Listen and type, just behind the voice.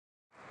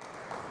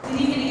Good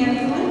evening,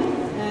 everyone.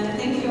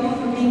 Thank you all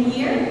for being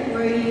here.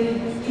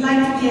 We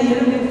like to be a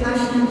little bit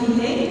fashionably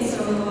late,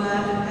 so I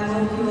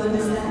hope you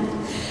understand.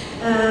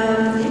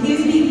 It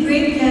gives me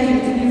great pleasure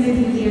to be with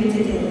you here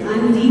today.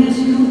 I'm Dina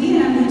Shoubi,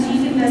 and I'm the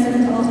Chief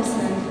Investment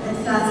Officer at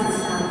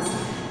Flat6Labs.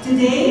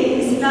 Today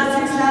is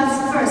Flat6Labs'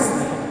 first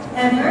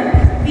ever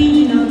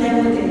regional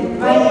demo day,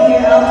 right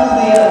here out of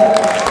Beirut.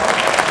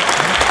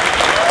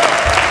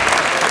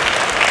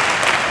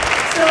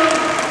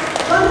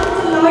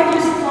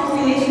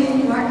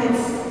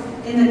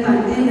 In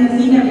the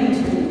MENA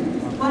region,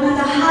 one of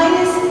the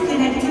highest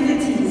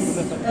connectivities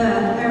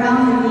around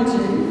the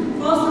region,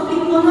 possibly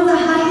one of the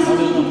highest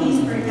GDPs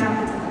per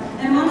capita,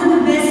 and one of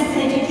the best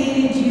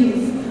educated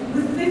youth,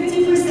 with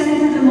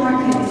 50% of the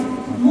market,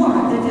 more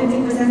than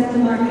 50% of the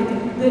market,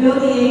 below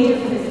the age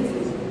of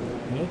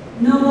 50.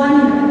 No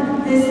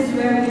wonder this is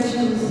where we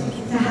choose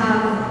to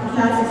have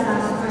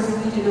Flat6Labs' first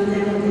regional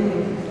demo day.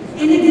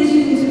 In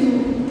addition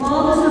to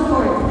all the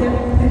support,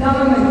 the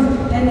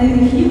government, and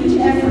the huge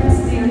efforts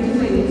they are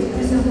doing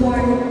to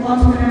support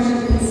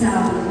entrepreneurship in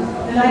Saudi.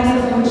 The likes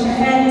of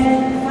Moshahed,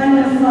 Fund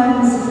of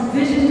Funds,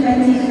 Vision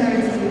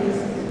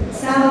 2030.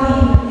 Saudi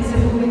is a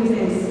booming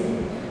place.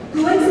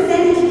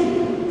 Coincidentally,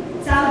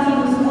 Saudi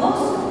was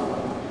also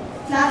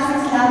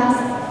Flat6Labs'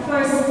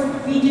 first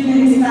regional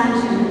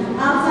expansion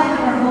outside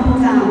our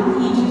hometown,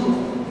 Egypt.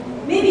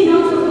 Maybe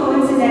not so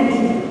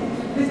coincidentally,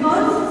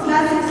 because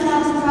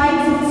Flat6Labs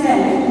prides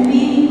itself in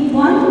being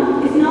one,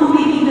 if not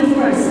maybe the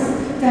first,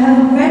 to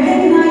have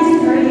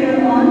recognized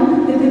earlier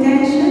on the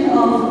potential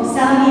of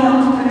Saudi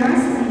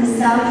entrepreneurs and the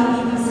Saudi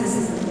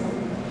ecosystem.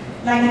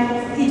 Like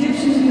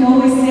Egyptians, we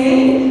always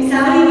say,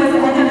 Saudi was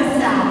ahead of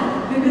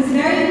us, because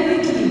very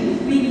quickly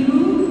we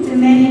grew to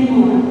many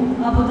more.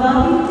 Abu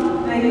Dhabi,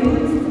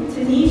 Beirut,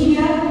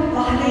 Tunisia,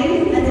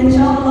 Bahrain, and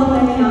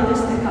inshallah many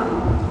others to come.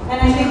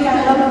 And I think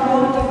I'd love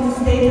all of you to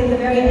stay to the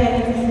very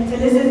end to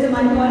listen to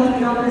my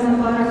colleague Rama's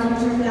about our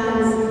future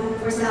plans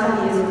for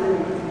Saudi as well.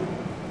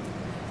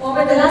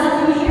 Over the last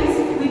few years,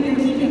 we've been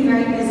keeping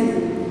very busy.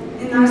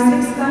 In our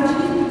 6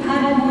 countries, we've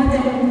had more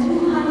than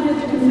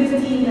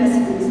 250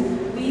 investments.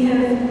 We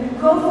have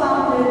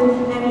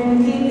co-founded and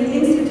became the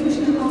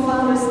institutional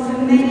co-founders to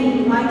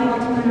many mighty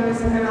entrepreneurs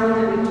around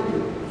the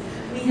region.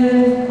 We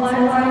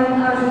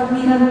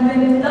have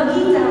been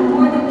lucky to have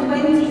more than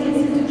 20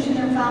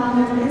 institutional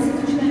founders,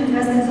 institutional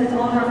investors with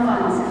all our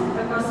funds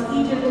across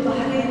Egypt,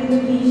 Bahrain,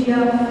 Tunisia,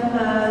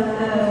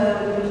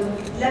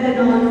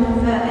 Lebanon,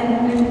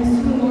 and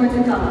soon more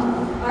to come.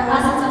 Our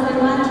assets under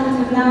management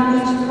have now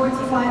reached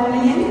 45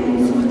 million,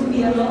 and soon to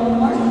be a lot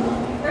more.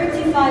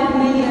 35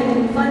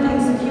 million funding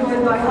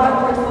secured by our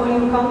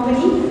portfolio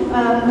company,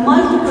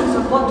 multiples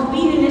of what we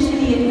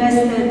initially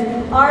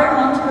invested. Our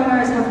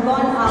entrepreneurs have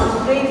gone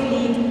out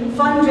bravely,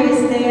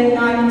 fundraised day and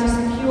night to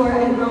secure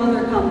and grow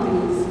their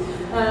companies.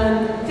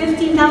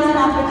 15,000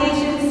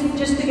 applications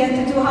just to get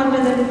to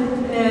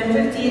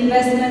 250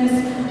 investments,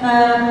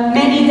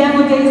 many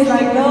demo days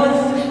like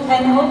those,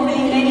 and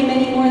hopefully many,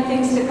 many more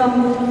things to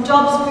come.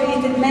 Jobs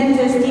created,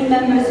 mentors, team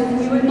members.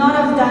 We would not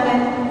have done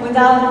it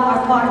without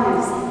our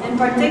partners. And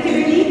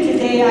particularly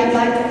today, I'd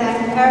like to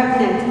thank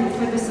Arabnet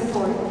for the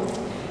support.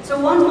 So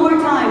one more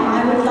time,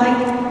 I would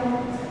like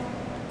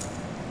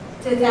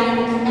to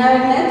thank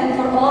Arabnet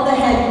for all the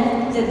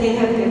help that they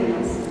have given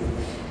us.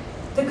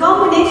 The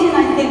combination,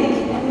 I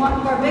think, and one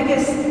of our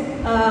biggest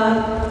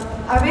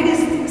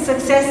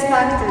success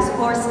factors,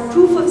 or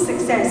proof of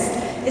success,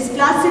 is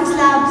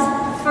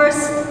Flat6Labs'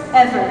 first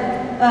ever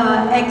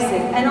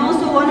exit, and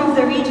also one of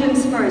the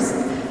region's first.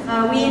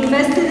 We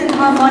invested in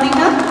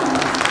Harmonica.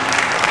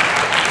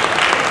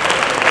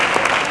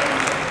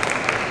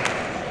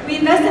 We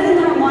invested in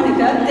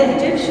Harmonica, the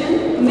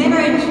Egyptian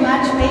marriage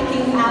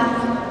matchmaking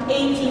app,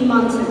 18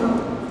 months ago.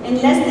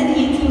 In less than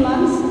 18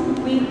 months,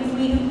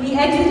 we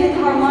exited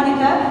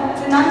Harmonica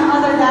to none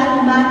other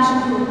than Match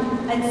Group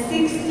at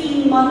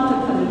 16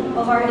 multiple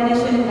of our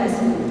initial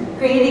investment,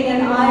 creating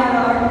an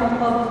IRR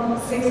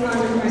of 600%.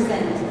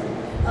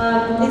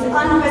 It's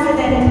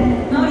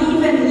unprecedented. Not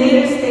even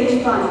later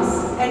stage funds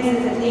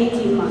exited at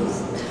 18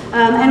 months.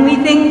 And we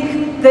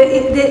think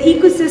the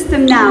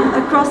ecosystem now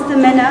across the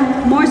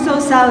MENA, more so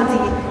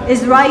Saudi,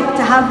 is ripe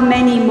to have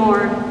many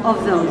more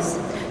of those.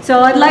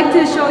 So I'd like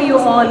to show you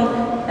all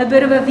a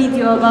bit of a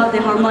video about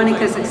the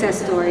Harmonica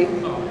success story.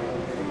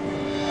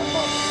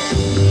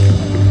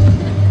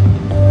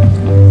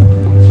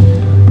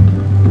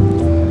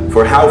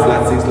 For how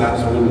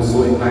Flat6Labs was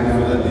so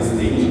impactful at this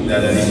stage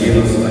that they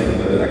gave us like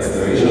the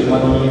acceleration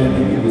money and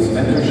they gave us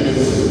mentorship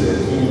with the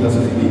key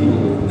industry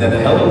people that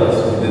helped us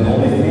within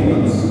only 3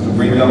 months to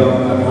bring up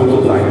a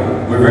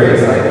prototype. We're very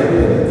excited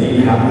that the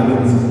deal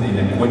happened in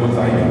a quick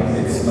time.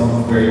 It's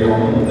not very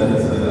common that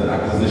it's an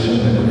acquisition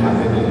that would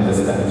happen in less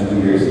than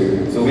 2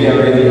 years. So we are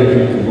ready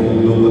to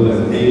go global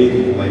and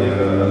take like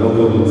a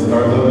local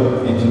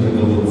startup into the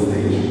global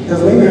stage. Yes,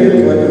 we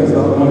created like a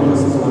Harmonica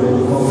story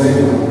called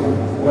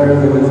where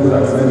they went to the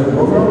accelerator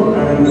program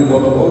and we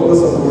got all the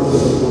support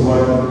that we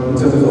provide in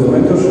terms of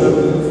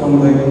mentorship,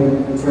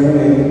 funding,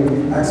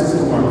 training, access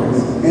to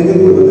markets.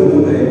 Ended with a demo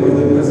day where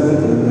they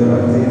presented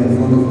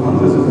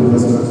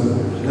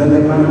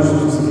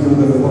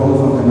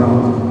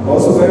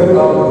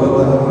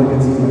هو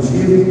team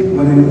achieve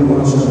winning the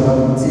World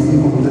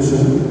team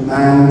competition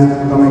and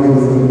coming in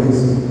the third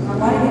place.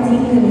 Our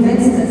team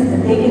convinced us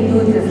that they can do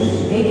it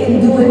differently. They can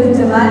do it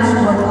to match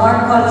what our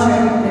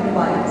culture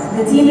requires.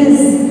 The team is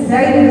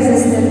very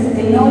persistent.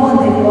 They know what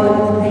they want.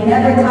 They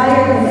never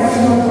tired and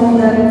everyone told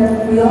them,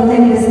 we don't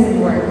think this can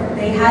work.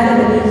 They had a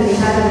belief, they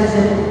had a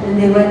vision, and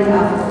they went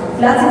after.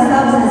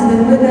 Flat6Labs has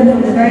been with them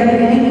from the very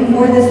beginning,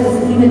 before this was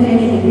even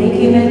anything. They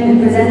came in and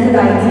presented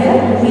an idea.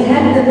 We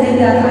helped them take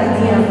that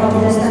idea from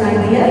just an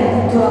idea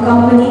to a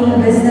company, a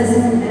business,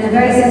 and a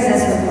very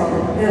successful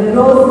product. The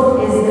growth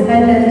is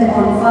dependent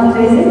on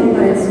fundraising,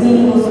 but it's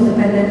really also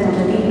dependent on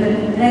the people.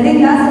 And I think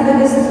that's the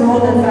biggest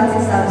role that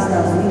Flat6Labs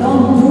does. We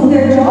don't do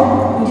their job,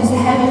 we just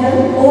help them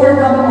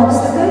overcome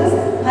obstacles,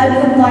 help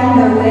them find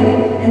their way,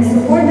 and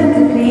support them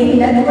to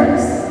create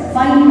networks,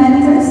 find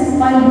mentors,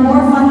 find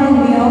more funding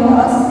beyond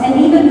us, and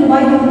even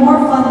provide more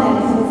funding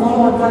through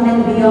follow-on funding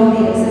beyond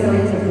the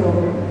accelerator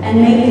program,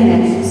 and make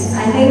connections.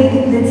 I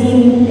think the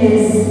team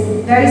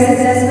is very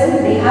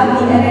successful, they have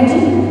the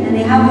energy, and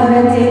they have what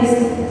it takes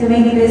to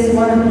make this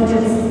one of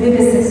Egypt's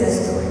biggest success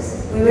stories.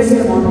 We wish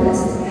them all the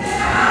best.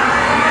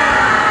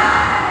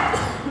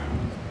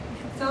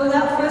 So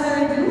without further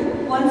ado,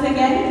 once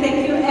again,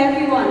 thank you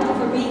everyone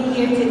for being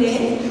here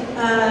today.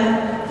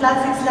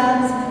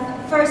 Flat6Labs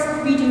First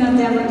Regional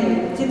Demo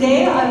Day.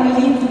 Today I will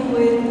leave you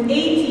with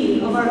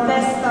 18 of our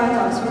best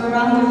startups from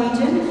around the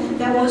region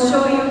that will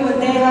show you what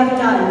they have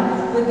done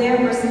with their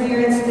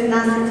perseverance,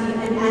 tenacity,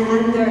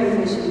 and their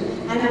ambition.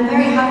 And I'm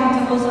very happy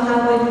to also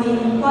have with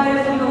me quite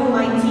a few of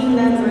my team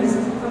members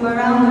from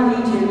around the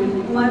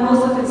region, whom I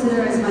also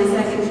consider as my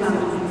second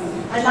family.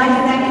 I'd like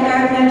to thank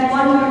Arabnet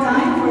one more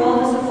time for all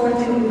the support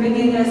in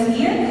bringing us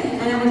here,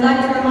 and I would like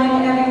to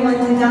remind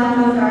everyone to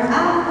download our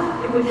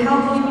app. It would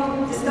help you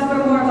discover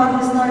more about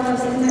the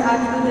startups,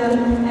 interact with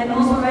them, and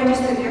also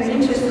register your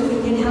interest so we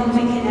can help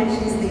make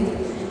connections later.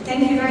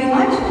 Thank you very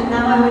much, and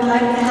now I would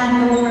like to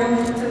hand over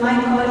to my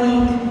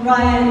colleague,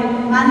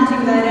 Ryan,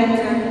 Managing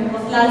Director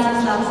of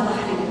Flat6Labs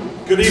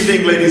Bahrain. Good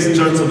evening, ladies and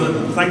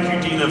gentlemen. Thank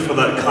you, Dina, for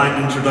that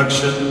kind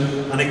introduction,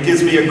 and it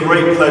gives me a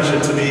great pleasure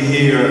to be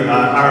here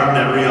at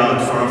Arabnet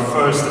Riyadh for our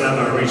first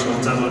ever Regional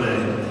Demo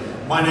Day.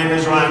 My name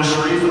is Ryan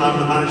Sharif, and I'm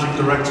the Managing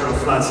Director of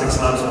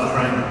Flat6Labs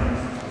Bahrain.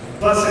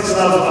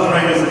 Flat6Labs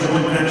Bahrain is a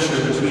joint venture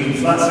between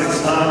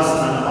Flat6Labs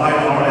and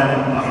IRM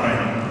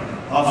Bahrain.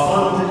 Our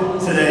fund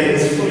today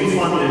is fully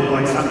funded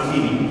by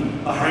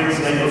Tamkini, Bahrain's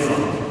Labour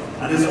Fund,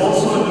 and is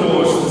also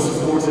endorsed and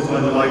supported by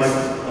the likes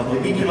of the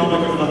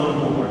Economic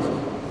Development Board.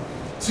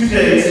 To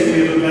date,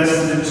 we have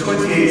invested in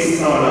 28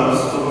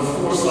 startups over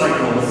 4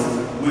 cycles,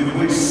 with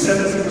which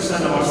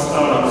 70% of our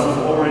startups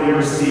have already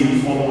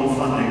received follow-on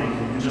funding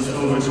in just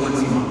over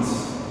 20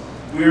 months.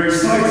 We are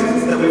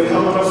excited that we've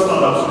helped our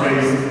startups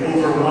raise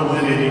over $1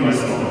 million US.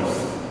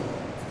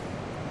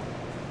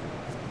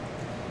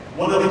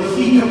 One of the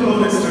key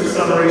components to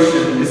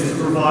acceleration is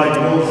to provide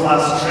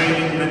world-class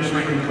training,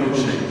 mentoring, and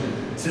coaching.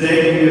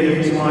 Today, we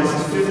have utilized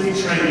 50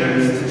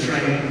 trainers to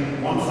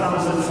train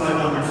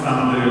 1,500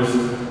 founders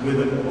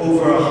with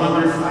over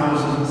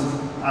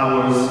 100,000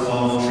 hours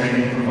of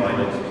training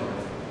provided.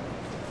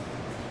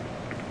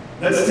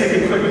 Let's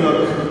take a quick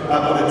look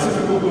at what a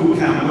typical boot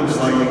camp looks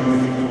like in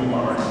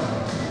Bahrain.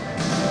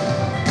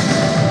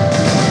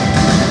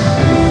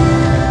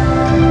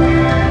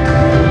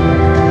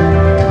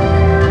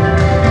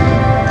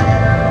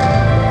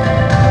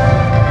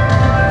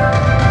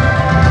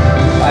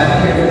 I've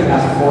been here for the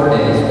past 4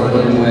 days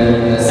working with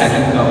the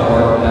second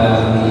cohort of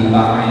the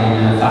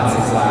Bahrain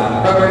Flat6Labs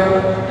program.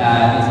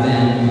 It's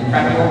been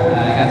incredible. I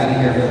got to be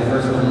here for the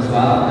first one as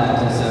well,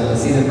 so to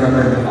see the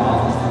program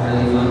evolve has been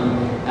really fun.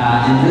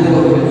 And really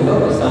what we've been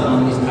focused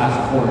on these past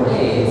 4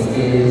 days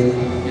is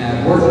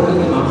working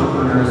with the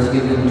entrepreneurs to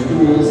give them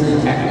tools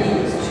and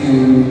techniques to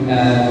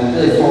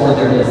really forward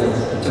their business.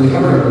 So we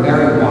cover a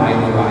very wide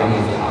variety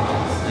of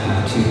topics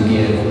to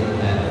give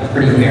a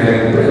pretty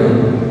varied room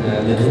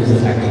the tools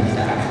and techniques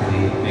to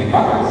actually make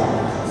progress.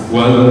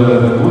 Well,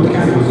 the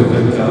bootcamp was a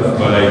bit tough,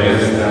 but I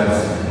guess that's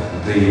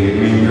the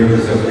main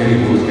purpose of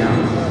any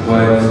bootcamp.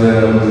 But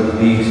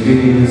the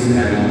experience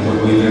and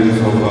what we learned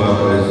so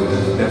far is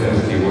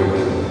definitely worth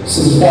it.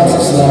 So the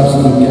Flat6Labs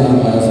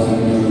bootcamp has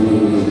been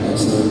really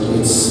excellent.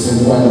 It's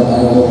been quite an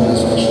eye-opener,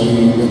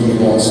 especially with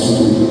regards to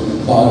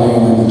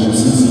Bahrain and the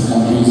GCC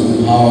countries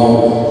and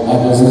how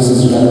our business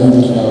is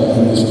relevant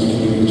in this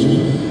particular region.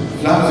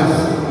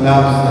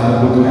 Flat6Labs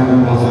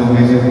bootcamp was an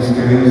amazing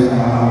experience.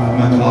 I've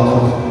met a lot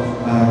of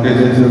great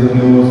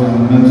entrepreneurs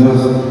and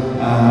mentors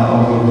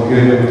over the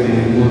period of the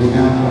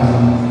bootcamp,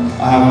 and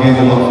I have gained a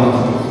lot out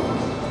of it.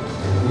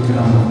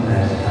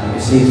 البوتكامب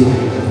يسير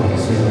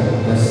التفاصيل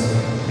بس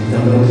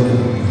يضرب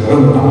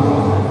بعمق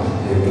على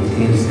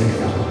الديتيلز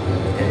اكثر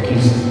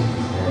التركيز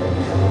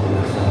على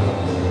الاكثر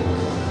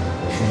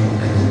شو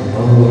ممكن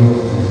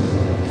نطور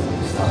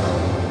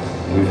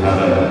We've had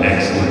an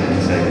excellent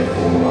intake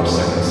for our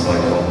second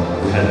cycle.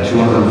 We had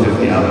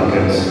 250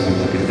 applicants, we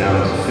took it down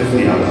to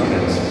 50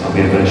 applicants, and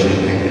we eventually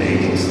picked the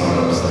 18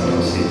 startups that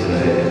you'll see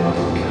today in our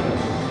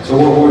bootcamp. So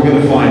what we're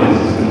going to find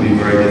is would be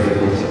very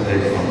difficult to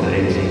pick from the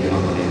 18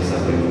 companies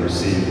that we've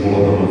received. All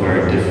of them are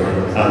very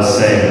different.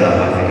 Saying that, I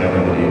think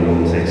everybody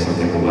will take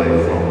something away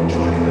from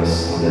joining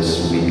us on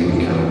this week of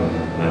camp,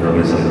 and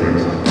everybody's had a great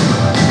time.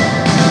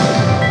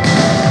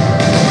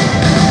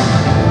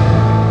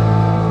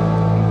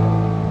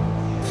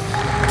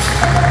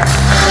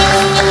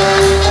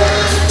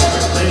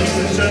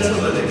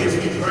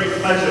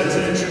 Pleasure to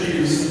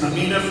introduce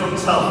Amina from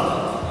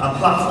TELP, a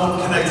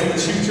platform connecting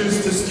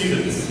tutors to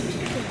students.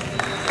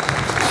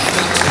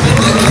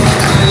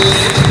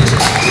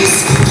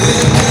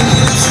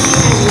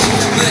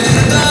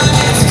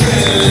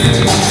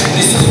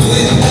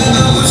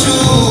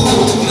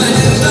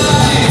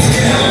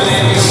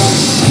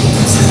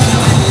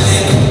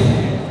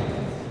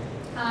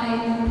 Hi.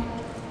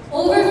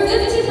 Over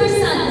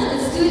 50% of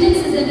students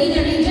in the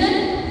MENA region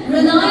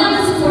rely on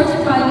the support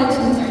of private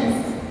tutors.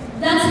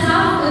 That's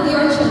half of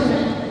your children.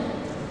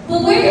 But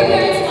where do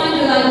parents find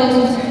reliable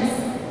tutors?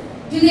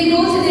 Do they go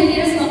to their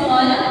nearest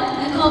maqala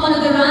and call one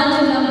of the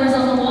random numbers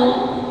on the wall?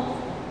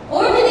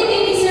 Or do they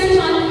maybe search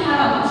on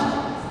Couch?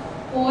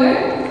 Or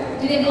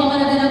do they call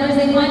one of the numbers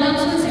they find on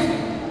Twitter?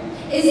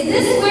 Is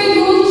this where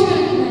your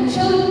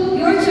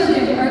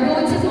children are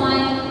going to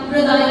find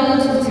reliable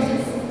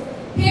tutors?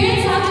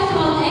 Parents have to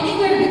call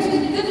anywhere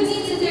between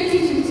 15 to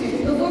 30 tutors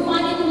before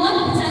finding one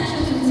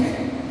potential tutor.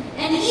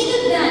 And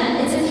even then,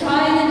 it's a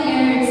trial and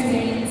error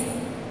experience.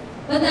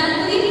 But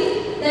thankfully,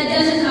 that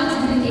doesn't have to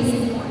be the case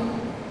anymore.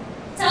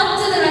 TELP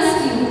to the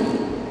rescue.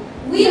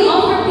 We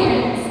offer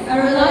parents a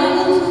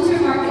reliable tutor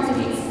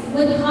marketplace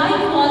with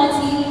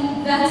high-quality,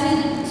 vetted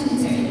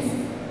tutors.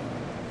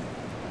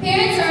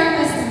 Parents are our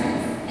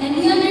customers, and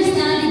we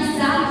understand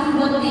exactly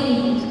what they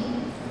need.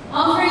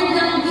 Offering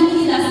them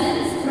weekly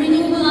lessons,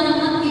 renewable on a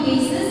monthly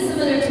basis,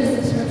 similar to a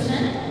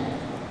subscription,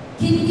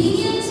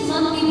 convenient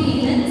monthly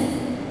payments,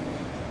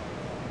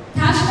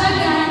 cashback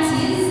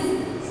guarantees,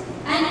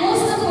 and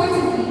most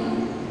importantly,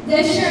 the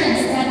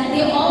assurance that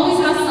they always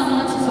have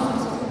someone to talk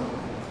to.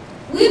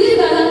 We've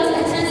developed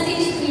a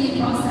 10-stage screening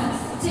process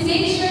to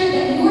make sure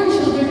that your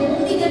children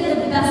only get the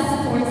best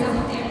supports out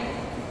there.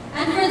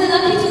 And for the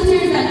lucky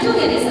tutors that do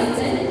get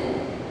accepted,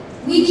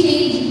 we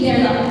change their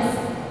lives.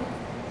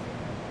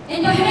 In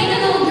Bahrain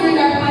alone, during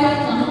our pilot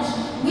launch,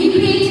 we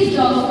created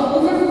jobs for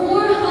over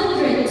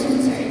 400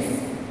 tutors,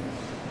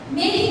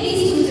 making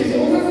these tutors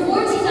over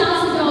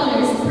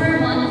 $40,000 per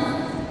month,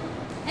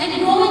 and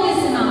growing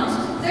this amount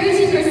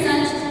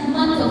 30%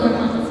 month over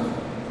month.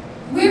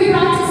 We're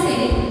proud to say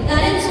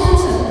that in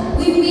total,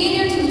 we've made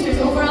our tutors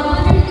over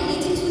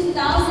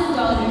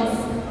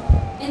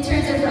 $182,000 in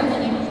terms of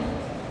revenue,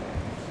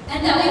 and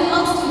that we've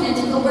helped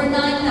students with over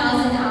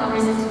 9,000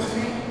 hours of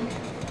tutoring.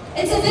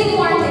 It's a big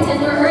market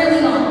and we're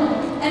early on,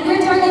 and we're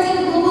targeting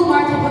a global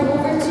market of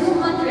over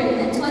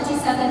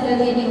 $227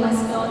 billion US.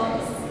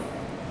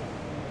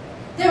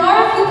 There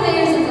are a few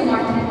players in the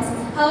market.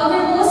 However,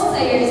 most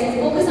players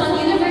focus on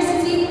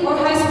university or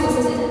high school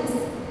students.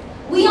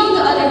 We, on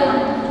the other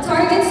hand,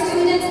 target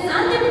students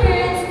and their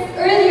parents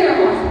earlier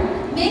on,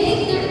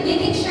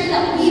 making sure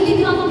that we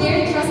become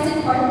their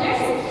trusted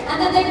partners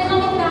and that they're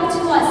coming back to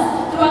us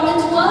throughout the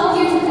 12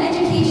 years of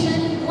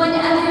education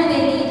whenever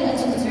they need a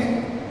tutor.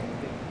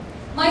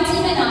 My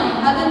team and I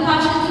have been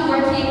passionately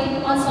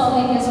working on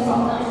solving this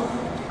problem.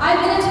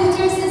 I've been a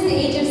tutor since the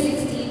age of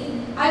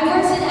 16. I've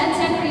worked in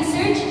EdTech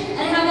research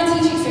and I have a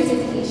teaching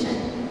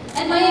certification.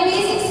 And my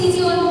amazing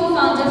CTO and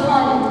co-founder,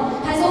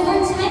 Khalid, has over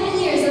 10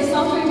 years of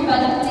software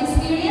development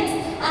experience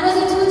and was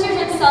a tutor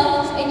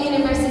himself in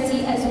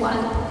university as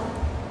well.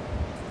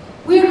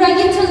 We're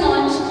ready to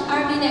launch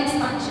our MENA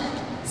expansion,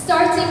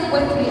 starting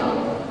with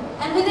Riyadh.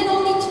 And within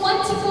only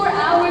 24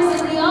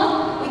 hours in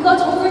Riyadh, we got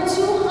over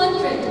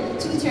 200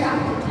 tutor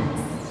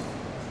applicants.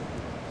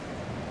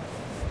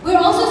 We're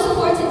also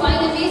supported by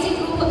an amazing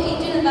group of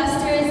angel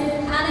investors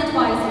and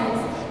advisors.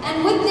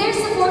 And with their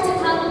support and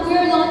help, we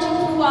are launching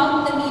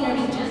throughout the MENA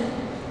region.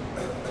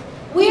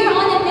 We are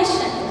on a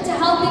mission to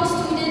helping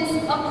students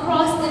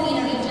across the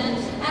MENA region,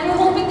 and we're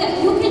hoping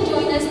that you can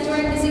join us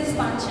during this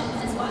expansion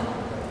as well.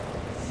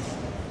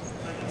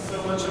 Thank you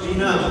so much,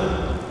 Amina.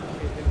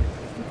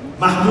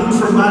 Mahmoud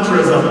from Madra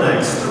is up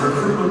next, a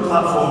recruitment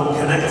platform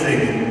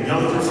connecting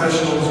young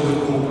professionals with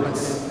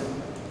corporates.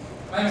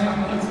 My name is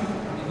Mahmoud. I'm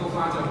the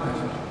co-founder of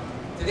Madra.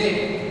 Today,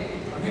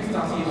 I'm here to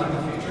talk to you about the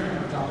future of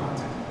job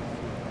hunting.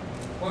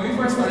 When we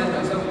first started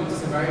Madra, we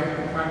noticed a very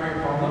primary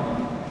problem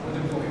with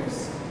employers.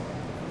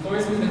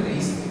 Employers in the Middle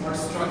East are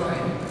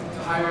struggling to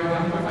hire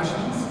young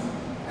professionals,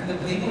 and the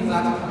blame of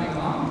that coming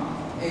along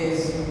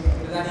is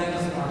that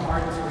youngsters are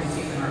hard to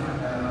retain in our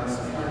environments.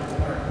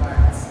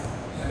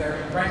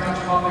 They're very much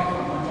hopping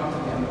from one job to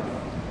the other.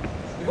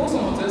 We've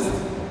also noticed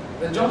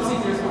that job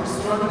seekers are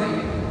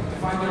struggling to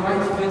find the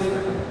right fit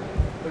for them.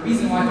 The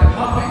reason why they're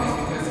hopping is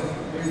because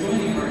they're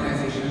joining an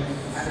organization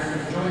and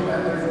they're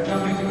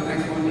jumping to the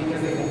next one because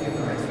they don't get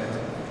the right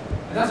fit.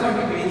 And that's why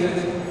we created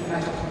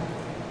Magic.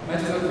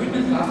 Magic is a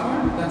recruitment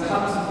platform that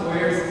helps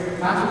employers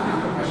match with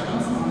young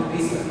professionals on the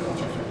basis of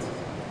culture fit.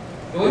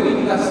 The way we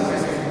do that is very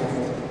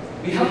straightforward.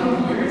 We help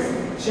employers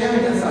share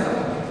an inside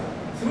look,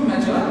 Through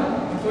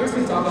Medja, employers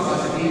can talk about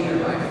the day in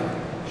their life,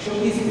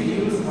 showcase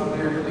videos of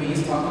their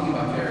employees talking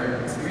about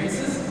their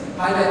experiences,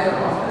 highlight their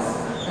office,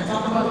 and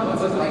talk about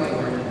what it's like to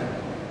work with them.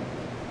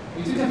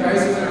 We took a very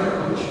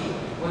similar approach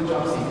with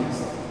job seekers,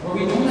 where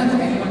we don't let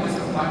anyone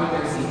just apply with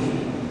their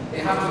CV. They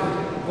have to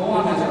go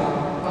on Medja,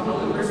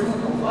 upload a personal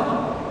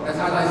profile that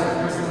highlights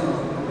their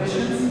personal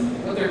ambitions,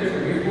 what their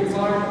career goals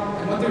are,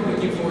 and what they're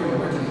looking for in a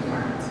working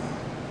environment.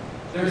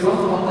 The result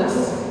of all this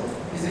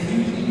is a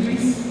huge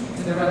increase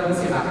in the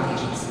relevancy of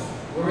applications,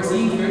 where we're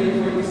seeing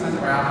 30–40%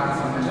 of our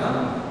applicants on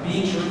Medja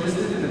being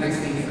shortlisted in the next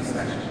stages of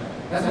selection.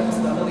 That's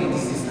almost double the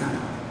industry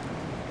standard.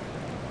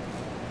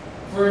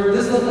 For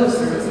this level of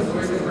service,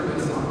 employers can work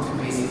with us on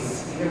two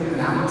bases, either with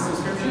an annual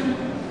subscription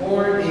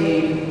or a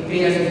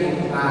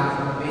pay-as-you-go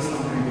plan based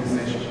on their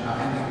usage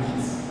and their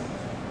needs.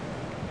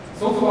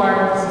 So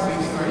far, since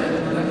we've started,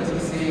 we're lucky to be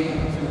saying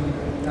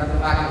that the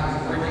fact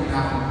that we're working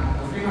now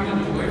with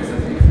 300 employers in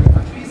 3 different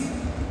countries.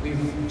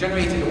 We've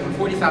generated over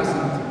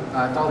 $40,000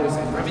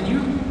 in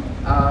revenue,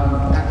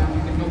 and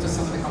you can notice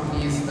some of the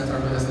companies that are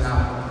with us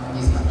now in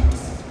these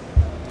countries.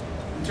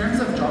 In terms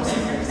of job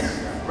seekers,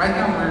 right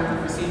now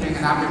we're receiving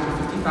an average of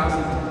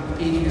 50,000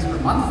 page views per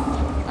month,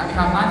 and we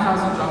have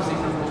 9,000 job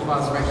seeker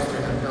profiles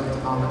registered and built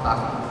on the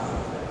platform.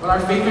 But our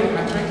favorite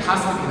metric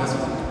has to be this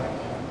one.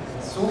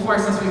 So far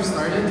since we've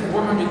started,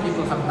 400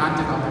 people have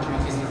landed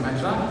opportunities through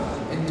Medja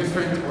in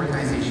different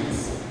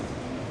organizations.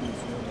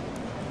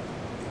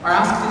 Our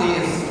ask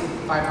today is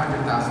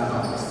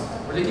 $500,000.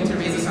 We're looking to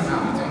raise this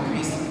amount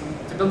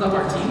to build up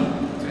our team,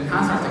 to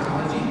enhance our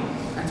technology,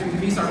 and to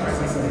increase our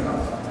presence in the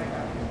Gulf.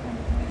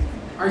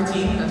 Our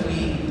team that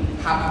we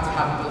happen to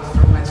have built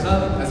through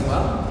Medja as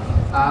well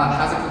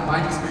has a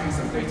combined experience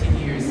of 13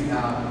 years in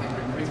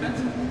recruitment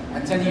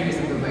and 10 years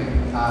in building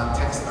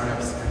tech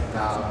startups and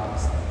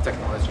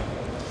technology.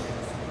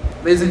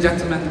 Ladies and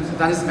gentlemen,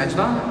 that is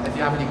Medja. If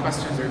you have any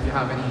questions or if you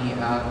have any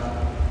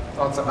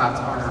thoughts about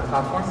our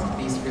platform,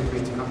 please feel free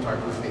to come to our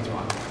booth later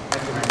on.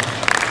 Thank you very much.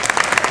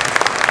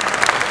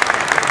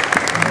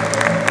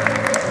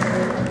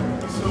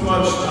 Thank you so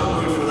much,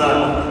 Mahmoud, for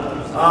that.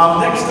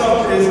 Next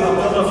up is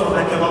Abdullah from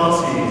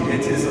Ekalati.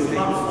 It is a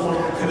platform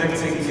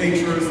connecting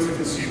caterers to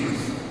consumers.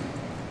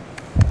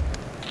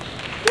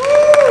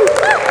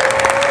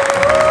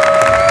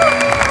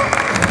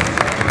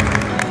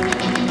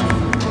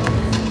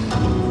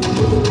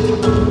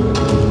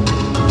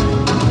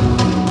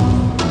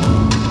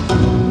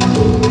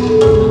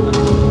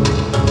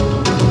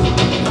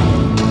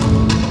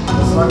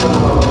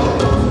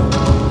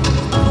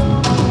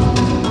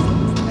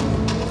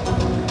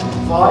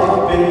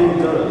 $5 billion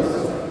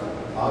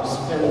are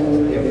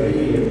spent every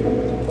year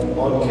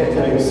on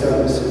catering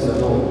services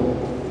alone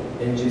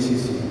in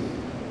GCC.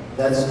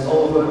 That's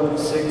over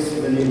 6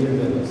 million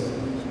events.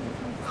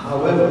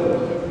 However,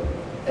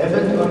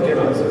 event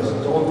organizers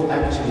don't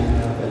actually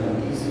have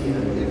an easy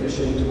and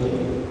efficient way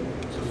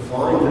to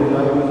find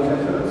reliable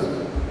caterers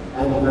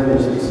and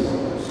manage these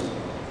orders.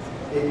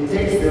 It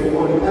takes them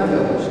on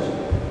average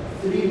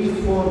 3 to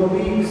 4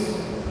 weeks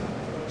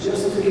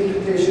just to get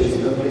quotations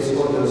and place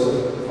orders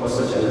for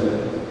such an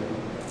event.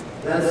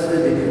 That's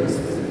ridiculous,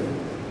 isn't it?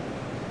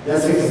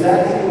 That's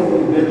exactly what we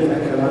built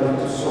Academic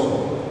to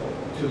solve,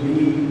 to be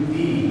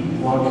the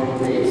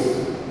marketplace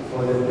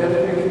for the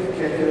perfect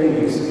catering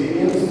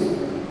experience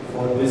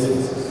for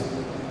businesses.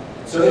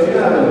 So if you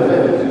have an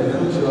event, you go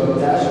to our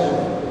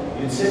dashboard,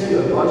 you'd set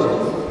your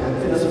budget and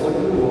tell us what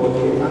you want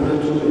in under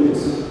 2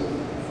 minutes.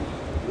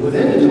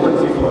 Within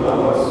 24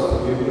 hours,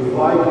 we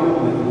provide you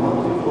with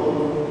multiple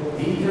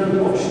detailed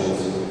options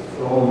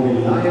from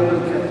reliable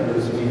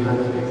caterers we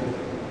handpick.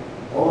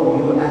 All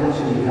you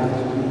actually have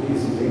to do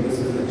is make a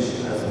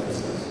selection as a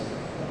business.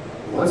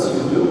 Once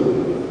you do,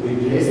 we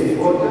place the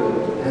order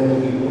and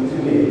we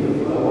automate the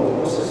flow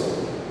process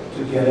to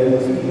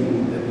guarantee you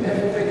the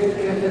perfect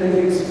catering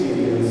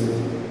experience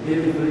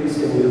every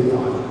single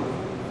time.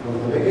 From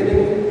the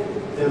beginning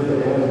till the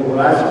end, or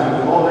as we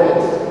call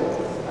it,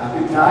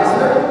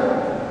 appetizer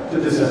to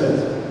dessert.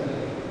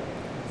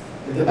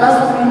 In the past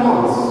 3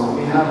 months,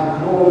 we have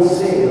grown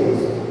sales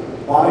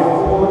by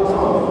 4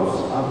 times,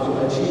 up to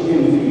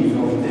achieving fees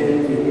of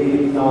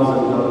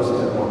 $38,000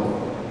 per month.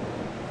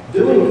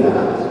 Doing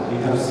that, we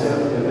have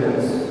served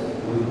events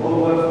with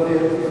over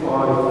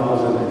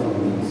 35,000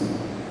 attendees.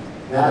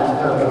 That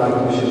felt like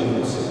mission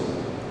impossible,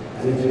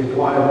 and it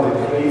required a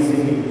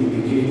crazy,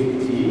 dedicated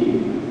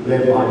team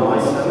led by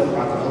myself,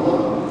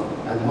 Abdullah,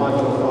 and my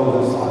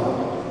co-founder, Saad.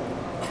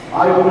 I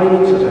bring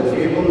to the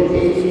table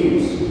 8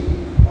 years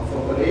of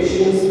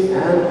operations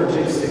and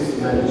logistics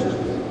management.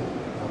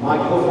 My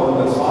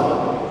co-founder, Saad,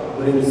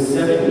 brings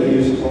 7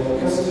 years of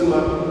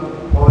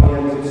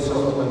customer-oriented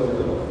software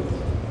development.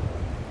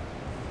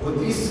 With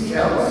these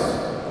skills,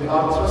 we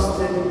are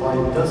trusted by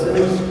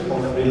dozens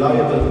of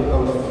reliable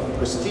and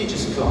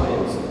prestigious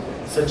clients,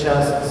 such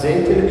as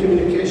Zain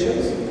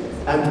Telecommunications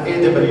and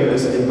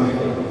AWS in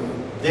Bahrain.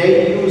 They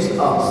use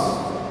us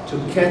to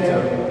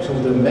cater to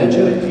the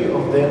majority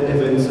of their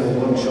events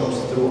and workshops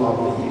throughout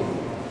the year.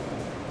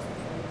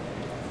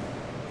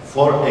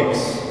 4X,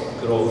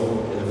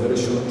 growth in a very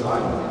short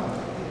time,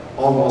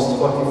 almost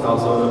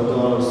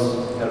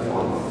 $40,000 per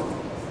month.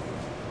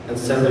 And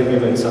serving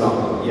events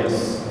around.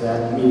 Yes,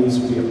 that means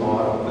we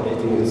are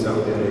operating in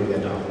Saudi Arabia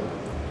now.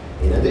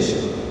 In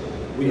addition,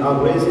 we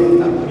are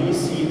raising a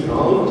pre-seed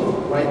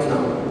round right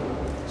now.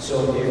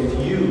 So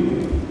if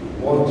you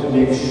want to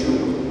make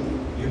sure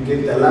you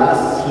get the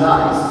last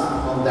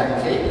slice of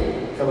that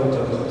cake, come and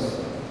talk to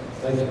us.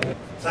 Thank you.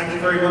 Thank you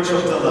very much,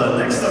 Abdullah.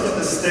 Next up to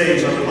the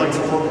stage, I would like to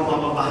welcome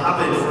up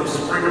Mohammed from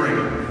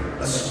Springring,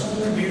 a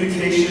school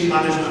communication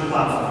management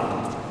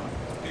platform.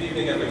 Good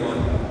evening, everyone.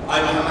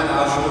 I'm Mohammed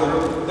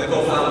Ashur, the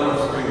co-founder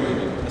of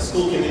Springring, a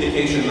school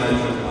communication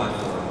management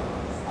platform.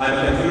 I'm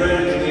a computer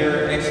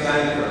engineer,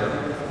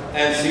 ex-banker,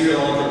 and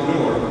serial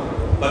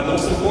entrepreneur, but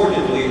most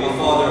importantly, a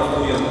father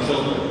of 2 young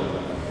children.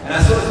 And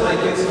as soon as my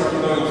kids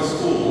started going to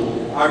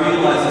school, I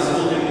realized that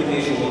school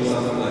communication looks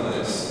something like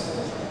this.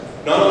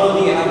 Not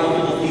only do you have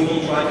multiple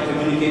people trying to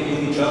communicate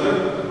with each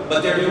other,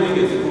 but they're doing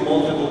it through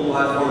multiple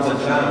platforms and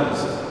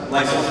channels,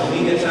 like social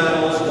media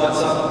channels,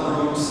 WhatsApp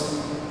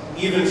groups,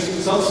 even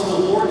some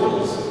school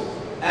portals,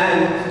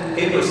 and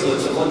paper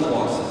slips and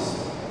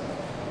lunchboxes.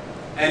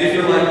 And if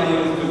you're like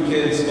me with 2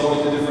 kids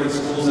going to different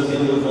schools and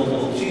dealing with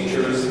multiple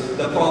teachers,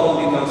 the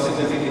problem becomes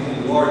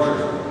significantly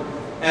larger.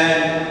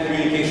 And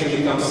communication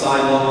becomes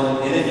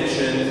siloed,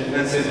 inefficient,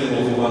 and simply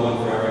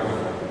overwhelming for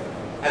everyone.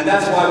 And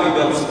that's why we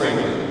built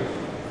Springring.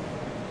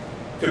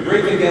 To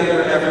bring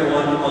together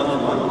everyone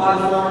onto one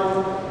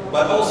platform,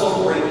 but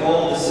also bring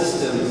all the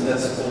systems that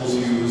schools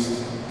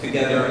use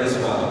together as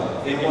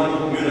well, in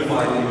one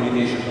unified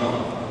communication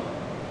hub.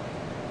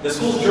 The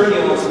school's journey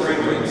on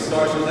Springring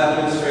starts with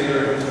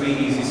administrator in 3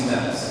 easy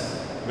steps.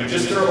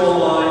 Register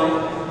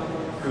online,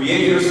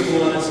 create your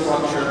school and its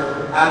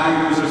structure,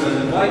 add your users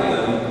and invite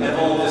them, and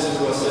all this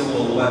through a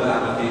simple web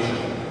application.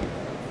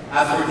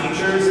 As for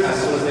teachers,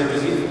 as soon as they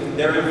receive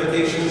their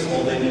invitations,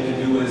 all they need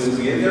to do is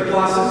create their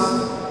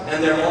classes,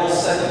 and they're all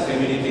set to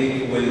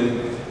communicate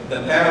with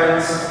the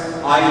parents,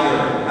 either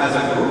as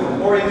a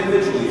group or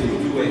individually through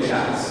two-way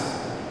chats.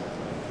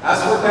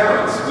 As for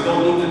parents, we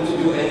don't need them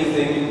to do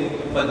anything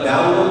but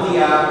download the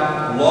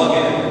app, log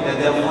in,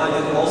 and they'll find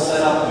it all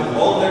set up with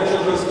all their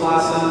children's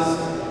classes,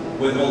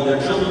 with all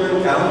their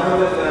children,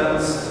 calendar of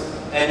events,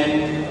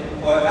 and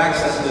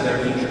access to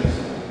their teachers.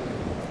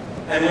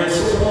 And we're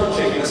soon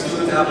launching a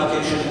student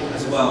application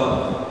as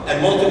well, and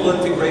multiple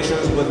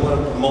integrations with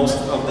most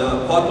of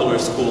the popular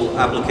school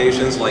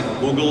applications like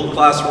Google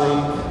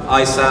Classroom,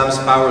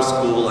 iSAMS,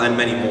 PowerSchool, and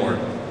many more.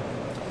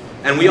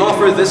 And we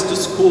offer this to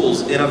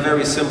schools in a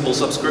very simple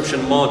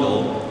subscription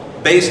model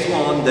based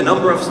on the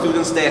number of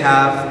students they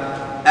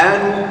have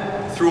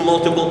and through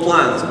multiple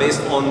plans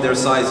based on their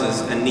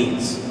sizes and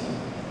needs.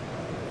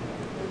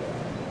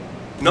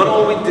 Not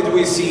only did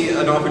we see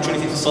an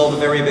opportunity to solve a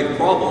very big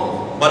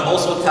problem, but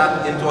also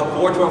tap into a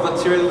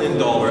 $250 billion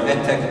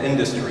edtech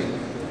industry.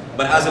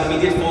 But as an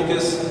immediate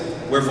focus,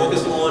 we're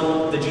focused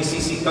on the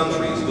GCC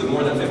countries with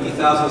more than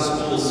 50,000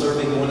 schools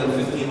serving more than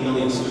 15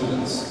 million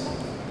students.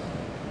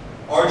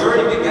 Our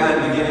journey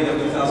began beginning of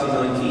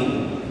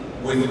 2019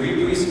 with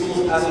 3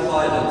 preschools as a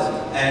pilot,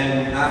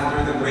 and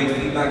after the great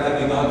feedback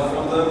that we got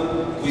from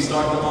them, we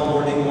started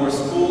onboarding more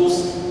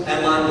schools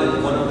and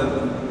landed one of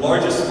the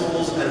largest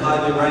schools and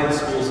highly ranked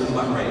schools in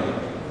Bahrain,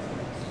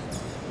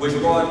 which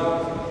brought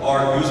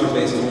our user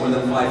base to more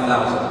than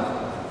 5,000.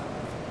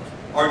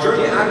 Our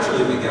journey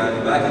actually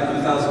began back in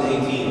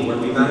 2018, where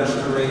we managed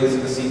to raise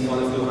a seed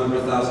fund of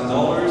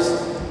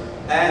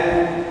 $200,000,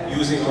 and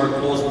using our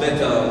closed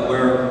beta,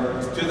 where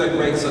to the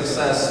great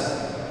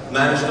success,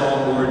 managed to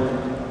onboard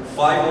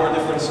 5 more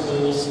different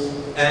schools,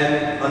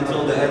 and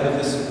until the end of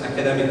this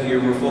academic year,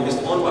 we're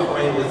focused on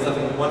Bahrain with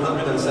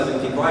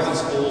 170 private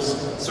schools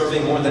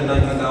serving more than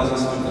 90,000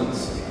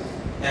 students.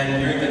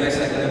 And during the next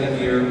academic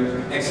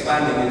year,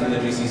 expanding into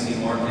the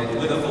GCC market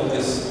with a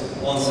focus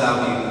on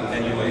Saudi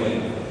and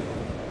UAE.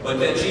 But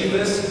to achieve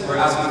this, we're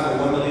asking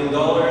for $1 million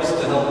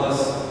to help us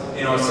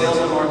in our sales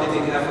and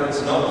marketing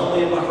efforts, not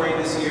only in Bahrain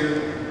this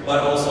year, but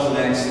also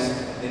next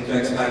into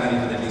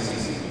expanding into the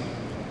GCC.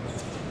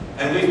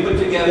 And we've put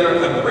together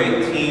a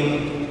great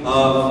team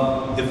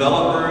of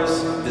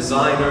developers,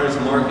 designers,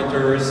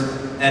 marketers,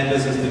 and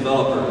business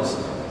developers.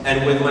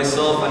 And with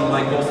myself and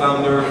my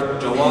co-founder,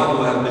 Jawad,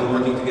 who have been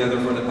working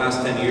together for the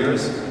past 10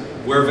 years,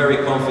 we're very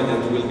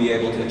confident we'll be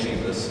able to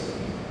achieve this.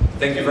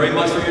 Thank you very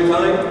much for your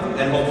time,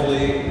 and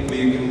hopefully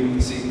we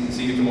can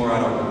see you tomorrow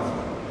at our booth.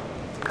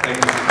 Thank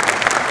you.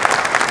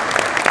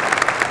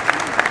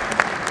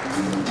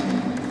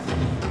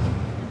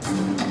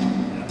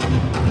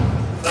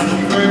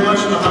 Thank you very much,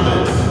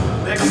 Mohammed.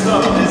 Next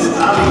up is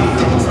Ali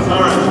from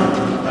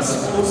Tamaran, a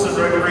sports and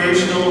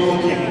recreational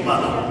booking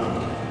platform.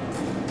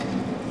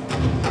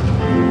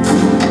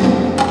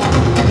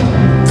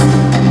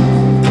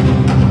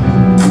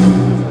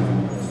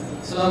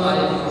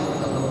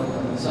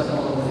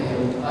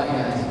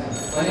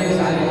 My name is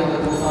Ali, I'm the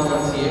co-founder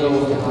and CEO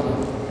of Cairo.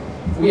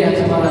 We at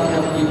Tamaran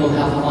help people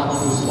have fun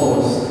through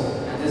sports,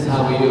 and this is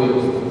how we do it.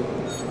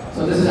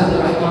 So this is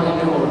Abdurrahman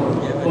and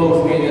Noor,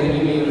 both made a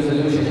New Year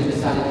resolution and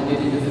decided to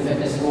get into the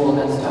fitness world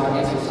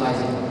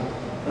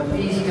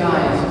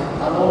guys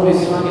are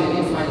always struggling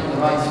in finding the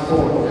right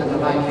sport and the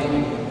right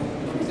venue.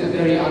 They're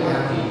very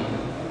unhappy.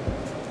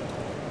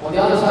 On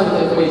the other side of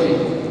the equation,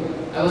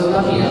 I was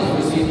lucky enough to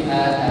receive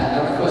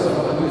a request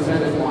from a good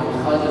friend of mine,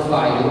 Khalid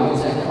Al-Fai, who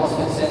owns a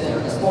CrossFit center,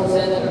 a sports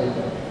center.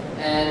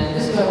 And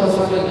this guy was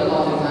struggling a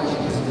lot in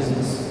managing his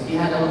business. He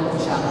had a lot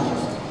of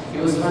challenges. He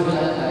was struggling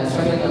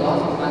a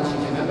lot in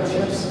managing the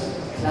memberships,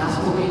 class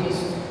bookings,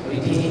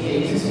 retaining the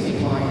existing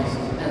clients,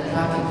 and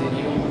attracting the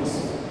new ones.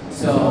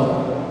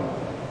 So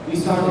we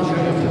started the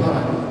journey of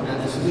Tehran,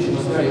 and the solution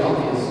was very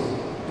obvious.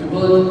 To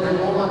build an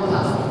online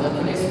platform that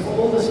connects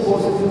all the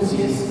sports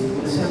enthusiasts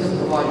with the service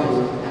providers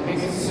and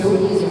makes it so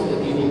easy for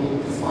the people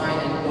to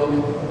find and book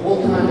all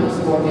kinds of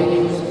sport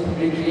venues,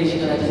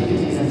 recreational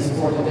activities, and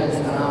sport events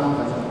around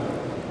them.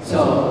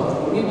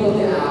 So when we built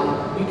the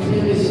app, we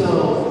clearly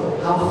saw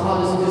how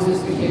Khalid's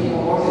business became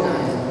more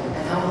organized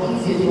and how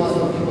easy it was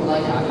for people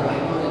like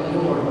Abdurrahman and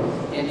Noor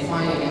in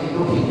finding and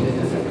booking the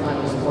different kinds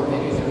of sport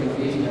venues and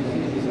recreation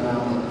activities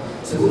around them.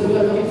 So we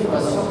were looking for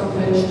a soccer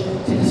pitch,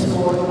 tennis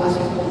court,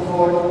 basketball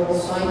court,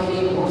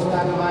 cycling,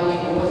 horseback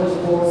riding, water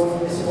sports.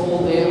 It's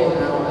all there on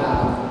our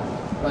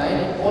app,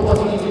 right? All what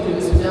you need to do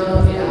is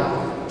download the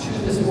app,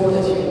 choose the sport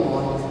that you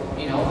want,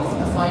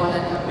 find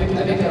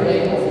a big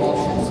array of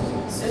options,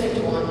 select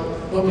one,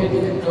 book it,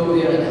 and go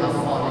there and have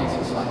fun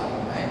exercising,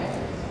 right?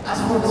 As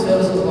for the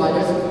service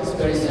providers, it's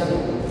very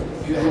simple.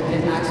 You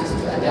get access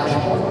to a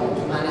dashboard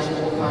to manage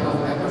all kinds of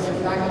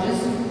membership packages,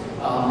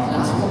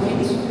 class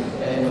bookings,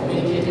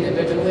 communicate in a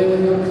better way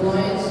with your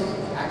clients,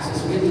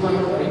 access real-time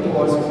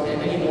reports, and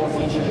many more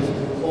features,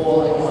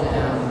 all in one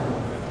app.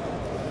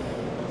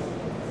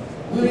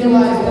 We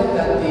realized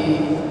that the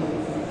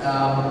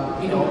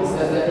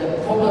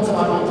problems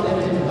are not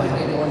limited to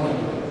Bahrain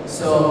only.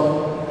 So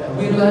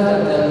we realized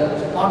that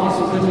the market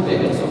is pretty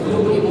big. So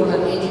globally, more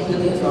than 80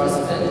 billion are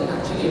spent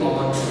actually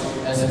on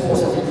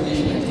sports and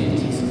recreation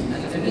activities. And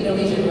in the MENA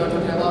region, we are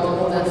talking about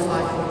more than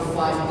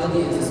 5.5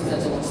 billion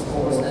spent on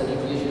sports and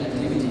recreation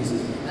activities.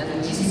 And in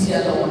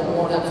GCC alone,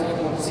 more than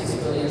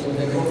 3.6 billion with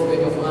a growth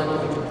rate of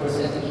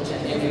 9% each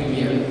and every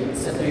year.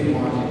 It's a big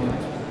market.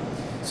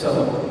 So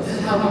this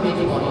is how we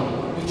make money.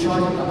 We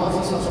charge a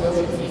monthly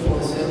subscription fee for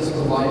the service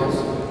providers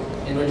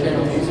in return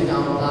of using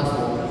our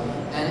platform,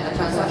 and a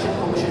transaction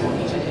commission on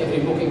each and every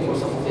booking for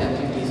some of the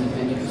activities and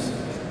venues.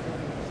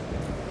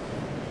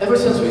 Ever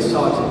since we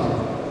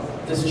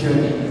started this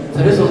journey,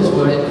 the results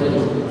were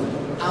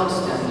incredible,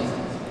 outstanding.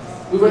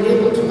 We were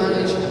able to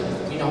manage,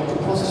 to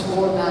process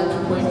more than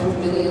 2.2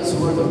 million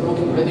worth of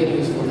booking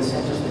revenues for the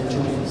centers that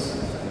joined us,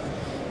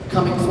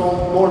 coming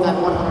from more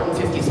than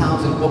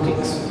 150,000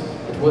 bookings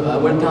were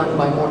done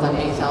by more than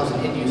 8,000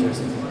 end users,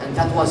 and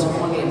that was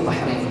only in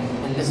Bahrain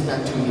in less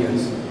than 2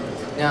 years.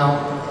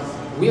 Now,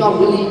 we are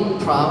really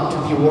proud to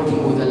be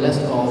working with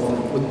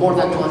more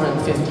than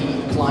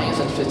 250 clients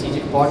and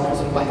strategic partners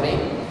in Bahrain,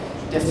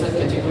 different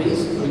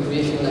categories,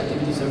 recreational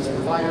activity service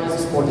providers,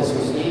 sport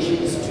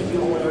associations,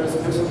 studio owners,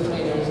 personal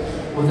trainers,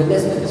 with a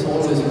list that is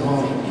always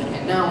growing.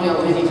 And now we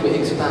are ready to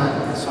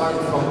expand,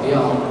 starting from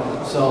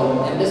Riyadh.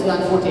 So in less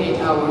than 48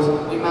 hours,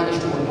 we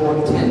managed to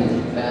onboard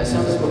 10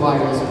 service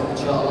providers,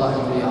 inshallah,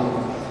 in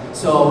Riyadh.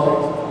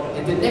 So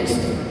in the next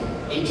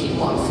 18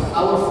 months,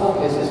 our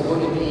focus is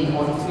going to be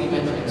on 3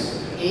 metrics.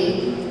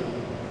 A,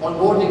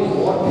 onboarding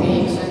more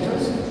paying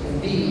centers.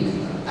 B,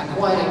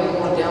 acquiring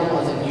more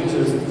downloads and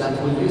users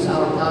that will use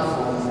our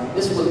platform.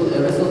 This will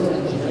result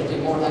in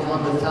generating more than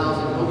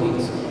 100,000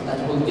 bookings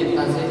that will get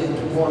translated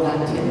into more than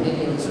 10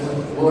 million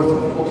worth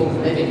of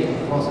booking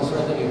revenue, process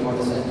revenue for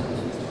the centers.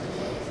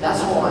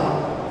 That's why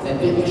the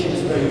big mission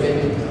is very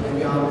big, and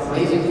we are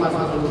raising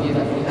 500K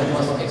that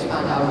must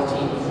expand our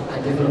team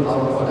and develop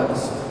our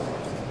products.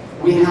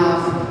 We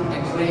have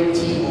a great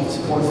team of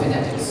sport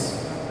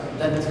fanatics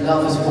that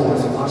love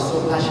sports, are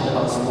so passionate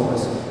about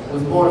sports,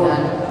 with more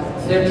than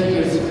 30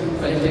 years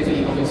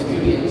collectively of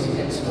experience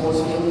in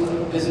sports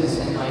field, business,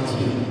 and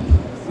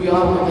IT. We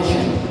are on a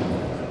mission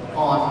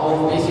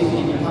of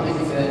basically becoming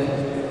the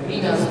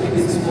MENA's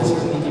biggest sports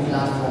community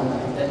platform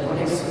that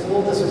connects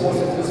all the sports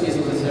enthusiasts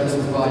with the service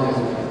providers.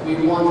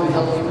 We want to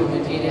help people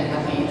maintain a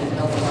happy and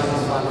healthy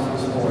lifestyle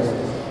through sports.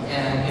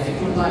 And if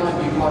you would like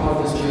to be part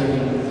of this journey,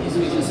 please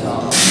reach us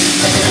out.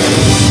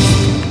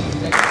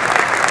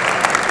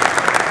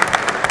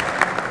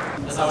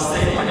 As I was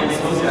saying, my name is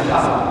Jose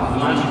Ahab. I'm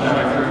the Managing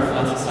Director of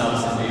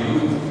Flat6Labs in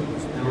Beirut.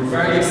 And we're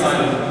very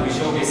excited to be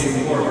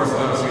showcasing 4 of our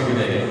startups here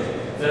today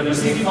that have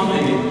received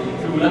funding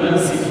through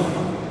Lebanon's seed fund,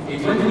 a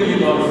 $20 million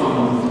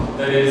fund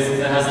that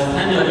has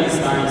 10 Lebanese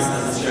banks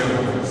as its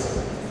shareholders.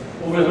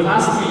 Over the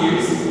past 3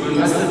 years, we've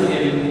invested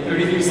in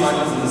 33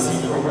 cycles in the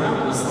seed program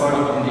and a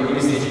startup in the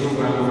early stage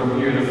program over a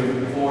period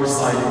of 4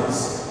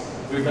 cycles.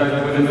 We've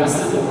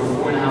invested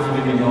over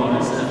 $4.5 million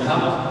and have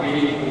helped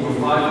create over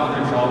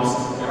 500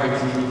 jobs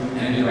directly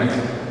and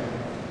indirectly.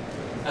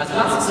 At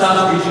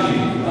Flat6Labs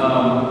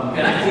regionally,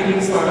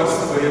 connecting startups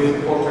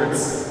with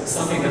corporates is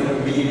something that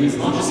we believe is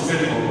not just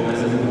critical, but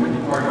is an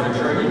important part of their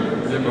journey,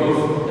 their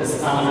growth as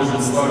founders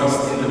and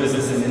startups in the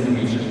business and in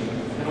the region.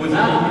 And with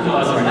that, we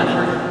utilize our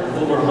network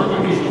of over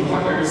 100 regional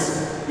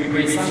partners. We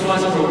create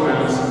specialized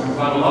programs,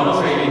 provide a lot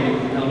of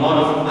training, and a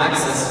lot of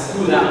access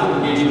to that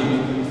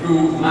engagement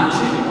through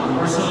matching on a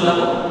personal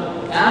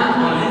level and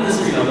on an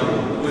industry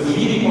level with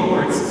leading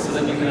corporates so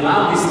that we can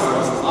allow these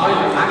startups to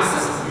either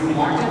access new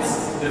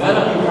markets,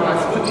 develop new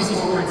products with these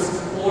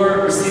corporates,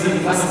 or receive an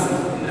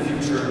investment in the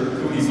future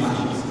through these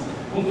matches.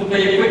 I'm going to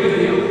play a quick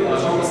video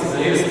showcasing the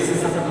latest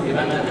successful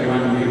event that we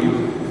ran in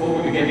Beirut before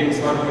we begin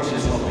startup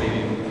pitches of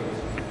Beirut.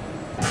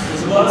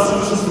 There's a lot of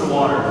solutions for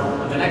water,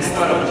 but the next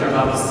startup that you're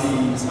about to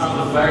see has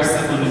found a very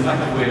simple and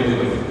effective way to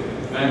do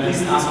it. May I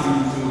please ask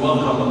you to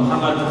welcome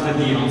Mohammed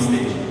Khadeen on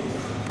stage.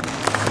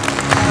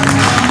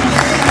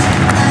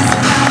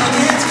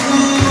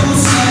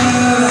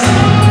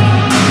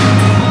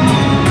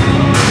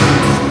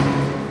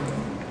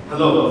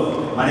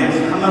 Hello, my name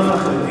is Mohammed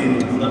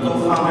Khadeen. I'm the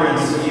co-founder and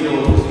CEO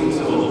of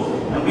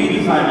Clean, and we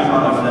design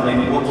products that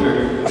make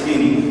water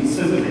clean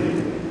simply.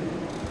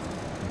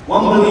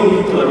 1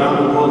 billion people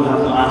around the world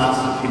have no access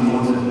to clean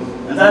water,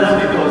 and that is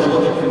because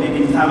water can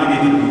be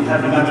contaminated with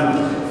heavy metals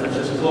such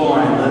as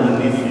chlorine, lead, and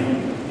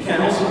lithium. It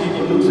can also be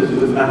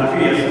polluted with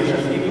bacteria such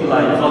as E.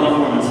 coli,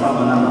 coliform, and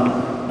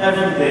salmonella.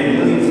 Every day,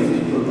 millions of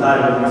people die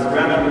with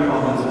respiratory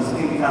problems and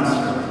skin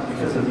cancer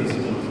because of these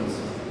pollutants.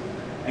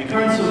 And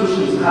current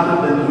solutions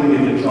haven't been doing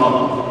a good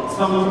job.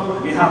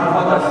 We have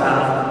products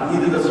that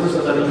needed a source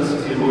of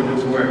electricity in order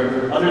to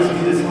work. Others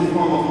needed some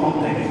form of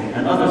pumping,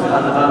 and others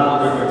had a bad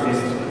odor or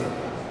taste to it.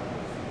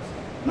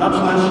 Not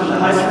to mention the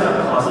high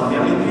setup cost of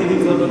getting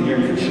cleaning up in your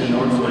kitchen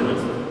or toilet.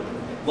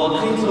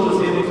 While Cleanto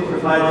is able to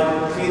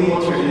provide clean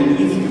water in an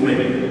easy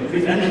way,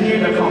 we've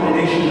engineered a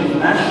combination of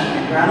mesh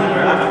and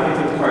granular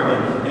activated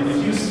carbon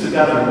infused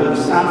together with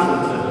a sand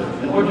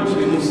filter in order to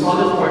remove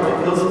solid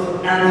particles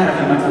and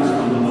heavy metals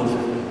from the water.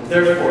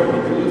 Therefore, the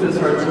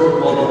pollutants are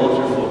absorbed while the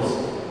water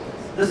flows.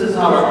 This is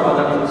how our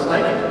product looks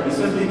like. You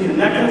simply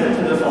connect it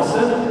to the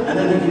faucet, and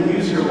then you can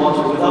use your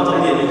water without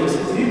any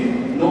electricity,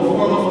 no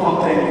form of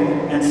pumping,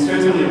 and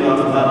certainly without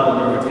a bad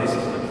odor or taste to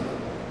it.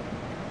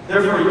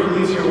 Therefore, you can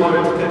use your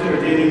water to cook your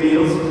daily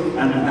meals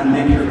and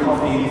make your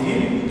coffee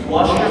easy, to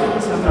wash your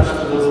fruits and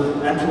vegetables,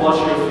 and to wash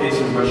your face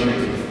and brush your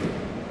teeth.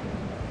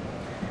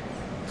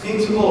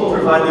 Clean2Go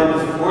provided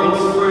the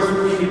world's first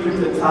 3D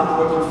printed tap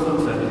water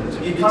filter to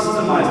be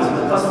customized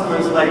to the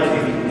customer's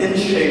liking in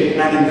shape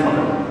and in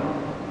color.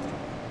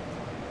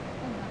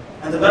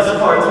 And the best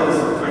part is,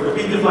 for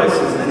 3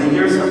 devices and a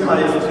year's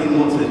supply of clean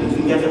water, you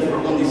can get it for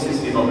only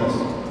 $60.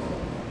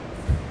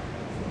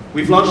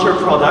 We've launched our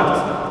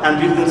product, and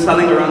we've been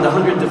selling around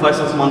 100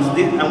 devices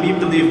monthly, and we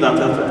believe that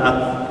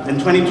in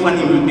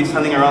 2020 we will be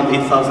selling around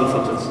 8,000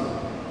 filters.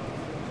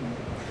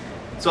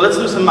 So let's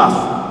do some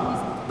math.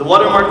 The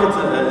water market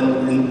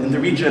in the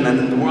region and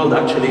in the world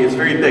actually is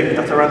very big,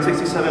 at around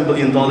 $67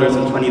 billion in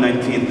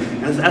 2019,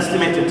 and is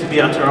estimated to be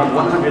at around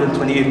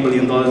 $128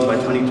 billion by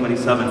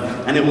 2027,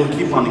 and it will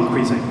keep on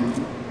increasing.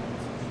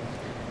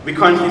 We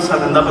currently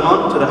sell in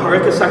Lebanon to the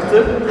HoReCa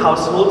sector,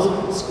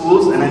 households,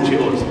 schools, and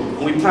NGOs,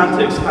 and we plan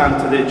to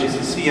expand to the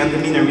GCC and the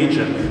MENA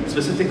region,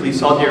 specifically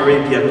Saudi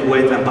Arabia,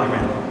 Kuwait, and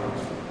Bahrain.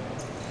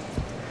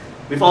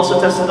 We've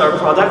also tested our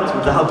product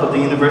with the help of the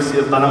University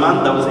of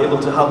Bahrain that was able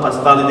to help us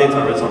validate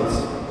our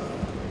results.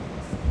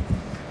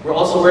 We're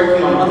also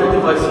working on other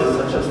devices,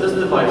 such as this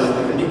device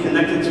that can be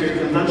connected to your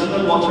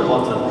conventional water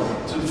bottle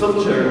to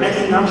filter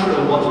any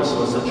natural water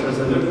source, such as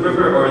a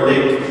river or a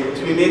lake,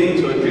 to be made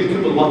into a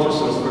drinkable water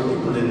source for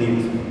people in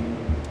need.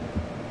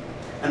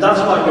 And that's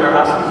why we are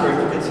asking for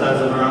a ticket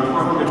size of around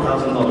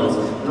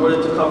 $400,000 in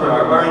order to cover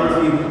our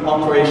R&D,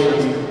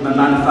 operations,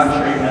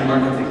 manufacturing, and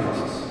marketing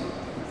costs.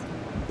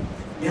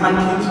 Behind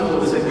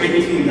Cleanto is a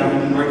great team that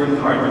has been working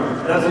hard.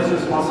 Raz is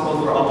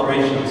responsible for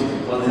operations,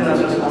 while Hina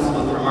is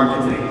responsible for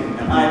marketing,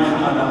 and I am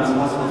Hamad, I'm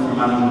responsible for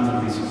management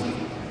and research.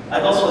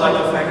 I'd also like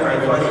to thank our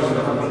advisors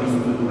for helping us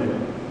move away.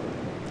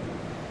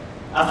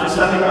 After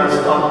selling our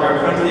stock, we are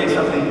currently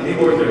accepting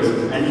pre-orders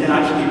and can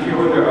actually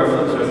pre-order our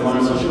filters on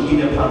our social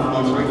media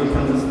platforms, or you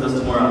can visit us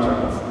tomorrow at our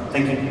booth.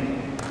 Thank you.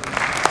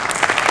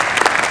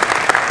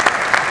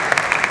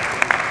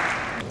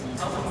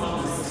 Health and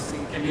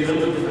wellness can be a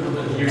little bit difficult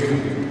to adhere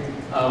to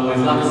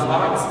with lack of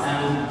products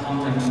and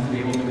content to be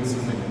able to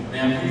consume it. May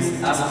I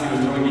please ask you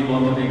to join me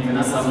welcoming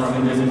Vanessa from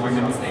Invisible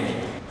Market on stage.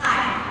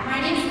 Hi, my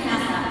name is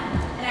Vanessa,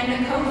 and I'm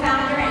the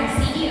co-founder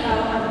and CEO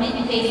of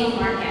Invisible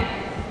Market.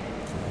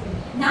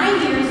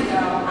 9 years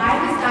ago, I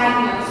was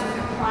diagnosed with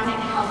a chronic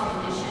health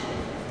condition.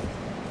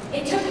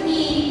 It took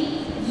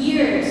me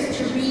years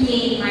to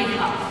regain my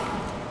health.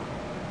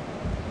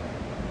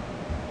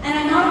 And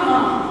I'm not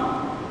alone.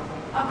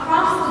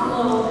 Across the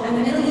globe and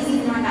the Middle East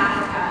and North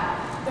Africa,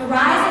 the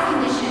rise of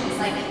conditions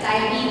like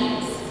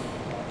diabetes,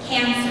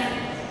 cancer,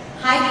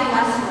 high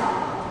cholesterol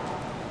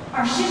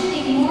are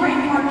shifting more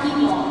and more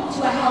people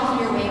to a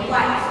healthier way of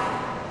life.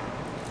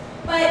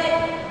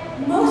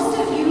 But most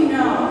of you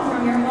know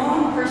from your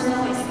own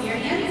personal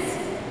experience,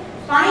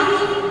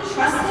 finding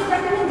trusted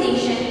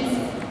recommendations,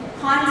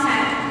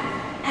 content,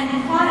 and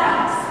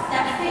products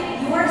that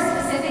fit your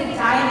specific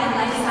diet and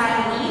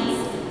lifestyle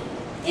needs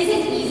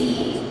isn't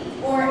easy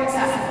or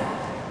accessible.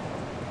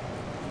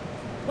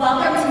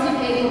 Welcome to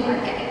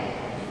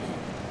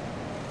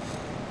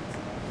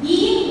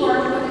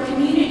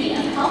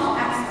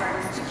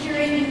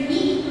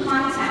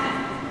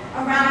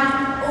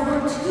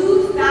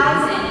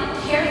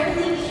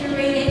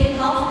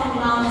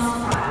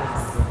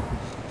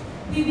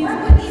We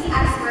work with these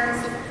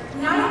experts to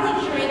not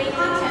only curate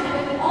content,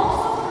 but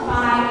also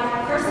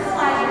provide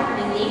personalized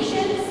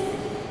recommendations,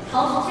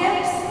 health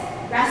tips,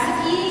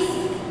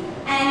 recipes,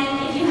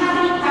 and if you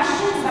have any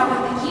questions about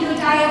what the keto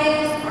diet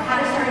is or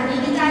how to start a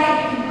vegan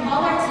diet, you can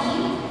call our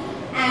team,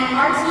 and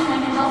our team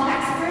and health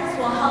experts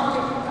will help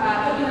to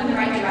put you in the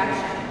right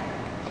direction.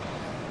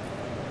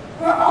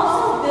 We're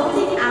also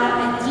building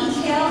out a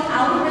detailed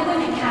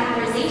algorithm and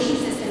categorization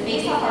system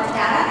based off our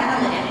data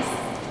analytics,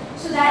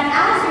 so that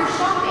as you're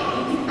shopping,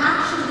 you can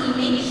actually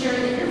make sure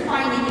that you're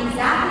finding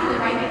exactly the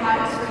right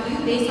products for you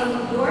based off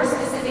of your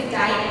specific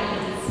diet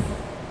needs.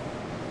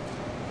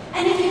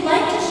 And if you'd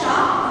like to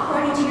shop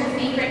according to your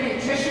favorite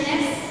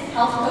nutritionists,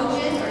 health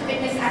coaches, or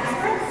fitness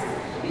experts,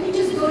 you can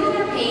just go to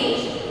their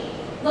page,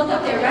 look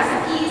up their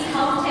recipes,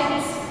 health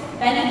tips,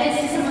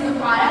 benefits to some of the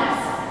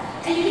products,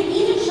 and you can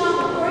even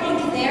shop according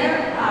to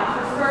their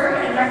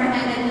preferred and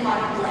recommended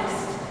product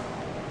list.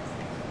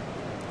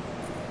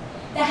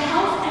 The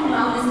health and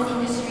wellness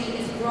industry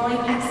is growing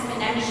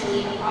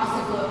exponentially across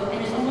the globe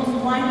and is almost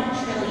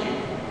 1 trillion.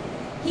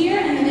 Here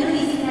in the Middle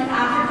East and North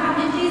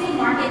Africa, mid-basal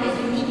market is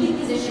uniquely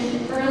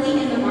positioned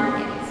early in the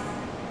market.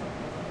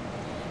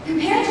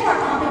 Compared to our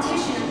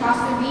competition across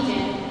the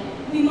region,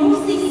 we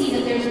mostly see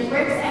that there's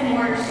bricks and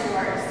mortar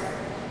stores.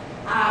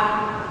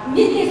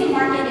 Mid-basal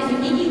market is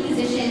uniquely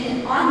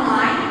positioned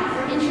online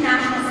for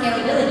international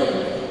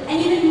scalability, and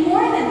even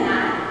more than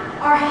that,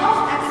 our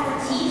health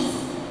expertise,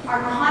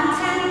 our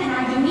content, and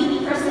our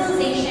unique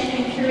personalization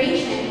and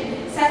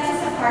curation sets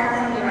us apart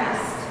from the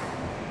rest.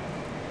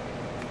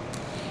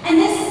 And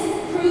this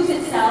proves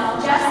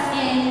itself just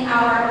in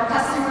our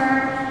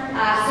customer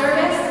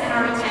service and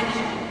our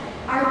retention.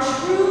 Our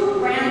true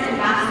brand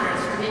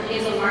ambassadors for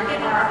mid-basal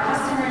market are our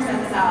customers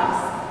themselves.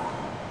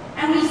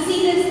 And we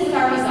see this with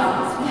our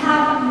results. We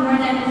have more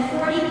than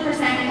 40%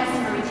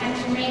 customer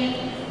retention rate,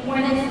 more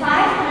than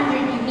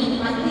 500 unique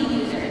monthly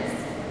users.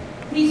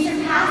 We've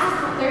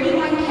surpassed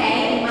 31K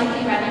in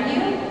monthly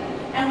revenue,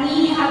 and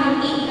we have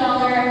an $8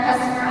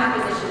 customer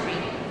acquisition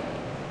rate.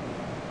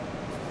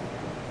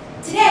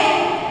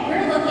 Today,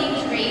 we're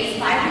looking to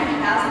raise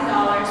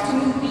 $500,000 to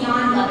move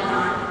beyond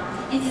Lebanon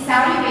into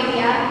Saudi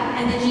Arabia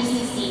and the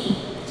GCC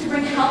to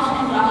bring health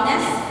and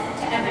wellness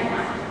to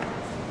everyone.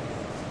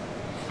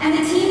 And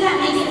the team that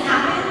makes it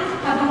happen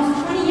have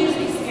almost 20 years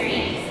of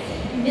experience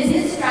in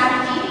business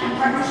strategy and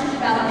partnership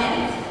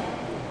development,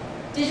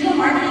 digital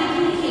marketing and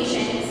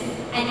communications,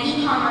 and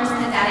e-commerce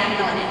and data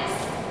analytics.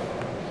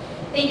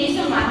 Thank you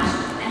so much,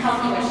 and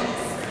healthy wishes.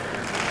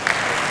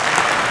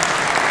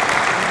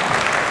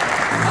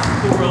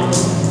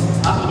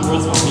 Half of the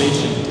world's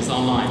population is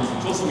online.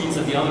 It also means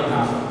that the other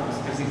half is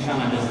facing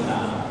challenges in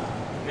that.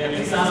 May I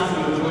please ask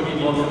you to join me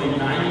in welcoming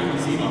Naomi from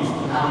Zima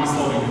and how he's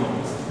solving it.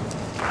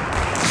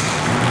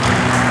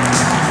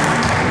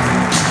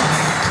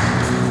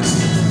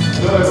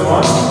 Hello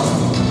everyone,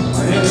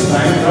 my name is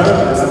Naim and I'm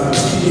the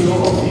CEO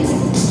of Zima.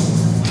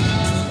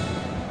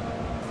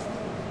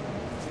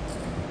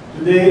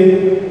 Today,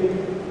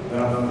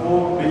 there are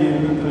 4 billion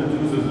internet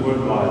users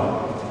worldwide,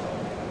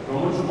 from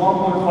which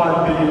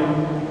 1.5 billion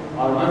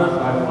are managed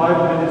by 5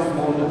 million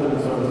small internet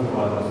service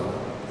providers.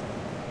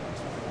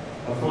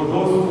 But for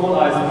those small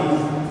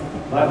ISPs,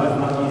 life is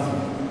not easy.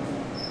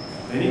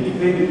 They need to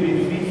pay between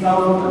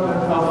 $3,000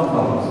 and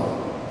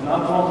 $10,000 in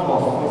upfront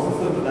cost for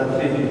systems that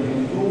take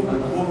between 2 and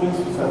 4 weeks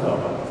to set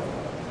up.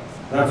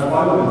 That's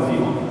why we're in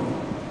Zima,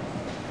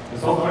 a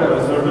software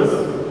as a service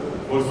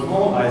for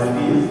small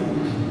ISPs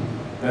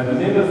that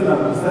enables them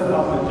to set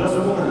up in just 2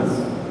 minutes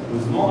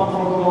with no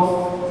upfront cost,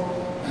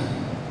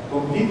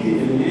 completely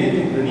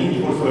eliminating the need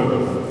for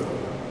servers.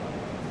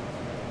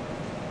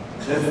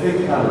 Let's take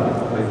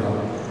Khaled, for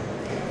example.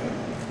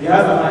 He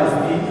has an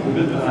ISP, we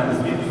built an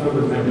ISP to serve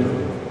his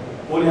neighborhood.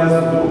 All he has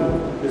to do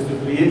is to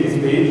create his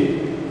page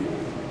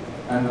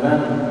and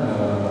then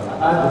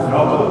add his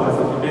router as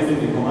a basic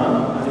command,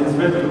 and he's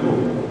ready to go.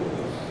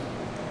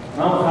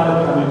 Now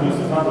Khaled can reduce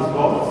his number of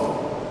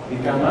costs, he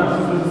can manage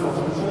his business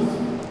subscriptions,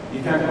 he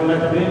can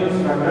collect payments,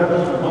 track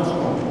revenue, and much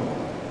more.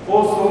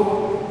 Also,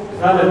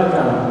 Khaled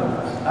can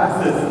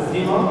access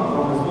Zima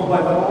from his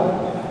mobile phone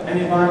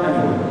anytime,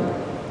 anywhere.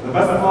 The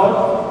best part,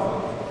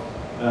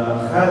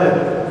 Khaled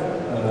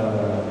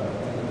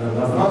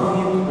does not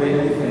need to pay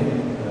anything.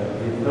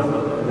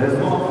 There's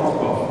no upfront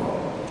cost.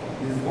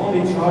 He's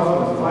only charged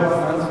with 5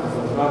 cents per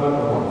subscriber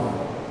per month.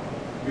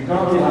 We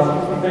currently have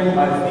 50 paying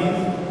ISPs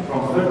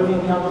from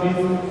 13 countries,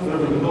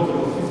 serving a total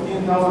of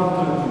 15,000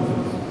 internet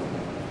users.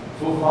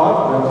 So far,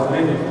 we have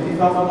generated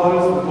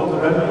 $50,000 in total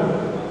revenue.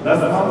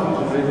 Last month, we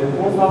generated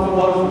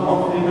 $4,000 in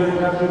monthly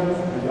revenue,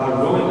 and we are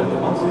growing at a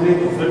monthly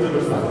rate of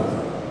 30%.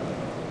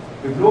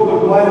 The global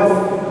wireless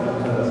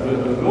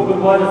mobile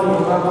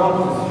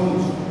market is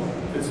huge.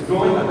 It's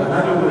growing at an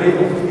annual rate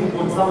of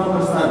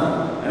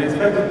 15.7% and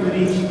expected to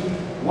reach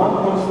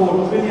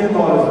 $1.4 trillion by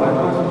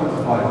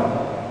 2025.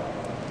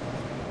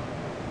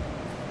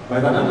 By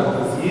the end of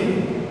this year,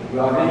 we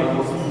are aiming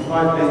for 65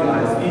 paying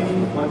ISPs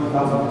with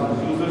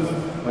 20,000 users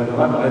by the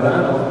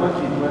end of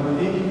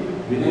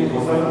 2020, we aim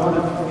for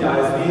 750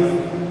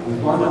 ISPs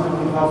with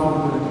 150,000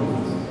 internet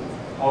users.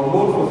 Our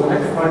goal for the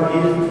next 5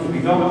 years is to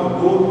become the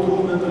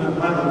go-to internet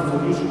management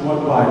solution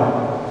worldwide.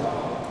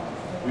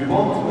 We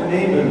want to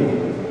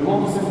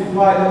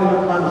simplify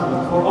internet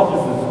management for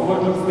offices,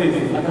 co-working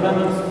spaces,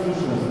 academic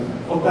institutions,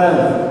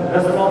 hotels,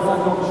 restaurants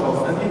and coffee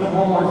shops, and even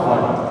home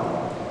Wi-Fi.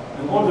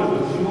 In order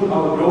to fuel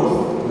our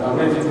growth, we are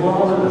raising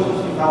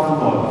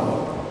 $450,000.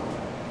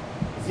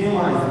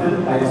 CMI is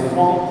built by a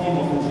strong team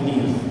of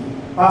engineers,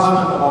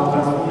 passionate about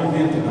transforming the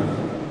internet.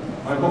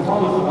 My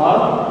co-founder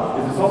Fuad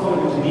is a software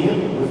engineer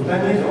with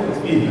 10 years of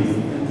experience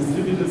in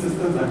distributed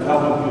systems and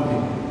cloud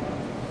computing.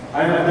 I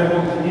am a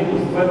network engineer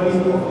with 12 years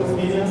of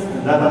experience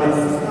in database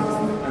systems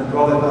and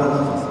product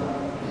management.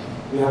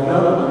 We have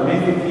developed an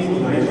amazing team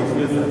with a range of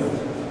skill sets.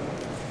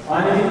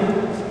 Finally,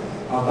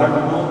 I'd like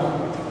to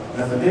note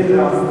that today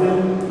there are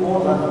still more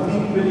than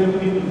 3 billion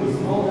people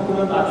with no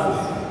internet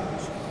access.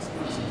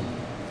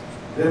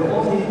 Their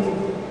only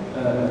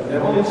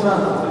chance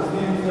of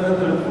experiencing the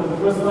internet for the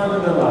first time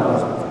in their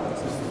lives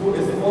is through a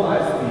small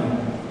ISP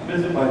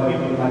built by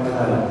people like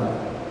Khaled.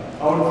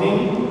 Our dream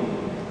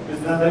is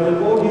that they will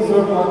all be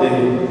served one day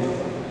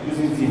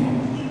using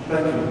CMOS.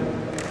 Thank you.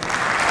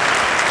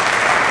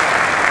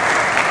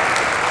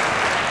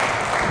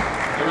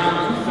 Around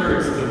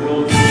two-thirds of the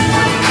world's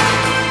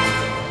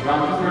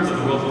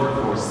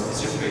workforce is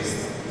shift-based.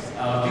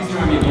 Please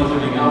join me in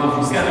welcoming Alva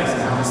from Skedex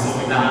and how he's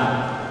slowing down.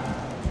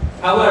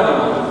 Hello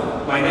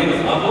everyone, my name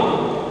is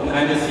Alva and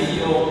I'm the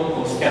CEO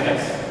of Skedex.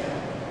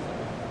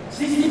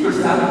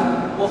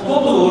 60% of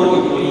total world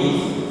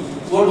employees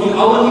working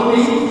hourly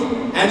paid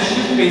and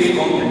shift-based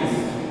companies.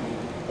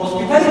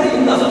 Hospitality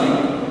industry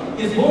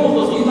is one of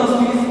those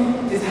industries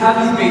that is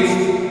heavily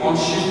based on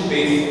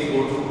shift-based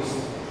workforce.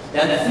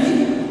 Let's see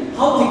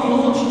how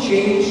technology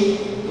changed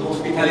the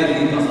hospitality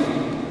industry.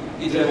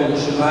 It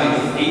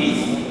revolutionized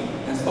sales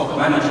and stock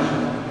management,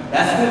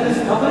 restaurant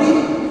discovery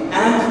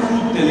and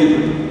food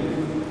delivery.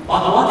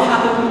 But what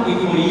happened to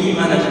employee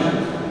management?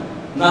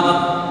 Nothing.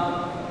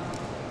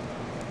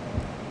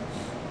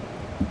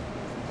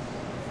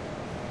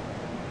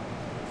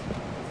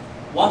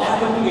 What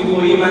happened to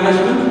employee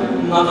management?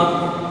 Nothing.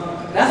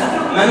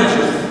 Restaurant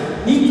managers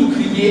need to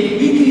create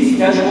weekly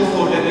schedules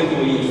for their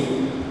employees,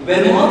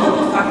 where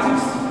multiple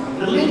factors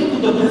related to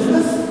the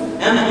business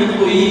and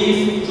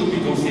employees should be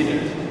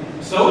considered.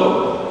 So,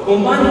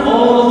 combining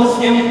all of the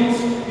schedules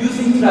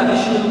using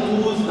traditional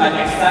tools like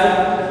Excel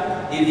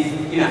is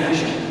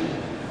inefficient.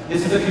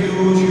 This is a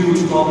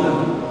huge problem.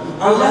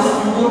 Unless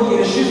you work in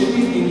a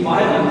shift-based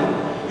environment,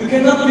 you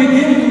cannot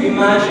begin to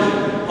imagine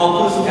how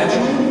full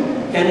scheduling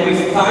can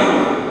waste time,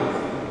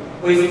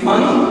 waste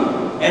money,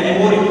 and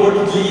more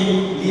importantly,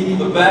 lead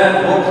to a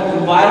bad work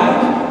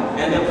environment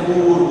and a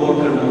poor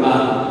worker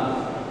morale.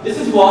 This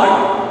is why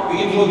we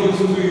introduced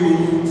to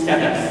you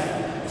Skedex.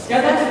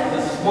 Skedex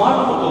is a smart,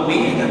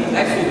 automated, and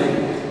flexible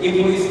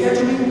employee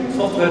scheduling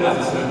software as a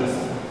service.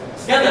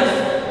 Skedex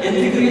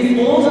integrates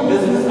all the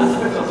business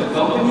aspects of the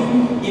company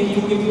into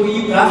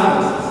employee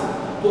preferences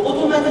to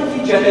automatically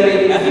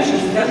generate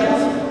efficient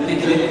schedules with a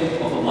click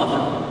of a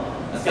button.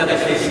 Skedex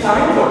saves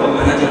time for the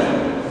manager,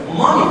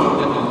 money for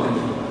the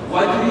company,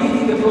 while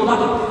creating a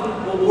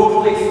productive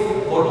workplace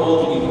for all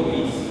the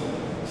employees.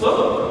 So,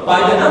 by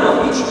the end of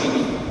each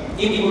week,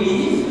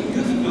 employees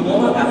using the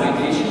mobile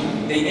application,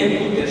 they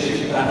input their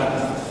shift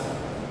preferences.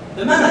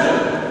 The manager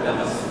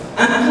does,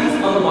 and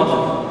clicks on the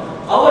button.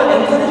 Our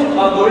intelligent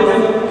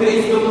algorithm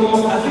creates the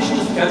most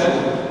efficient schedule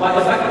by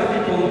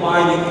effectively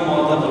combining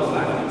multiple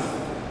factors.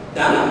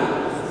 Then,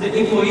 the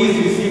employees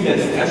receive their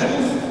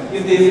schedules.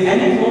 If there is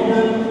any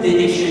problem, they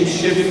exchange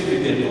shifts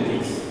with their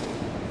colleagues.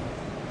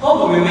 How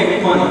do we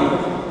make money?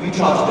 We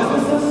charge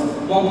businesses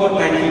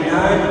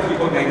 $1.99 to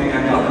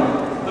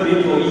 $3.99 per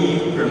employee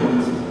per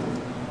month.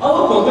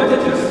 Our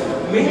competitors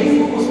mainly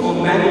focus on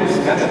manual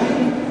scheduling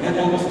and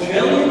on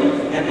Australian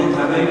and North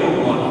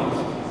American markets.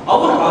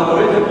 Our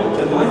algorithm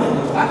optimizes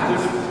the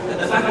factors that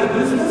affect the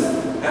business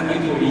and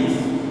employees,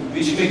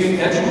 which makes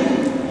scheduling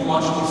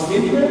much more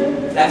simple,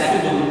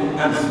 flexible,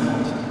 and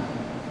smart.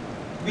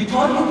 We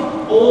target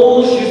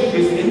all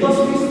shift-based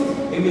industries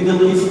in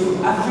Middle East,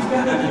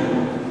 Africa, and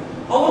Europe.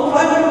 Our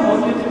primary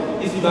market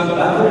is young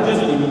beverages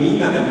in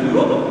MENA and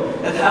Europe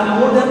that have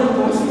more than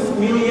 2.6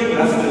 million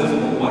restaurants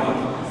worldwide.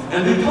 And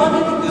we're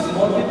targeting this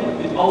market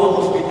with our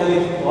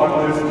hospitality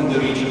partners in the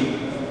region.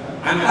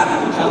 I'm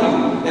happy to tell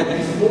you that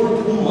before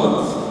 2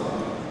 months,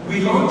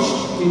 we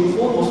launched in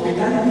 4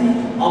 hospitality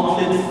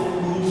outlets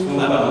groups in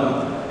Lebanon.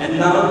 And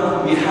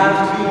now we have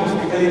 3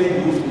 hospitality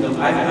groups in the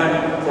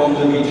pipeline from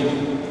the region.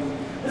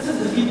 This is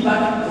the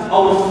feedback of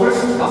our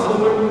first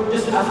customer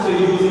just after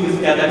using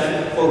Skedex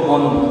for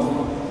 1 month.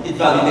 It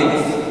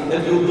validates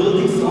that you're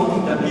building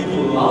something that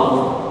people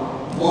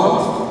love,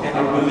 want, and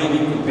are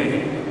willing to pay.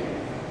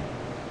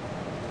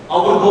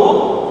 Our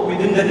goal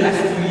within the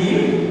next 2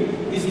 years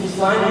is to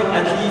sign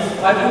at least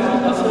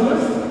 500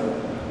 customers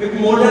with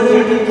more than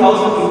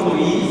 30,000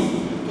 employees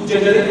to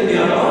generate an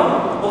ARR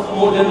of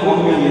more than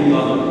 $1 million.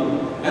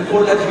 And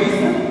for that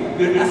reason,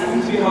 we're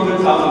asking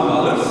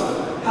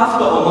 $300,000. Half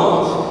the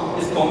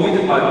amount is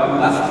committed by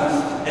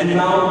investors, and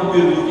now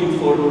we're looking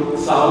for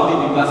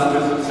Saudi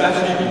investors,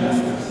 strategic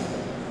investors.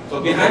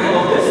 So behind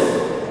all of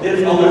this,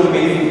 there's our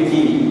amazing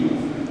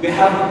team. We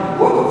have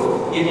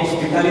worked in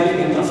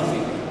hospitality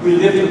industry. We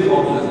lived the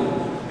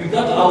problem. We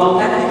got our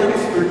technical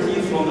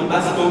expertise from the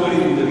best companies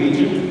in the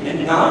region,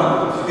 and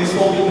now we're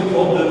solving the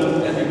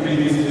problem that we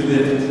previously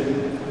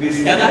lived. We're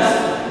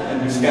scalable,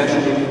 and we're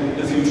scheduling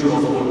the future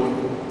of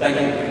work. Thank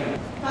you.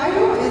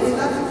 Cairo is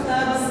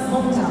Flat6Labs'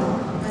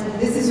 hometown,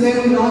 and this is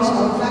where we launched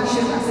our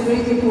flagship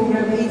accelerator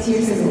program 8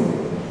 years ago.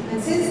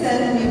 And since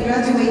then, we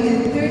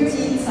graduated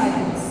 13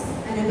 cycles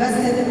and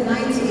invested in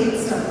 98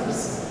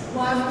 startups, who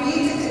have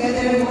created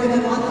together more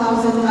than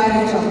 1,000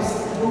 direct jobs,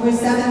 over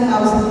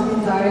 7,000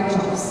 indirect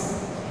jobs.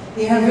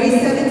 They have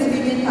raised £70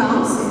 million in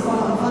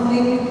follow-on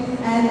funding,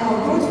 and our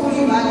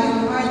portfolio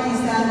value currently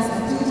stands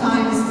at 2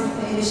 times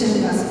the initial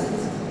investment.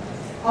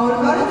 Our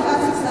current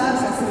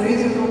Flat6Labs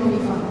Accelerator Company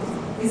Fund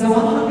is a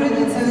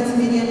 £170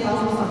 million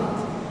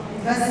fund,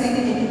 investing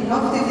in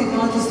innovative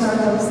technology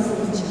startups in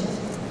Egypt.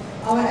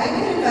 Our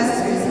anchor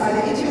investors are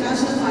the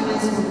International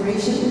Finance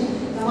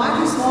Corporation, the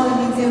Micro, Small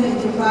and Medium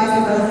Enterprise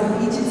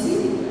Development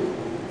Agency,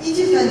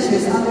 Egypt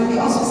Ventures under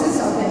the auspices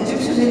of the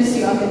Egyptian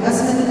Ministry of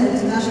Investment and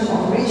International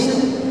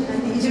Cooperation,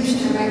 and the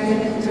Egyptian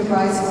American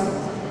Enterprise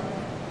Fund.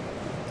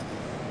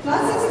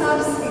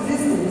 Flat6Labs'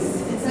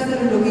 existence in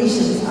several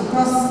locations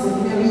across the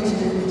MENA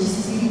region and the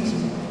GCC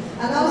region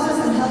allows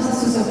us and helps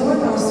us to support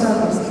our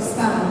startups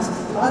expand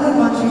to other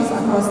countries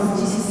across the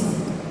GCC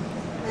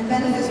and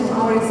benefit from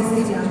our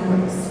existing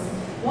networks.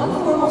 One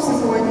form of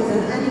support is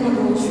an annual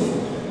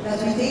roadshow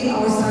that we take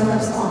our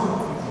startups on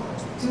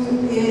to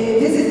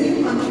visit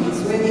new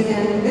countries where they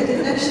can build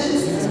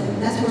connections and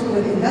network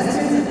with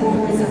investors and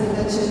corporates and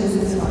potential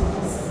business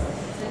partners.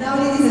 And now,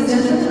 ladies and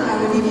gentlemen,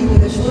 I will leave you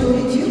with a short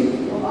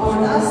video of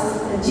our last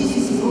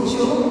GCC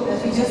roadshow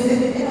that we just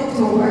did in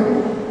October.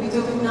 We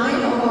took 9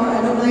 of our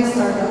alumni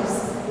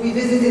startups. We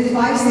visited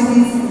 5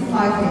 cities in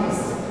 5 days.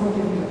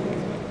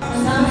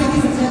 And now,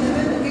 ladies and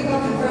gentlemen, we'll kick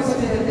off the first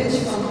pitch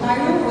from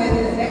Cairo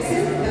with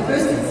Excel, the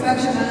first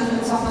inspection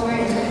management software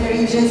in the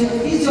region.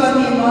 Please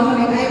join me in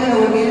welcoming Ayman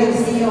Ouaghela, the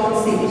CEO, on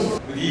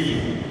stage. Good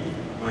evening.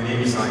 My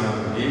name is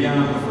Ayman Ouaghela.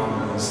 I'm from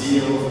the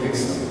CEO of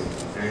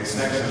Excel, an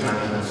inspection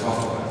management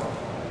software.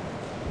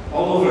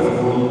 All over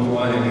the world,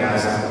 oil and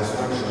gas and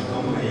construction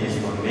companies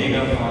run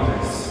mega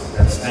projects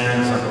that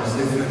spans across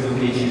different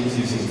locations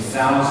using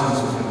thousands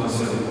of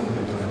industrial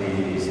equipment on a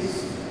daily basis.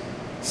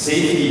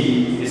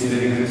 Safety is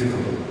very critical,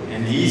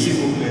 and these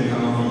equipment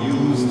cannot be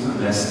used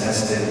unless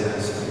tested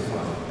and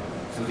certified.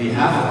 So they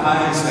have to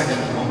hire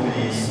inspection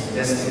companies,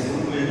 test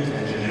equipment,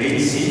 and generate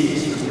safety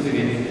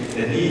certificate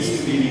that needs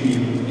to be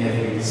renewed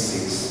every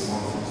 6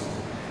 months.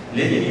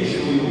 Let me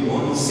show you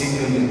one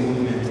single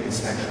equipment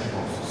inspection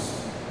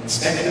process.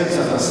 Inspectors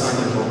are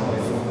assigned a job by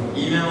phone or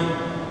email,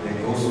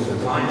 then goes to the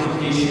client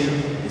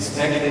location,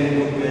 inspect the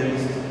equipment,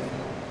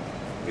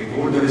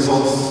 record the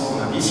results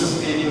on a piece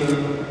of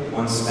paper.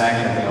 Once back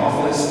at the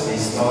office, they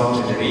start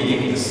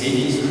generating the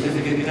safety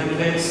certificate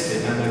templates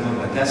depending on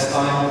the test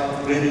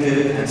type, print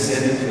it, and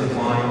send it to the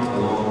client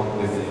along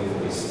with the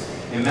invoice.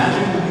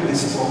 Imagine doing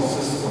this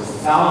process for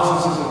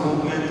thousands of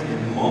equipment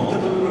in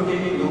multiple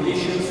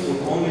locations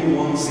with only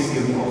one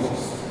single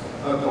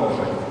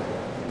project.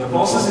 The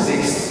process is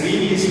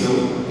extremely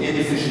slow,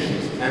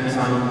 inefficient, and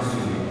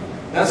time-consuming.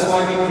 That's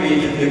why we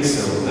created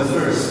Excel, the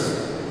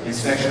first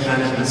inspection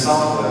management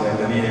software in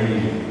the MENA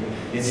region.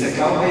 It's a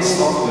cloud-based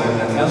software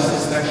that helps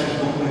inspection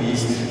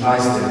companies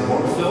digitize their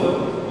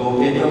workflow, go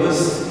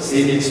paperless,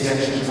 save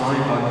inspection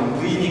time by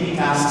completing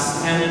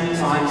tasks 10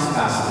 times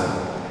faster.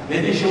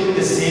 Let me show you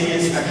the same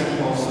inspection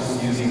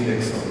process using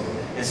Excel.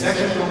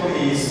 Inspection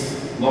companies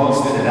logs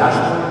with a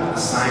dashboard,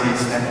 assign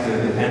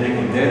inspector depending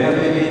on their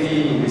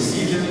availability, will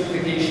receive the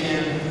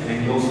notification,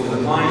 then goes to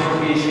the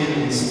client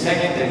location,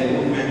 inspect the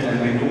equipment,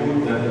 and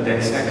record the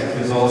inspection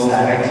results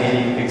directly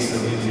in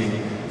Excel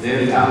using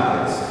their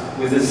tablets.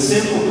 With a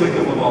simple click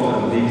of a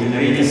button, they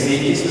generate a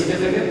safety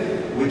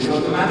certificate, which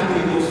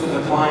automatically goes to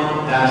the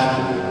client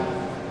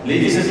dashboard.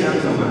 Ladies and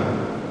gentlemen,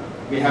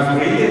 we have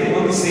created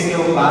one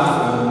single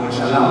platform which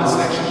allows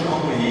inspection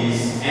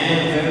companies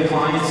and their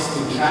clients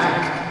to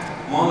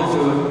track,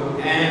 monitor,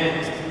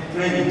 and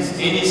print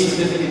any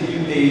certificate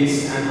due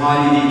dates and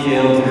highly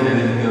detailed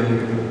analytical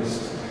reports.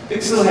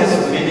 Excel has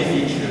many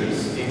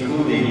features,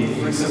 including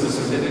flexible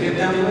certificate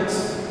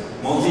templates,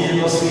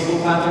 multi-industry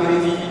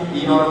compatibility,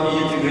 ERP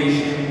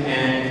integration,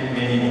 and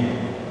many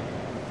more.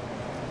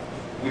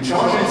 We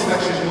charge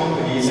inspection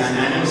companies an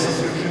annual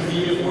subscription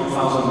fee of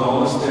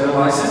 $1,000 per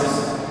license,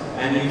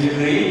 and we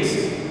generate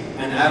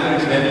an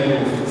average revenue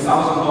of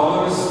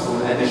 $2,000 for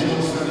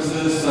additional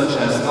services such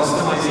as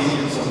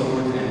customization,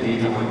 support, and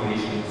data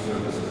migration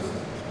services.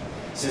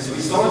 Since we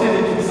started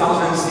in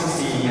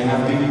 2016, we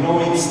have been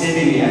growing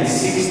steadily at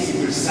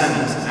 60%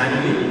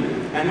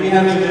 annually, and we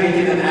have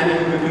generated an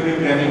annual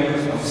recurring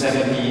revenue of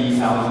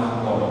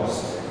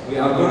 $70,000. We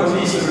are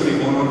currently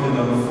serving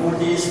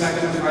 140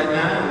 inspectors right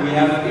now, and we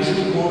have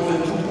issued more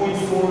than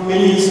 2.4 2.4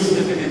 million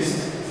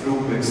certificates through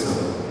Pixel.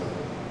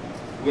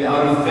 We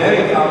are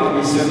very proud to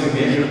be serving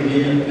major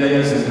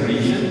players in the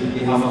region. We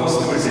have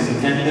customers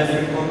in 10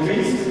 different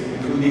countries,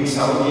 including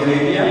Saudi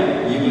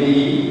Arabia,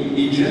 UAE,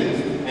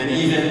 Egypt, and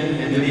even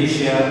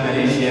Indonesia,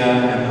 Malaysia,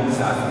 and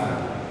North Africa.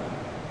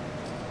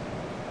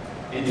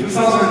 In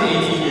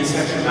 2018,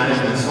 inspection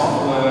management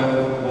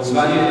software was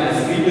valued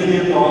at $3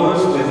 billion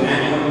with an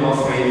annual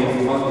growth rate of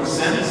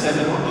 12%.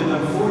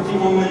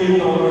 $741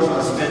 million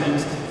are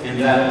spent in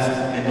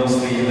that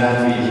industry, in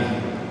that region.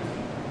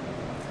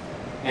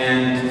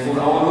 And for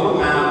our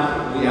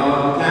roadmap, we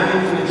are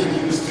planning to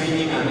introduce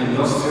training and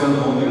industrial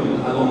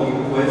module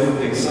along with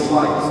Pixel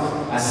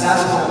Lite, a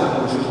SaaS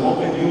product which will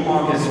open new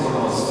markets for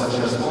us,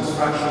 such as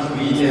construction,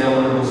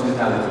 retail, and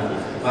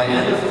hospitality. By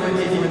end of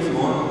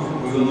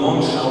 2021, we will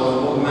launch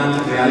our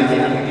augmented reality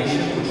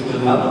application, which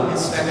will help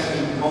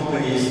inspection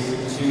companies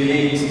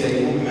simulate the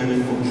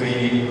equipment for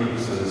training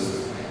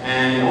purposes.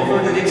 And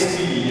over the next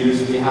 3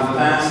 years, we have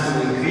plans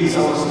to increase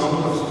our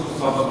number of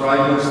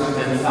subscribers to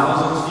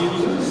 10,000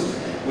 users,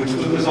 which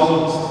will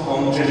result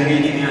on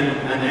generating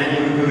an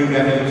annual recurring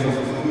revenue of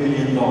 $2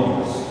 million.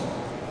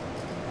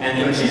 And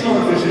to achieve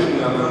our vision,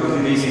 we are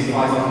currently raising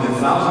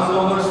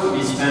 $500,000 to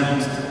be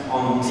spent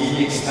on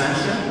team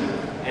expansion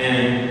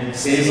and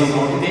sales and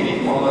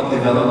marketing, product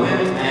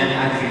development,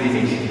 and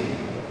accreditation.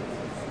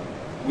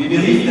 We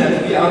believe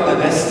that we are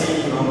the best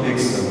team to run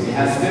Pixel. We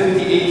have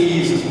 38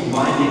 years of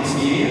combined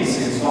experience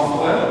in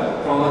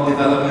software, product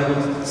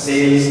development,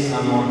 sales,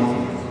 and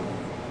marketing.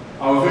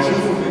 Our vision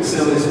for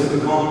Pixel is to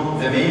become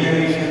the MENA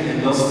region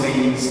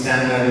industry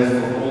standard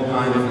for all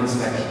kinds of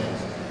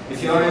inspections.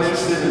 If you are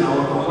interested in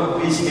our product,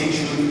 please make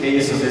sure to pay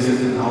us a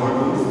visit in our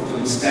booth to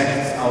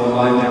inspect our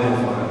live demo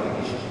of our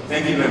application.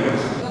 Thank you very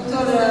much.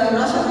 Dr.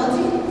 Rasha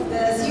Mati,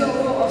 the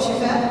COO of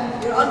Shifa,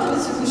 your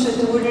ultimate solution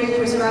to ordering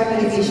prescribed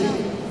medication.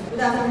 Good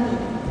afternoon.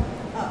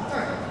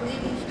 Good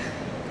evening.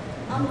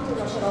 I'm Dr.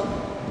 Rasha,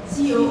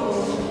 COO of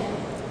Shifa,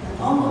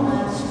 an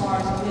on-demand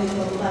smart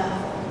medical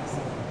platform.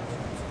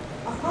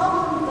 A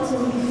problem doesn't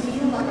really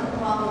feel like a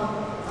problem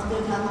until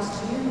it happens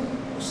to you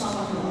or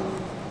someone you love.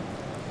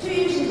 2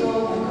 years ago,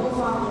 my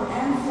co-founder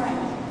and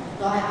friend,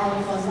 Guy,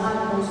 was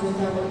diagnosed with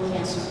thyroid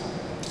cancer.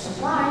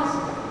 Surprise,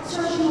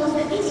 surgery was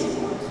the easy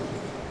part.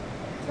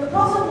 The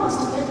problem was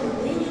to get your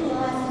daily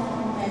life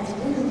home and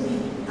legally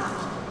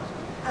out.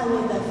 And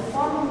with the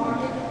pharma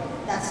market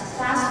that's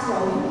fast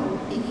growing,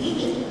 in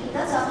Egypt,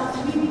 that's up to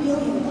 $3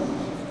 billion.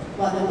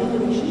 While the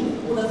MENA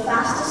region, with the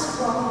fastest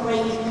growth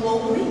rate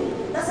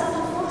globally, that's up to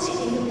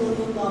 $48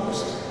 billion.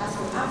 As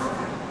for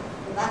Africa,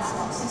 well, that's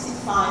about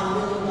 $65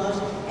 billion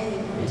and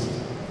increasing.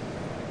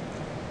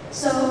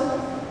 So,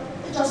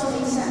 it just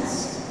makes sense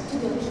to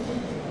build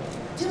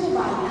to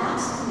provide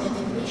apps and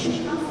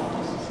integration and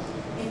pharmacies.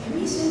 In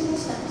 3 simple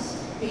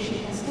steps,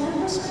 patient can scan a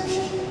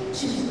prescription,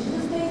 choose the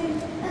live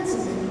payment, and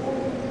submit the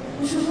order,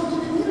 which will go to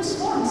the nearest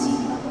pharmacy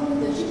according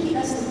to the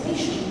GPS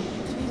location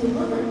to be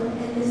delivered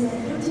in less than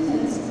 30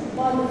 minutes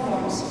by the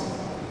pharmacy.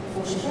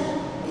 Before Shifa,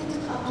 it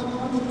took up to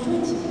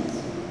 120 minutes.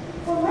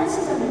 For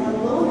medicines that are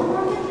low in the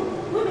market,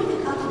 we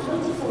make it up to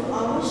 24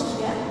 hours to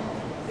get.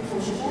 Before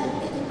Shifa,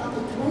 it took up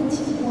to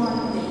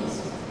 21 days.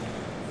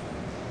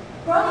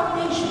 Chronic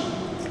patient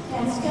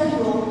can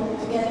schedule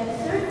to get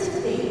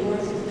 30-day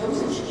worth of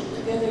dosage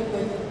together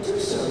with 2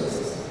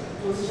 services,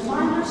 dosage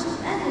reminders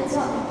and heads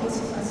up in case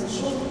of muscle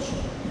shortage.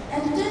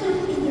 And to do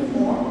even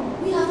more,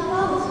 we have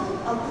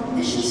piloted our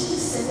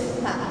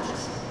condition-specific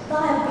packages: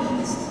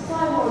 diabetes,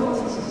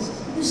 thyroid disease,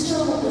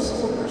 discernible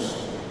disorders.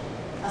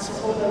 As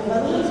for other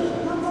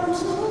relevant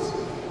non-pharmaceuticals,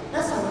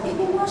 that's our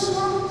e-commerce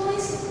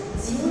marketplace,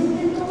 0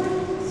 inventory,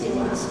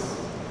 0 assets.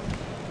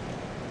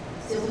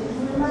 Still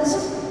looking for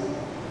medicine?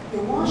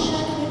 You're one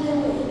shot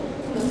away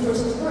from the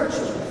first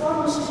virtual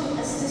pharmaceutical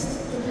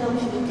assistant to help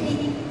you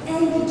locate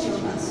and get your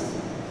medicine.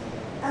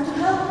 And to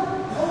help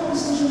all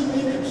decision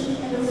makers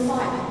in their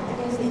fight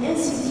against the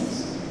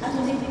NCTs, and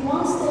to take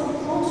one step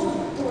closer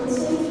towards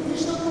safe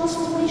digital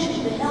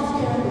transformation in the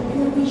healthcare and the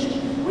MENA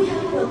region, we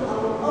have built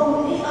our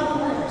own AI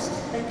labs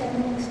that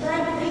can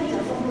extract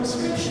data from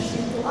prescriptions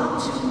into up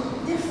to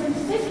different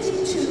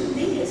 52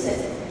 data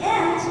sets,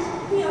 and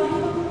we are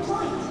HIPAA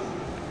compliant.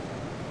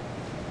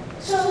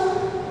 So,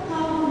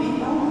 how do we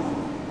make our money?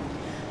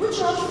 We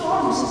charge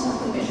pharmacists a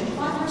commission, 5%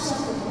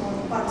 for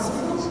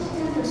pharmaceuticals,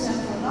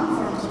 10% for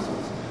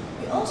non-pharmaceuticals.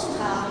 We also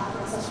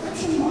have a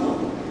subscription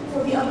model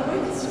for the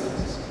upgraded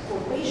services for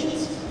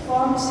patients,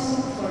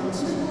 pharmacies,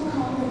 pharmaceutical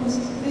companies,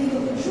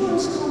 medical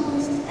insurance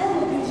companies,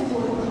 and the beauty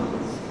oil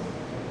companies,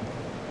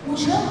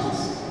 which helped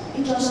us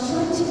in just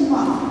 20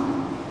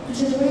 months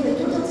to generate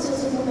a total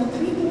sales of more than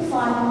 $3.5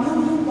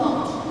 million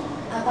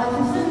by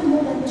fulfilling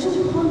more than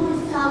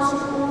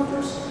 200,000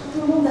 orders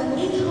through more than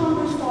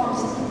 800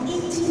 pharmacies in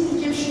 18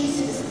 Egyptian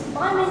cities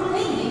by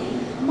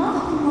maintaining a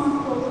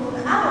month-to-month growth of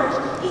an average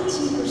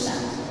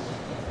 18%.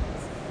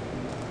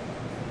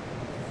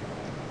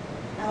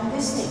 Now on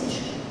this stage,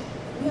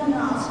 we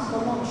announced the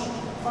launch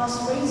of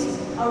us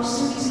raising our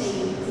Series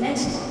A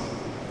next month,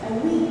 and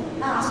we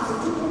asked for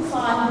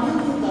 $2.5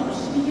 million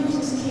to be used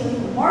in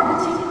scaling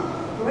marketing,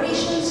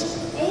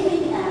 operations,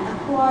 aiming at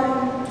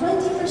acquiring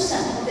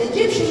 20% of the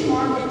Egyptian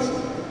market,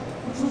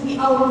 which will be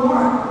our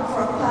mark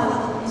for a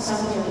pilot in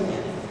Saudi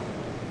Arabia.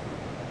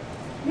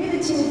 We have a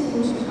team of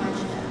gurus behind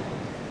you now.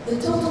 The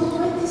total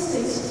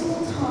 26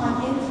 full-time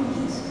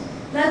employees,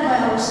 led by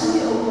our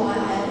CEO,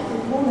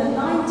 with more than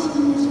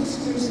 19 years of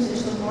experience in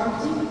digital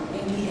marketing,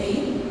 MBA,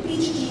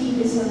 PhD in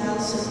business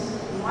analysis,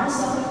 and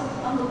myself,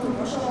 I'm Dr.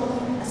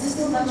 Basharov,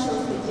 Assistant Lecturer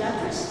of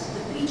Pediatrics, the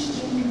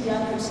PhD in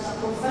Pediatrics, a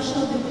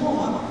professional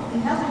diploma in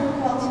healthcare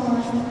quality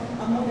management,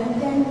 and more than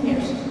 10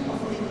 years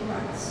of legal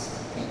practice.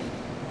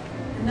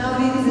 And now,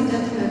 ladies and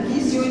gentlemen,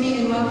 please join me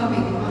in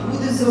welcoming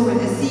Mahmoud Al-Zower,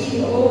 the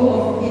CEO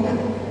of MENA,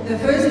 the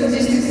first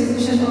logistics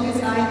solution of its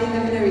kind in the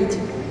MENA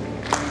region.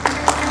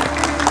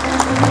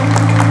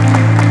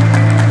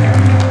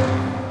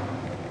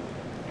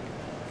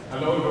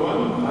 Hello everyone,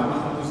 I'm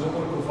Mahmoud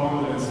Al-Zower,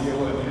 co-founder and CEO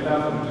at MENA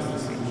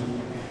Logistics Solutions.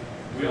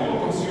 We all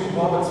consume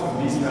products from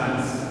these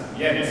brands,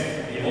 yet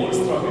we all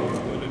struggle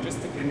with the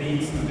logistical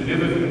needs to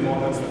deliver the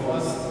products to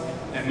us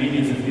and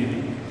millions of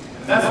people.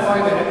 And that's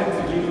why the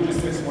FMCG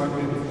logistics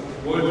market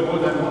worth more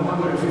than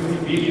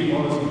 $150 billion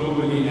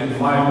globally and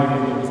 $5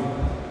 billion.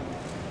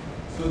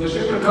 So the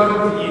shipper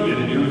currently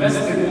either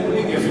invested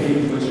only in a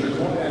fleet which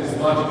requires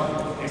large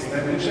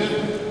expenditure,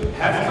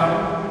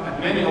 headcount, and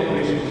many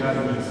operational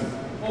challenges,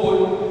 or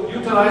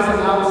utilizing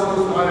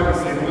outsourced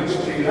drivers in which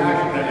they lack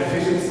the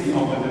efficiency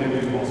of the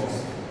delivery process.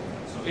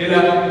 So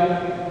ELA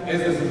is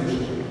the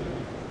solution.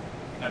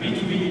 A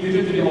B2B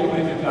digitally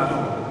operated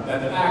platform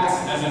that acts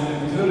as an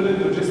internal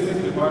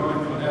logistics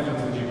department for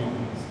FMCG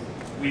companies.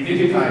 We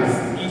digitize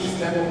each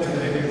step of the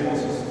delivery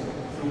process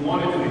through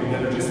monitoring the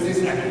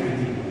logistics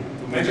activity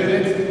to measure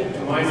it,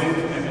 optimize it,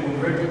 and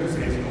convert it to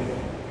sales growth.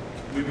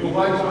 We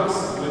provide trucks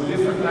with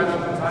different types of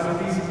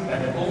capacities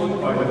that are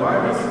owned by the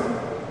drivers,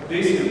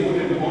 based on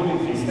only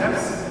 3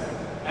 steps,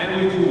 and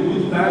we do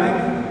route planning,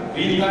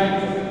 real-time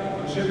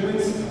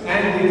shipments,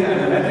 and data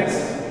analytics,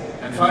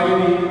 and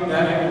finally,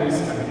 data invoice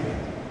tracking.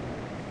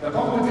 The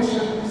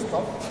competition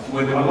stopped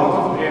with a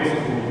lot of players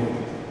involved,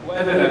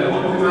 whether an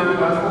on-demand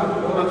platform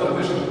or a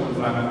traditional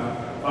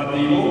contract, but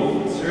they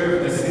all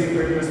serve the same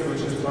purpose,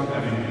 which is truck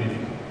availability.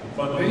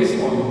 But based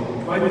on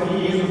 20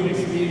 years of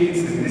experience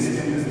in this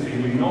industry,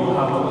 we know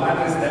how to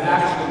address the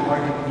actual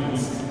market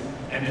needs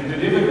and to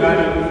deliver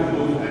value for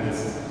both ends.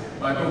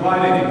 By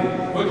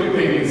providing quicker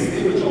payments,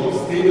 stable jobs,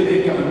 stable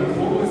income, and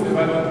performance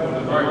development for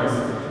the drivers,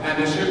 and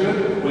the shipper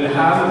will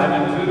have an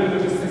internal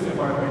logistics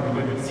department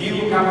with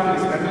zero capital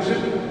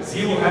expenditure,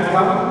 zero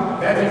headcount,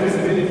 better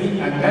visibility,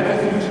 and better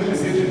future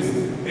decisions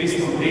based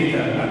on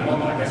data and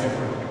not a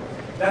guesswork.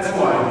 That's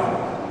why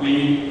we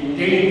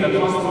gained the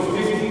trust of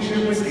 15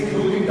 shippers,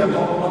 including the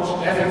top-notch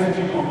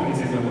FMCG companies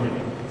in the world.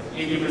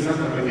 80%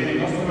 are retaining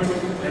customers,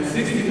 and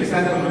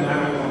 60% are on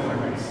annual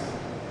contract base.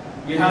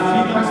 We have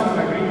 3 types of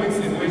agreements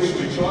in which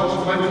we charge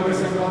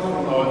 20% off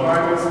from our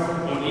drivers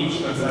on each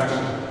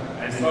transaction.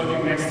 And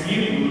starting next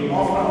year, we will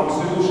offer our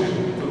solution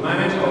to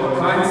manage our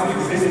clients'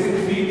 existing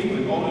fleet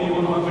with only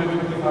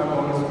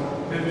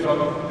 $125 per truck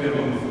per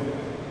month.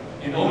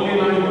 In only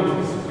 9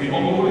 months, we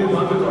onboarded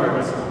 100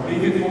 drivers,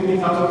 completed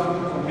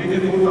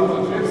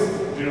 4,000 trips,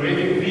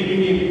 generating 3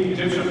 million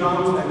Egyptian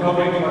pounds and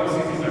covering 12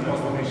 cities across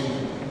the nation.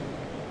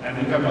 And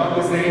we can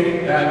proudly say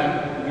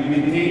that we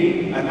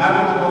maintain an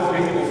average growth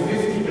rate of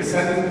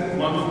 50%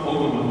 month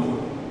over month.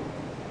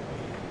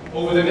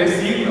 Over the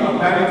next year, we are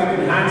planning to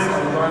enhance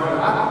our driver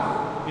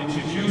app,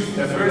 introduce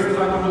the first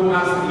travel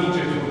roadmaps in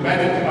Egypt for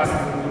better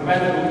capacity, for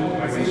better route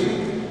optimization,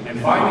 and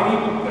finally,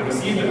 the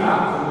receiver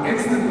app for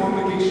instant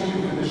communication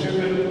between the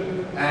shipper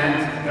and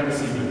the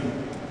receiver.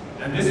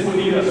 And this will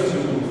lead us to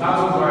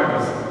 1,000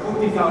 drivers,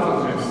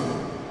 40,000 trips,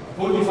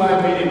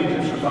 45 million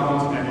Egyptian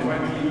pounds, and we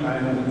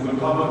will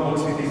cover all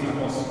cities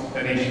across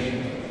the nation.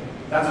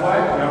 That's why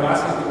we are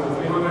asking for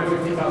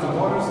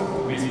 $350,000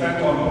 to be spent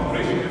on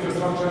operational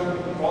infrastructure,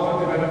 product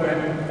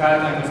development,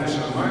 talent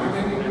acquisition, and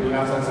marketing, and we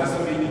have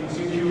successfully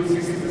secured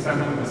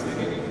 60% of this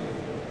ticket.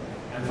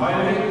 And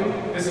finally,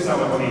 this is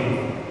our team.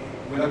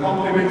 With a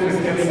complementary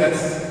skill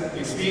sets,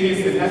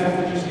 experience in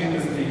FMCG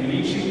industry,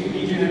 reaching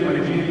regional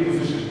managerial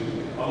position,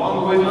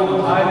 along with our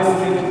highly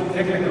skilled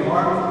technical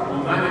arm who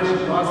manage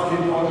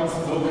large-scale projects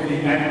locally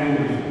and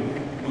globally.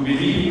 We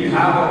believe we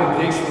have what it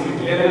takes to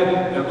declare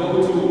the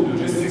go-to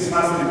logistics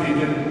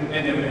facilitator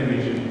in the MENA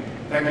region.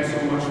 Thank you so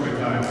much for your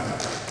time.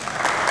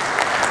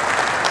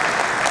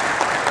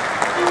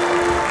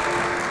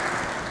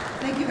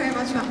 Thank you very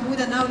much, Mahmoud.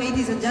 And now,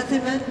 ladies and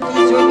gentlemen,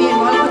 please join me in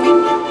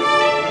welcoming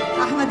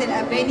Ahmed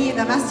Al-Abani,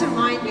 the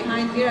mastermind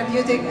behind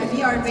Verabeutic, a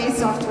VR-based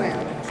software.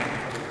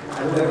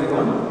 Hello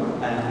everyone,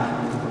 I'm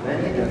Ahmed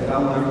Al-Abani, the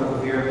founder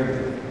of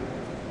Verabeutic.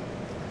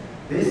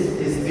 This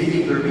is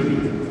Billy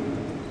Verbili.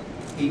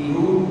 He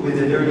grew with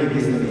a learning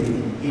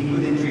disability. He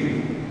couldn't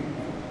read.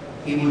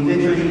 He would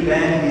literally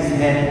bang his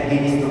head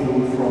against the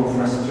wall from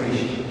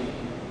frustration.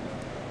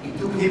 It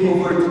took him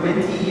over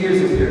 20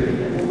 years of learning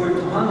and over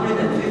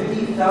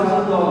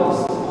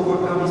 $250,000 to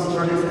overcome his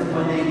struggles and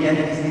finally get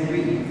his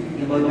degree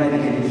in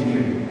biomedical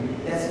engineering.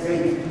 That's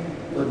great.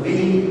 But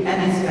Billy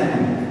and his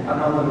family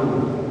around the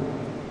world.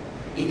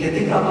 It can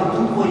take up to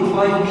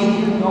 $2.5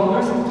 million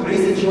to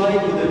raise a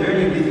child with a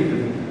learning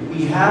difficulty.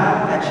 We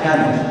have a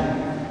challenge.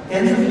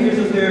 Tens of years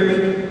of therapy,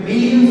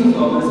 millions of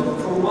dollars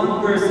for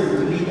one person to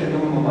lead a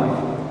normal life.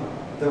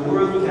 The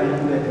world can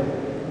do better.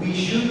 We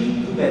should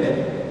do better,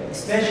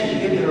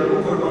 especially if there are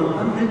over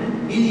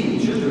 100 million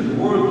children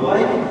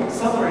worldwide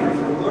suffering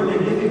from learning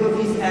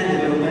difficulties and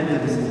developmental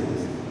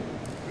disabilities.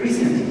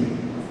 Recently,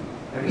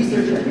 a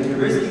researcher at the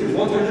University of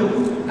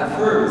Waterloo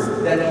affirms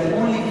that in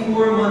only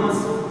 4 months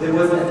there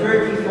was a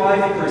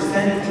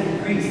 35%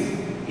 increase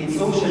in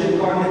social and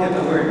cognitive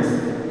awareness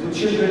to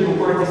children who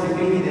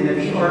participated in a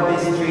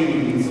VR-based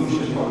training in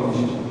social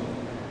cognition.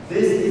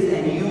 This is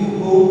a new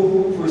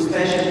hope for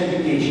special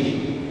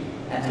education.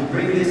 And to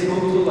bring this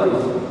hope to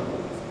life,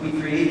 we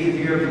created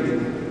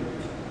Beirut.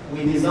 We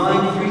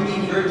designed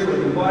 3D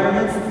virtual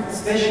environments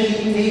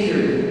specially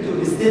tailored to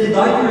instill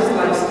diverse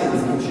life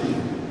skills in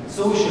children: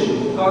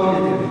 social,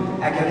 cognitive,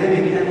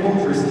 academic, and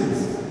motor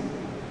skills.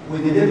 We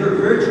deliver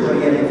virtual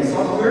reality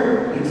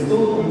software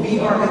installed on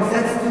VR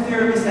headsets to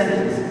therapy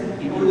centers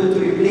in order to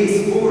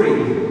replace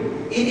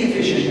boring,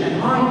 inefficient,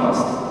 and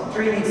high-cost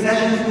training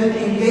sessions with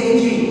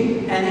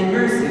engaging and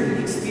immersive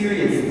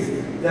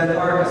experiences that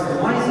are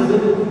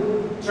customizable,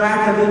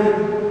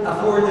 trackable,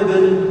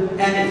 affordable,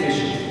 and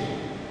efficient.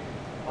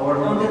 Our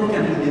content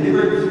can be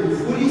delivered through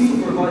fully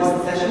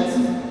supervised sessions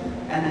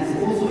and is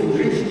also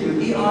enriched with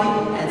AI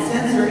and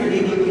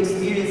sensor-enabled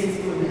experiences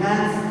to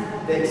enhance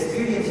the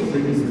experience of the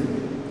user.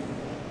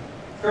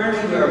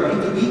 Currently, we are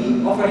B2B,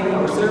 offering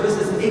our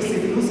services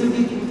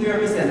exclusively to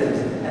therapy centers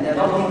and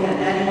adopting an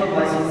annual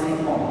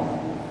licensing model.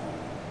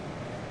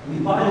 We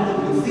piloted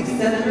with 6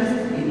 centers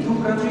in 2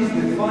 countries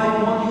with 5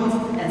 modules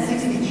and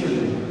 60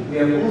 children. We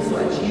have also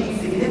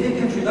achieved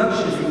significant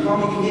reductions in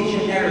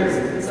communication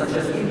errors, such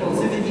as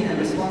impulsivity and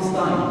response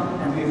time,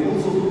 and we have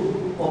also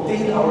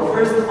obtained our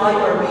first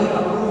IRB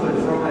approval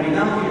from a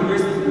renowned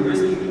University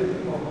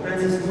of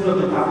Princess Noor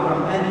bin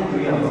Abdulrahman in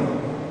Riyadh.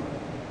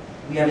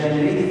 We have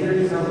generated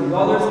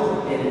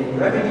 $30,000 in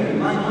revenue in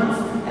 9 months,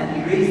 and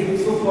we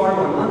raised so far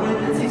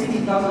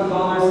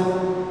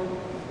 $160,000.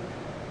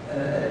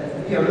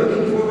 We are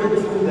looking forward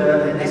to the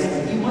next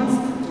few months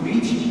to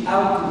reach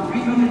out to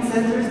 300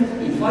 centers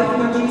in 5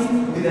 countries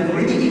with an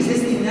already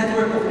existing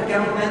network of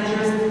account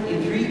managers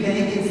in 3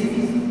 Canadian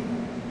cities,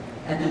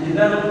 and to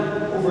develop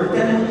over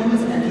 10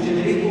 modules and to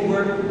generate over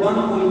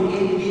 $1.8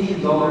 million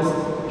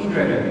in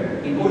revenue.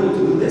 In order to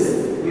do this,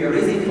 we are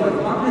raising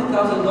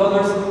 $500,000 to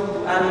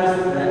address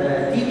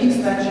team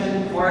expansion,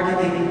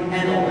 marketing,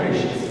 and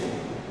operations.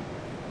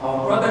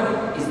 Our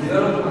product is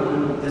developed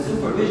under the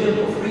supervision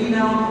of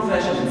renowned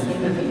professionals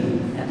in the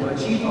field, and to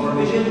achieve our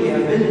vision, we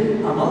have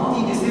built a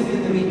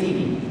multidisciplinary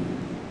team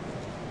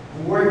who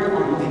work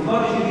on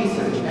technology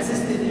research,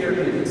 assisted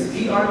therapeutics,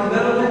 VR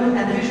development,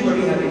 and visual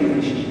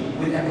rehabilitation,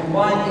 with a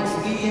combined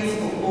experience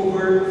of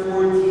over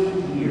 40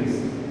 years.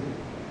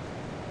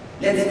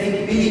 Let's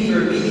make billion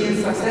per billion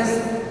success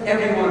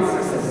everyone's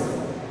success.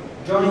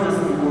 Join us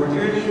in our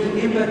journey to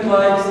impact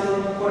lives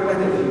for a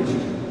better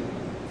future.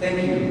 Thank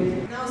you.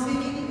 Now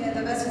speaking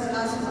the best for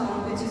last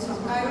round, which is from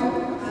Cairo,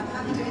 I'm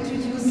happy to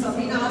introduce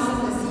Sabrina Asim,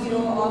 the CEO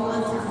of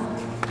Antam.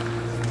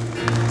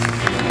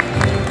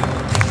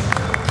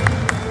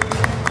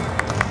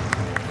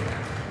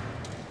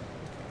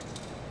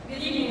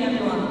 Good evening,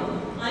 everyone.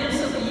 I am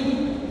Sabrina,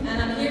 and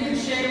I'm here to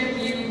share with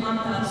you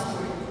Antam's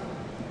story.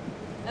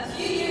 A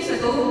few years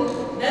ago,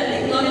 Dell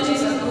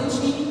Technologies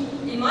approached me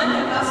in my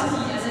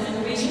capacity as an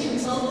innovation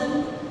consultant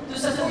to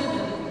support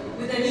them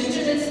with a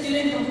regional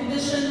student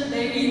competition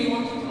they really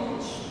want to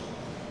launch.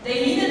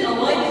 They needed a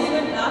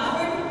wide-open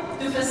platform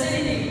to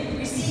facilitate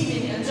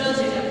receiving and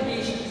judging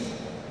applications.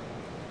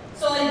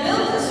 So I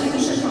built a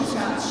solution from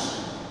scratch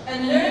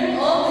and learned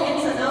all the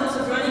ins and outs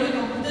of running a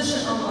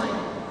competition online.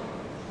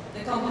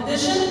 The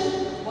competition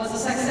was a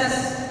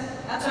success,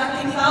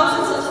 attracting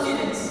thousands of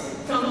students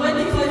from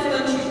 25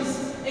 countries,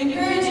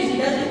 encouraging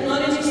Dell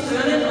Technologies to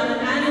run it on an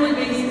annual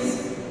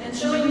basis, and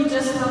showing me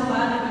just how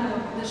valuable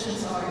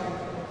competitions are.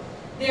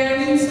 They are a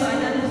means to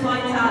identify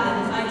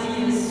talent,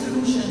 ideas,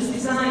 solutions,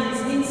 designs,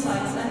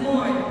 insights, and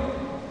more.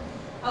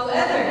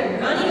 However,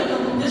 running a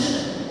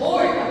competition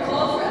or a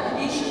call for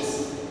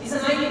applications is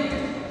a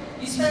nightmare.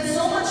 You spend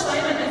so much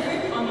time and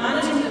effort on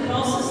managing the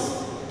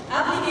process.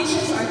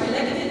 Applications are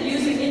collected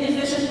using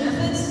inefficient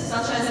methods,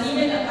 such as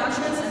email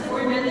attachments and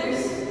form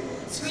builders.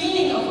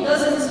 Screening of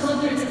dozens,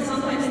 hundreds, and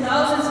sometimes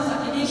thousands of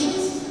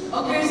applications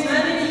occurs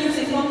manually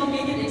using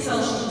complicated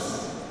Excel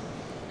sheets.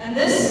 And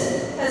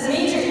this has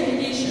major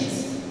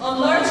implications on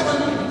large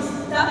companies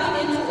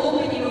tapping into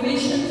open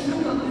innovation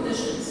through competition.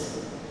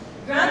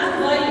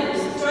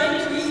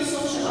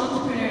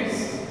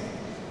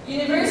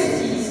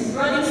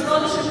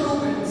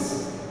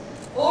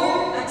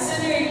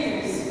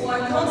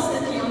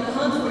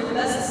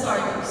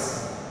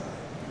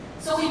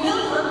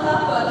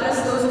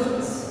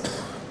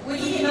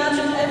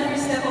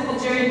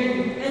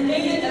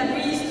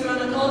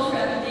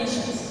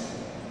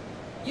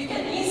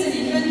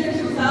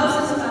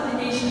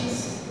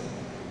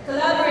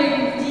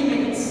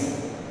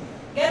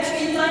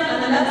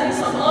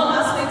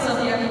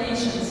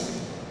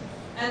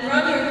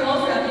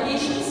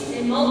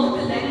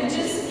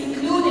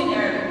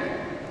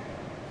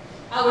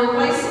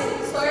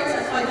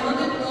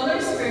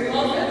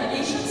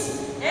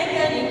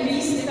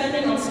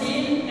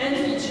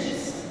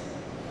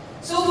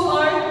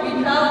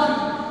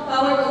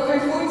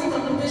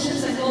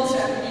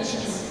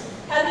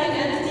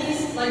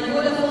 like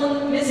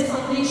Vodafone, Mist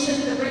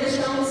Foundation, the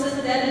British Council,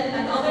 Dell,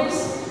 and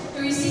others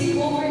to receive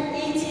over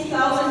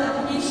 18,000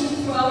 applications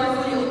through our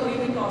fully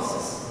automated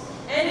process.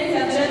 And we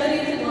have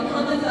generated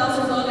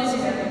 $100,000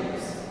 in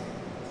revenues.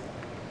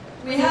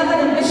 We have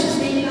an ambitious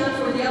game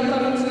plan for the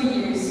upcoming 2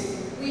 years.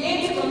 We aim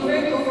to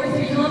convert over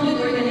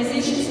 300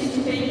 organizations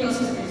into paying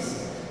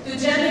customers, to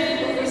generate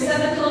over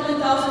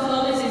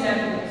 $700,000 in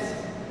revenues.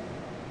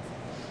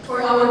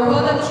 For our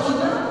product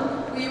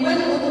roadmap, we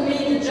will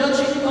automate the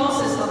judging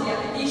process of the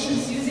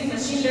applications using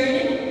machine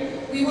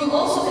learning. We will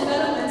also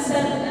develop and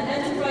sell an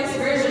enterprise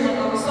version of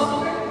our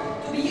software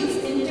to be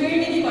used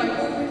internally by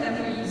corporate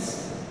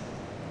employees.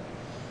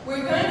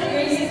 We're currently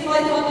raising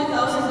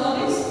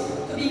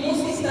 $500,000 to be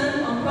mostly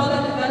spent on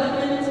product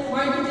development,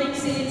 marketing,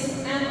 sales,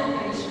 and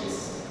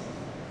operations.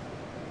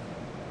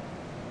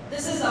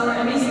 This is our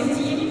amazing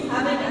team,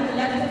 having a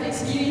collective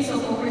experience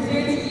of over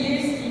 30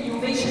 years in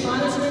innovation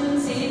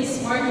management,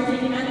 sales,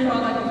 marketing, and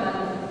product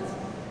development.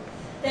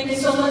 Thank you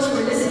so much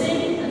for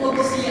listening, and hope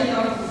to see you at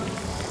our booth.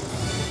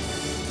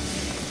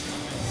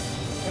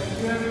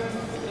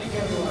 Thank you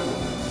everyone.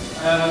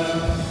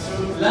 So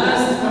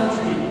last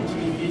country to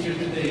be featured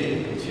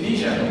today,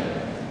 Tunisia.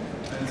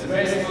 It's a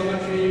very small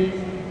country,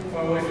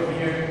 far away from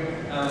here,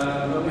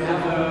 but we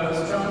have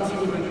a strong team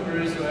of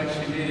entrepreneurs who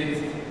actually made it,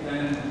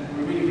 and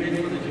we're really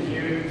grateful that you're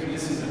here to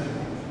listen to them.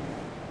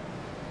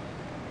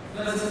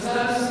 First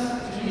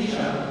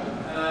Tunisia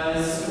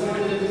is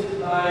supported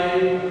by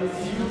a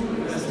few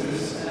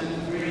investors and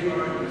great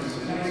partners.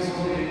 Thanks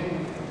only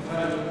a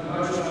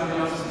large family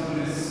office in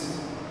Tunis,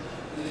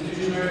 the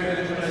Tunisian American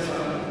Enterprise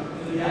Fund,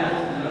 the GAT,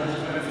 the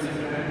largest private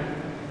sector bank,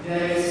 the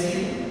IAC,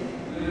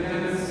 the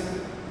Netherlands,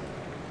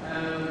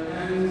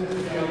 and a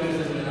few others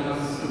that will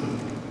announce soon.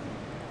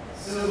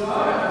 So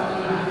far, after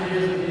 2.5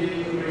 years of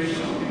being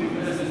operational, we've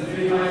invested in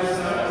 35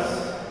 startups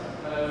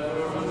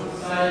for a fund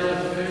size of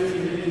 30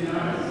 million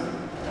dollars.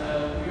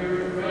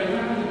 We're right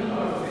now in the middle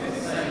of this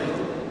cycle.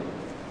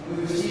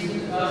 We've received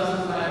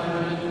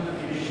 1,500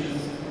 applications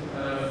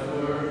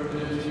for the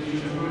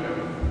Tunisian program.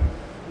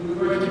 We were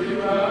particularly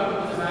proud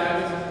of the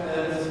fact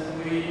that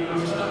our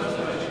startups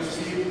have actually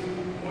received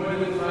more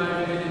than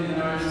 $5 million in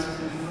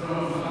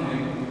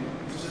funding,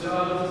 which is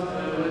about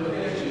what we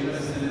actually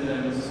invested in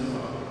them so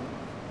far.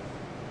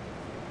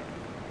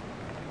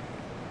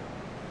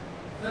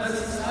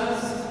 First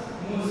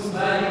most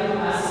valuable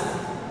asset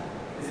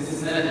is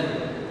its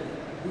network.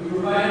 We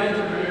provide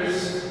entrepreneurs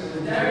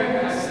with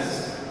direct access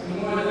to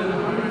more than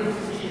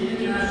 150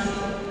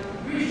 international,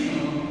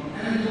 regional,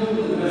 and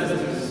global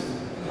investors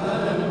to help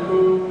them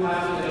grow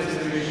after their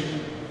acceleration.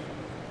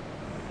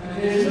 And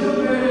there is no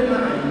better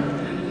time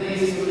and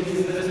place for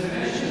these investor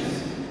connections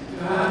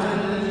to happen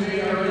than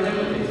during our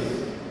demo days.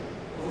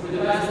 Over the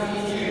past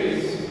 8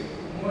 years,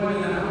 more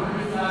than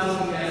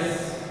 100,000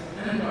 guests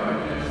and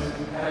partners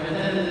have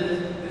attended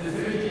the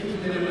 32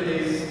 demo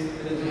days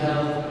that we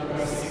held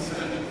across 6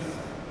 countries.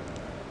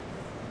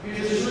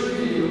 Here's a short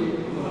video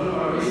of one of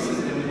our recent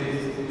demo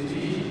days in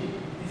Tunisia.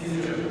 This is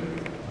a joke.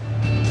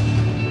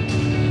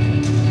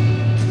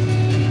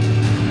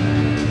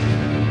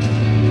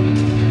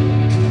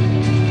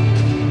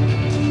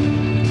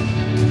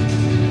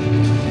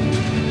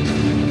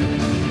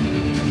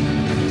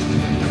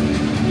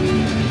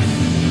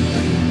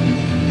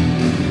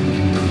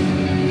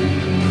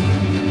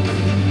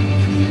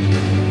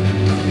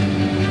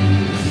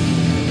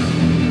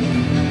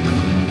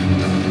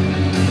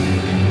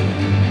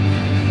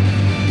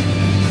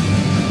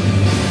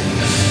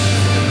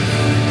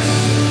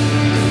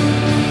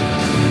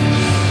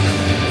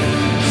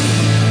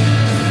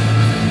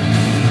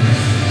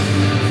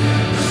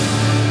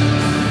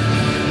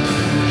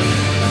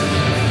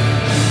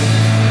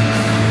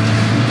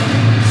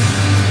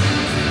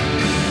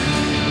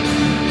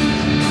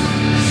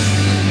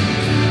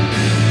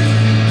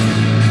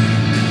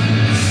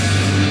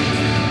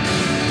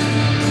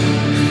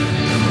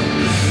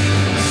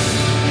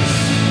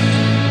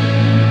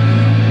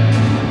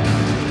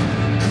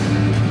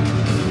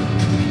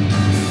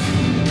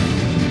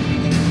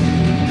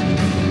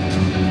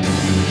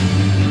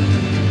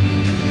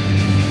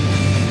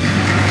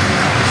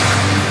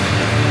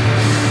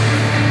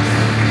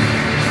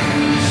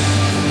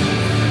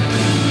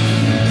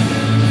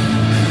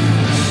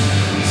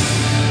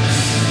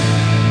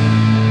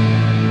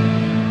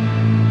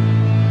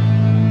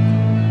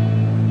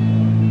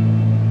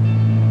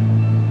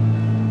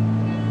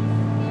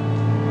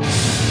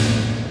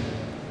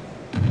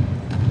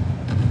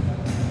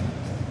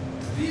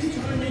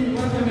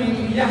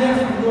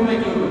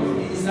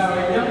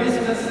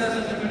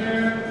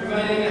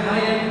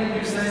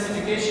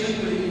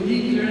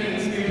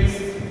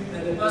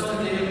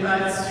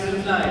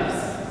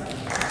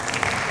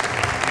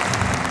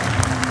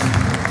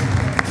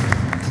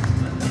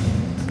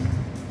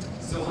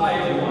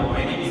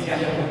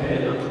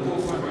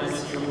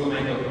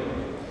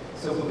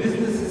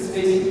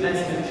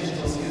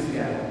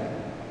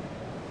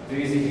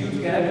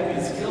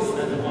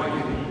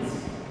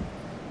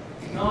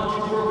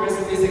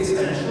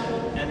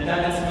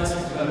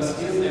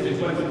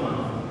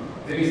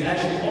 There is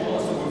actually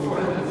almost over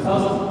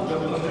 400,000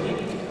 job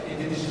openings in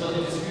the digital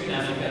industry in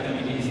Africa and the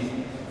Middle East.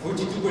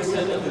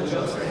 42% of the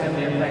jobs are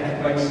heavily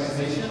impacted by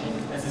digitization,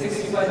 and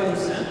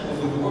 65% of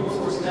the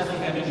workforce in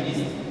Africa and the Middle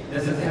East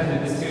doesn't have the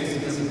necessary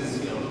skills in this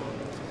field.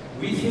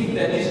 We think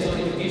that digital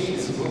education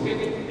is broken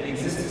and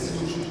existing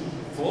solutions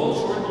fall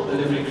short of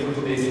delivering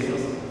for today's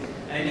skills.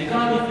 And an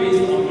economy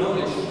based on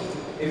knowledge,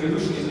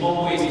 evolution is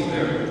always to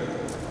learn.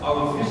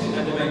 Our vision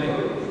at Domain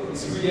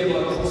is really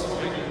about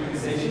transforming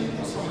organizations,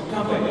 transforming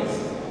companies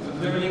to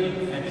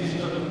learning and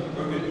digital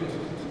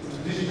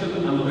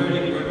and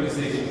learning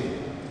organization.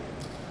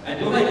 At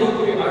Domain,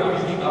 we are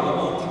building our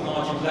own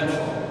technology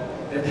platform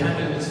that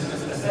handles the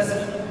students'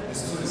 assessment, the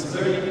students'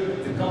 learning,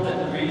 the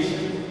content creation,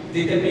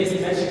 database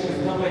matching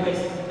with companies,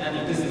 and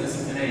the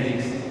business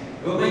analytics.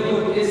 Domain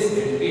is an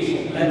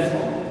education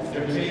platform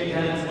that trains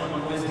talents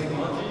on advanced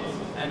technologies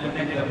and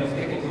connect them with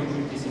technical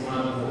communities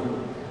around the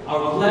world.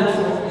 Our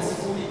platform is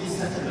fully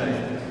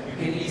decentralized. You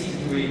can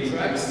easily create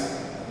tracks,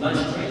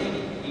 launch training,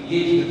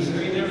 engage the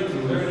trainer,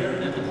 the learner,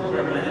 and the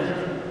program manager,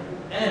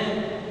 and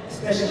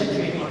especially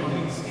train on a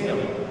huge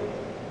scale.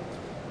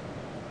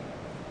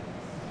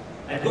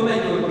 At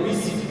Domain, we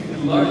seek to be the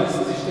largest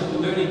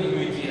digital learning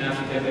community in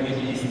Africa and the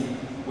Middle East.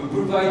 We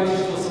provide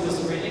digital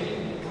skills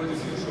training for the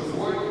future of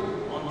work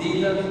on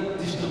data,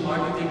 digital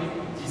marketing,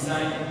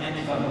 design, and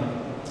development.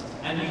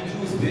 And we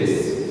do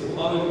this through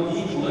our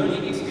unique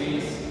learning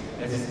experience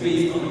that is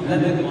based on a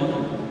blended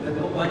model that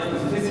combines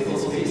the physical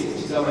space,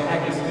 which is our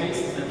hacker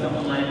space, and the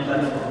online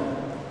platform.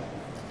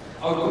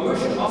 Our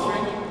commercial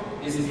offering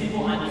is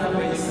people and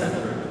company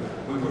centered.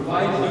 We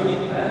provide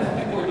learning paths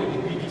according to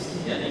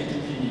B2C and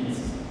B2B needs.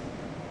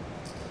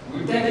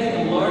 We're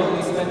tackling a large and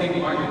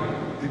expanding market.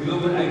 The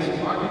global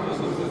IT market was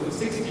worth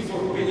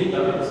 $64 billion,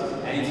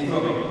 and it's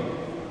growing.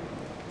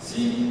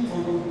 See,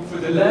 for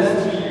the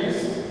last 3 years,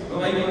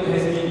 Domain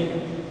has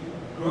been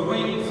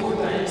growing 4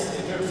 times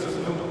in terms of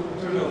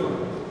turnover,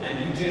 and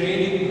we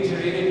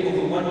generated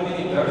over $1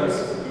 million in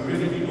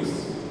revenues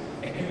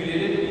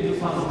accumulated in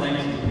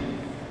 2019.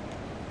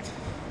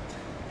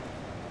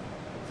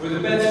 For the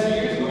past 3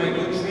 years, Domain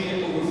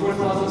trained over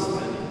 4,000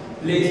 students,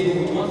 placed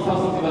over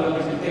 1,000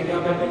 developers in tech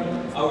company.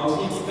 Our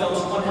team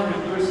counts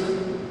 100 persons,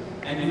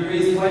 and we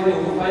raised over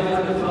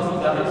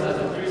 $500,000 as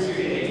a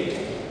Series A,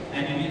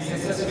 and we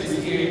successfully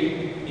scaled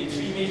in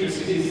 3 major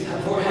cities,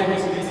 4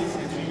 hackerspaces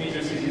in 3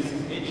 major cities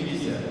in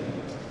Tunisia.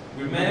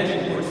 We're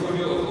managing a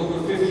portfolio of over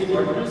 50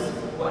 partners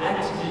who are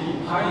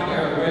actively hiring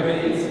our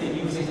graduates and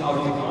using our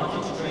technology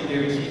to train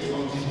their teams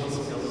on digital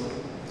skills.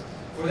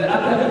 For the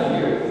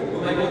upcoming year,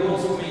 Domain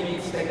also made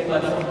its tech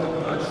platform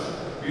top-notch,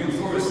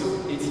 reinforce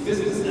its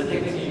business and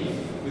tech teams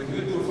with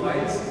good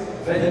profiles,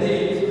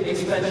 validate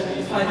expansion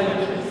in 5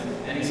 countries,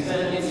 and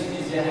expand its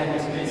Tunisia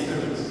hackerspace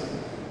service.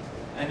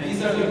 And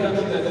these are the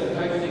countries that are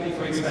targeting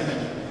for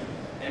expansion.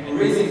 And we're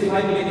raising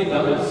 $5 million to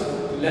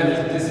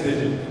leverage this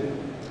vision.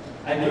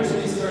 I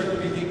personally started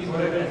building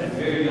product at a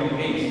very young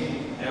age,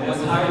 and I was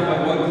hired by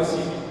 2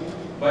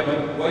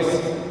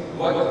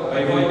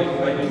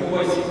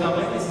 YC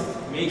companies,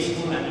 Make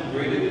School and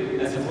Upgraded,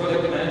 as a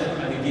product manager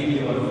and a game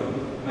developer.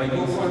 My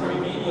co-founder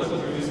Emile was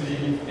previously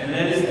an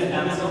analyst at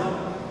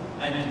Amazon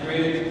and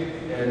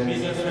created a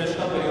Tunisian French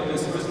company open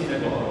source in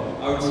Nepal.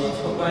 Our team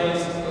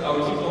combines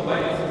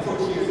over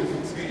 40 years of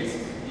experience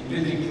in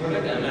building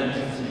product and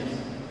managing teams.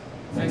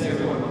 Thanks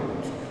everyone.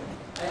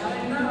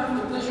 I now have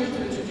the pleasure to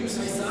introduce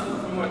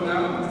myself from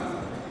Wardam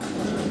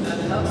that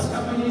helps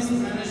companies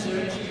manage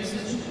their energy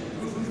usage and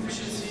improve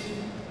efficiency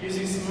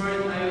using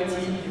smart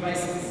IoT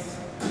devices.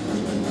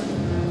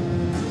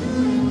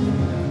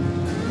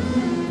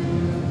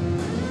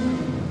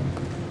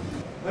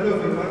 Hello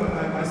everyone,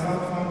 I'm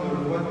myself founder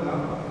of Whatnow,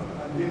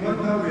 and in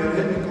Whatnow we are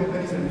helping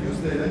companies reduce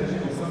their energy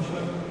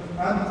consumption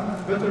and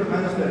better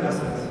manage their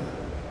assets.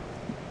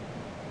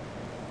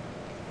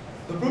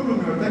 The problem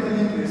we are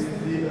tackling is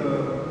the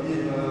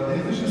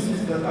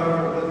inefficiencies that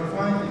we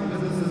find in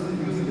businesses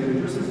using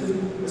electricity,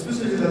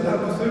 especially that up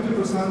to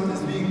 30%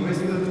 is being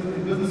wasted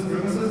in business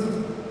premises.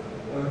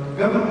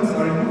 Governments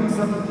are removing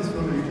subsidies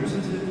from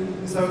electricity.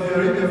 In Saudi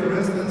Arabia, for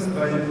instance,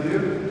 by the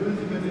year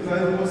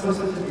 2025, all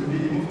subsidies will be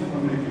removed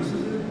from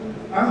electricity.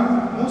 And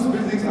most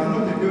buildings are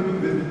not equipped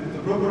with the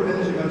proper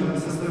energy management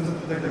systems to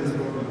tackle this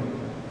problem.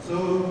 So,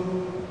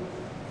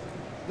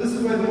 this is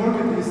why the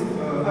market is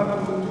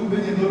up to $2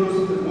 billion, it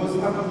was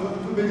up to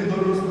 $2 billion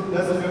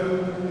last year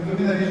in the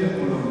MENA region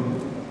alone.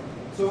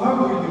 So how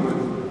do we do it?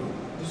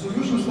 The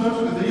solution starts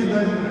with the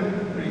real-time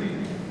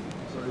monitoring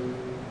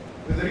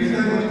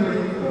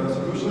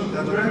solution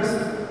that tracks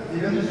the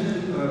energy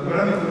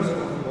parameters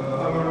of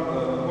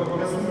our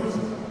customers,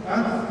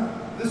 and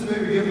this way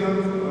we give them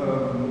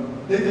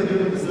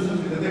data-driven decisions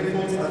with the tech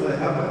faults as they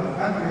happen,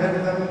 and we help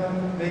them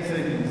make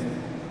savings.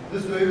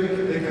 This way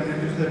they can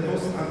reduce their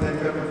costs and their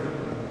carbon footprint.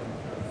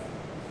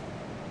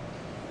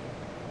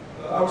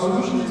 Our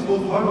solution is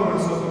both hardware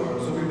and software.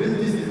 So we build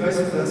these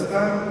devices that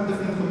span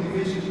different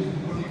communications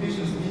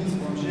means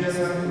from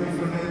GSM to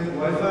Ethernet,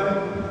 Wi-Fi,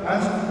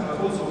 and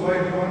also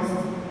wired ones.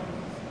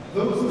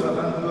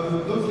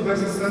 Those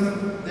devices send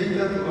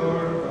data to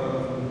our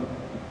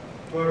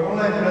to our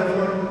online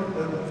platform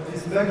that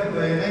is backed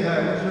by an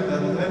AI engine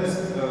that helps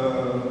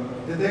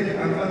detect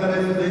and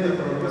analyze the data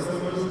for our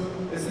customers.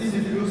 It's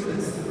easy to use,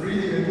 it's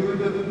really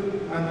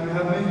intuitive, and we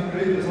have made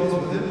great results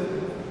with it.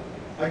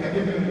 I can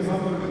give you an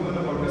example with one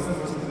of our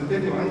customers in the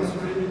telco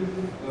industry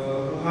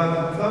who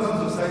have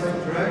thousands of sites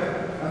to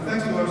track, and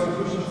thanks to our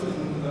solutions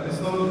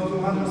installed in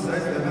 200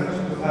 sites, they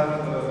managed to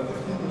have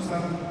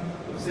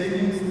 15% of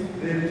savings.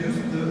 They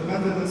reduced the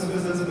maintenance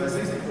visits by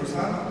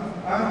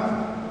 60%,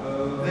 and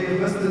they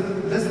invested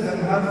less than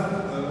half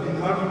in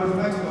hardware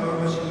thanks to our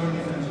machine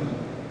learning engine.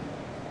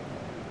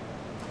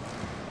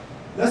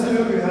 Last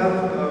year we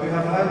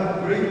have had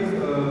great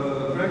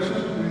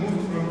traction. We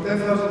moved from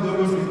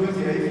 $10,000 in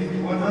 2018 to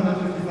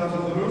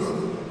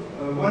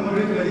 $150,000. One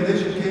great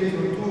validation came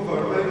from 2 of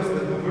our pilots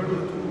that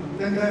converted to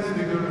 10 times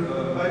bigger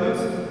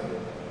pilots.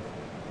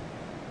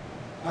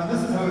 And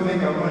this is how we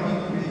make our money.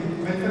 We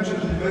manufacture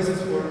devices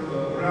for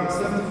around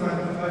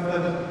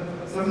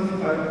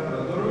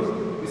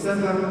 $75. We sell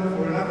them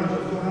for an average of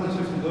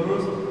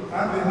 $250,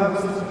 and we have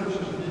a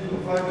subscription fee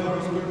of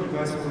 $5 per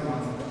device per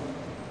month.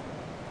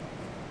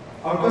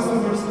 Our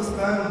customers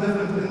span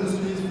different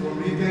industries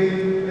from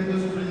retail,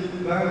 industry,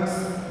 banks,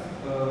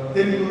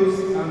 telcos,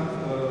 and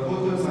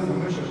hotels and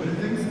commercial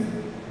buildings.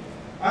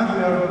 And we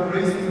are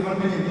raising $1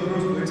 million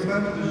to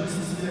expand to the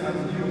GCC and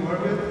EU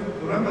market,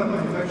 to ramp up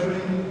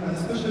manufacturing, and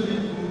especially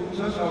to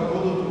change our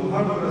model to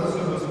hardware as a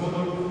service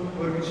model,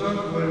 where we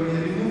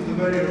remove the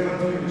barrier of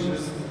entry, which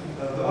is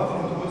the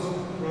upfront cost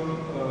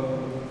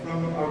from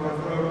our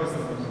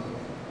customers.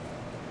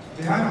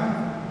 Behind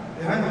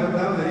that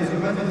now, there is a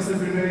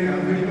multidisciplinary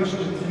and very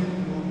passionate team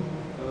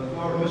to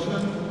our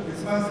mission. It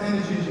spans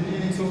energy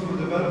engineering, software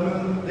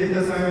development,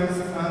 data science,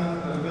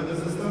 and embedded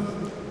systems.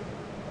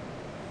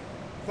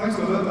 Thanks a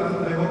lot,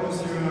 and I hope to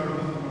see you in our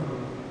booth tomorrow.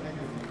 Thank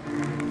you.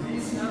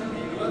 Please help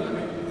me welcome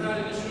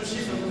Dr. Shushi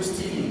from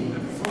Bustini, a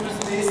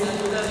performance-based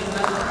advertising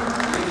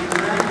platform with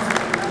brands.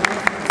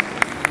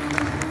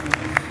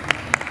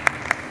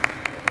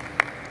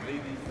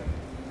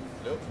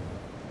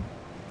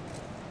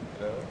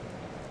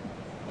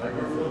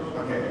 Microphone?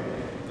 Okay.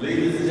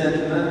 Ladies and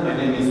gentlemen, my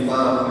name is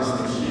First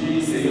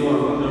Flat6 CEO and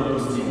founder of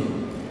Bustini.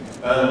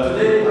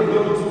 Today I'm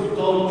going to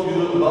talk to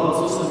you about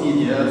social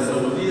media, so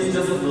please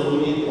just allow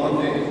me one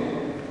thing.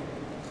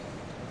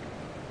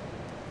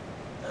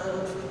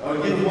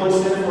 I'll give one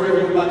step for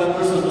every black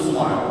person to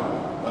smile,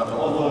 but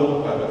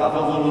although half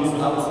of them use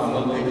apps, I'm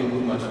not taking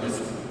too much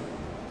risk.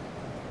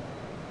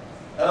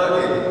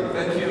 Okay,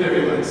 thank you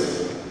very much.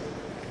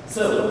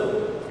 So,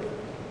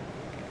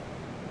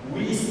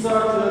 we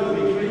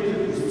created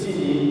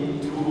Bustini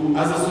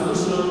as a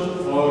solution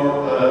for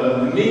the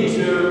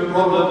major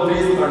problem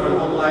faced by the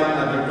online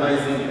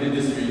advertising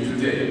industry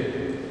today.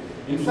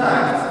 In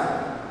fact,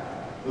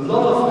 a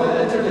lot of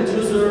internet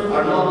users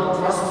are not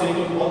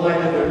trusting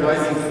online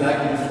advertising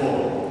like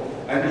before.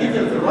 And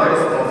even the rise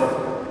of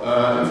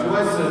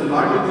influencer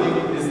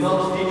marketing is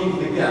not filling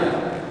the gap.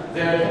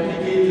 They are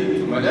complicated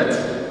to manage.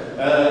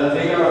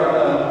 They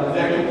are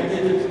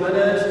complicated to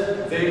manage.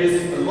 There is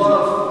a lot of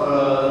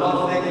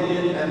taken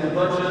in, and the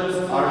budgets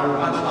are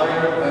much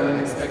higher than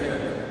expected.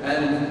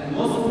 And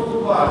most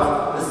important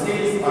part, the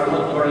sales are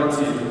not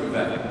guaranteed with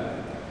them.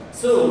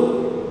 So,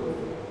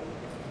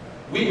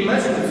 we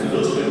imagined a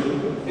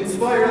solution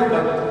inspired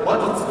by what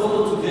it's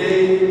called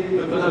today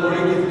the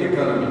collaborative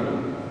economy.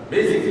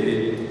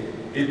 Basically,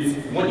 it's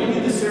when you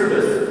need a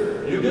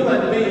service, you go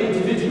and pay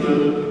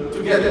individual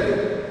together.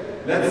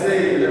 Let's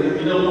say that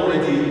we know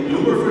already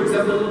Uber, for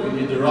example, you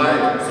need a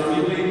ride, so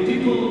we pay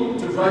people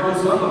to drive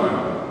you somewhere.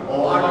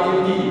 Or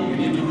Airbnb, you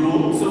need a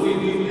room, so we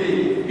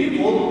pay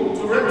people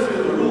to rent you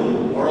a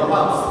room or a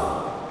house.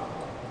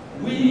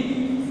 We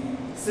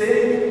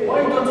say,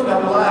 why don't we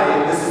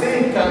apply the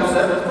same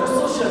concept for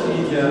social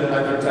media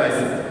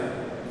advertising?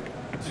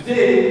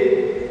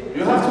 Today,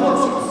 you have 2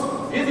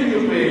 options. Either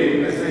you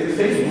pay, let's say,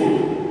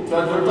 Facebook to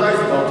advertise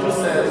about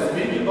yourself,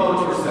 speak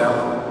about yourself,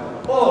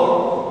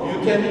 or you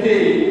can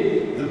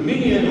pay the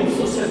million of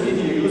social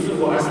media users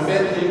who are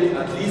spending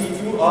at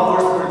least 2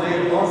 hours per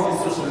day on the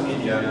social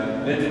media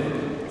network.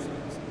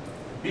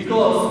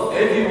 Because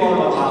every one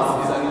of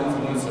us is an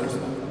influencer.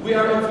 We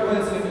are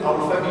influencing our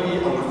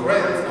family, our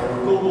friends, our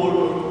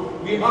co-workers.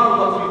 We are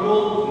what we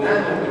call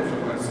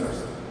nano-influencers.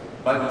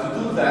 But to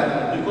do that,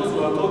 because we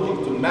are talking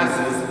to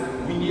masses,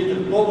 we need a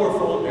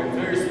powerful and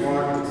very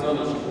smart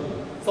technology.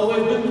 So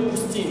we've built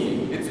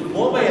Bustini. It's a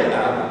mobile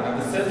app and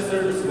a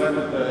self-service web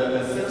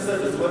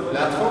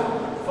platform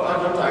for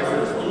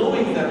advertisers,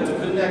 allowing them to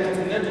connect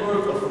to a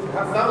network of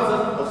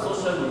thousands of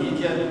social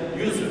media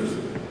users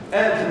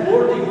and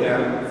rewarding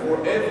them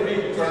for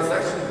every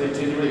transaction they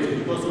generate,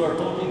 because we are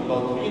talking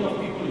about millions of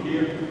people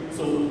here,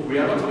 so we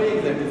are not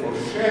paying them for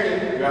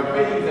sharing, we are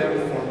paying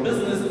them for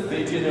business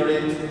they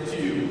generate to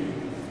you.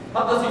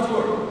 How does it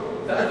work?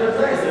 The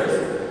advertisers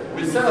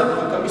will set up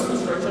the commission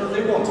structure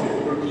they want to,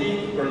 per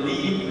click, per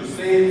lead, per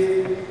sales.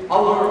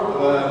 Our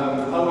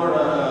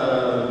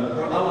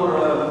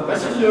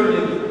machine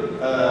learning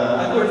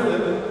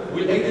algorithm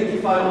will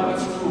identify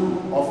which group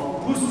of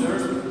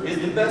boosters is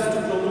the best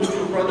to promote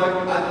your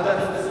product at that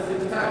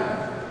specific time.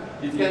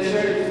 You can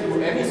share it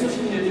through any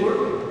social network.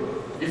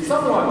 If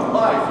someone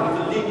buys with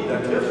the link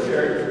that you have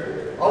shared,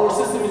 our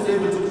system is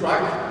able to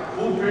track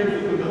who bring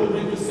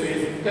the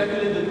sales,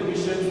 calculate the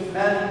commission,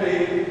 and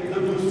pay the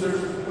boosters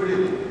for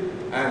it.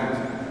 And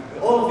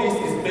all of this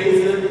is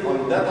based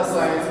on data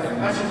science and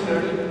machine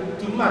learning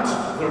to match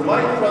the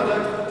right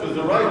product to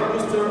the right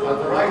booster at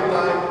the right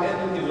time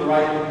and in the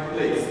right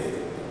place.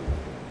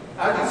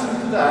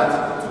 Addition to that,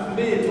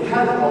 to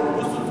help our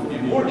boosters to be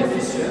more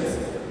efficient,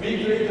 we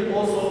created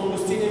also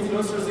Boosting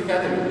Influencers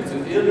Academy. It's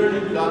an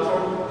e-learning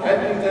platform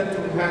helping them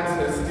to enhance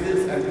their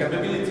skills and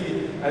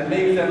capability and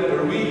make them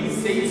a real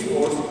sales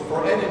force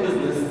for any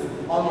business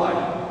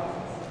online.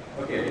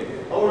 Okay,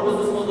 our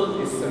business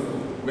model is simple.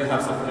 We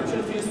have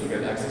subscription fees to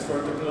get access to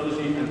our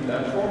technology and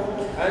platform,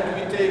 and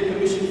we take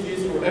commission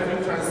fees for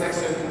every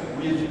transaction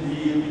we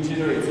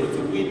generate. So it's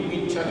a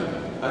win-win channel.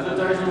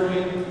 Advertiser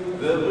win,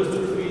 the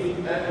boosters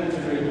win, and we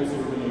generate also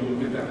revenue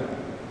with them.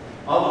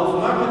 Our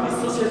market is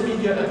social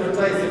media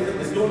advertising.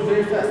 It's growing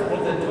very fast,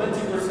 more than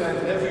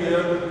 20% every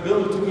year,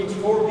 going to reach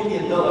 $4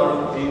 billion in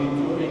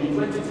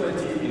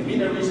 2020 in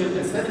MENA region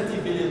and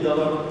 $70 billion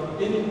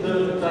in the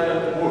entire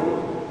world.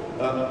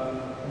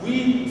 We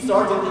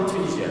started in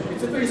Tunisia.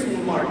 It's a very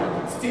small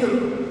market. Still,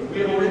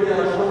 we already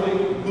are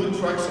showing good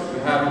traction. We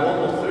have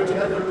almost 30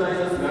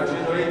 advertisers. We are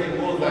generating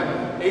more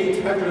than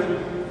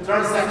 800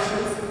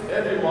 transactions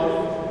every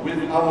month with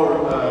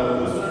our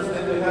users,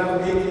 and we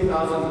have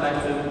 80,000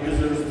 active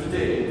users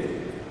today.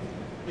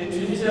 In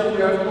Tunisia,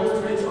 we are close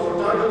to reach our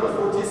target of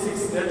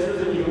 46 net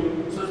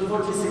revenue, so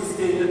 46K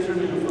net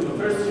revenue for the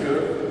first year,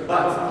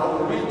 but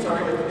our real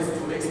target is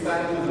to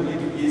expand to the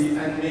Middle East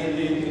and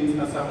mainly in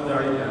Saudi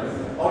Arabia.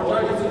 Our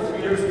target in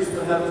 3 years is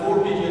to have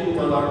 $4 billion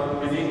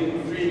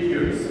within 3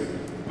 years.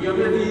 We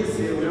already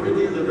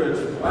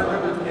leveraged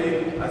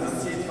 100K as a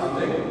seed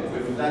funding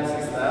with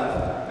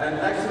Flat6Labs, and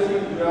actually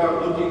we are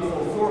looking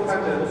for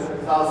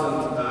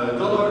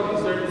 $400,000 in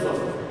terms of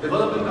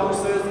developing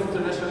ourselves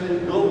internationally,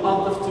 go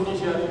out of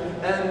Tunisia,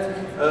 and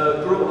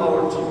grow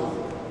our team.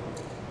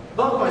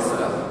 About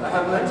myself, I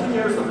have 19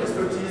 years of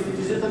expertise in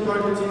digital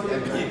marketing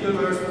and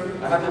e-commerce.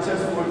 I had the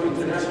chance to work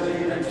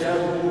internationally at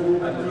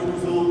Yahoo, at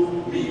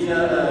Google,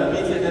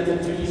 MediaNet in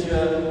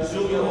Tunisia,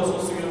 Jumia, also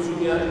Serial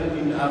Jumia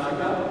in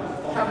Africa.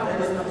 I have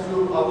an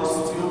NSW, our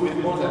studio with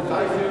more than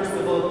 5 years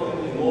development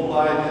in mobile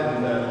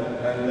and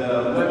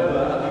web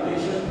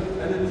application,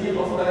 and a team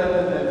of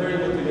talented and very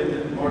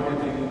motivated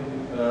marketing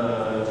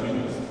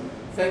juniors.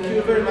 Thank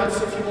you very much.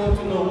 If you want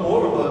to know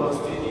more about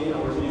Bustini, I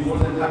will be more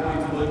than happy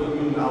to welcome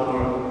you in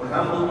our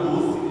humble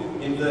booth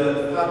in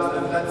the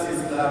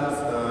Flat6Labs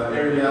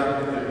area.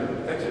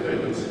 Thank you very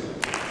much.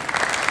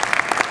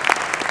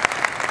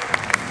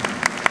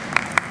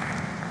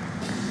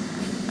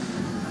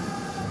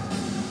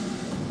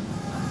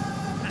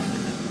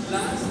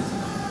 Last,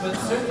 but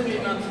certainly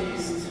not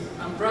least,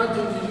 I'm proud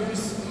to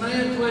introduce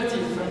Maya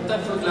Twati from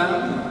First,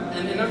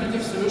 an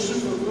innovative solution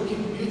for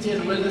booking beauty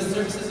and wellness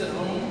services at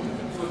home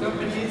for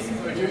companies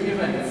or during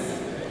events.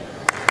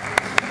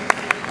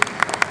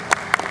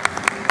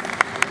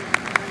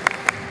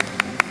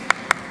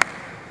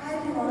 Hi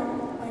everyone,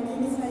 my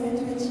name is Maya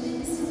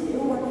Twati,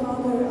 CEO and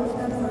founder of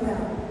First.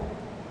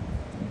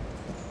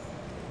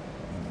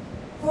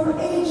 For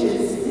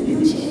ages, the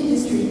beauty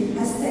industry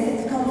has stayed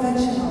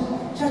conventional,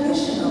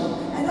 traditional,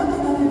 and not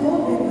enough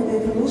evolving with the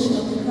evolution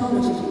of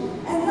technology.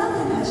 And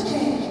nothing has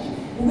changed.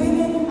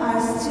 Women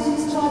are still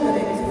struggling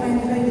to find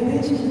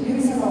availability to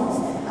beauty salons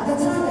at the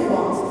time they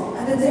want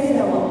and the day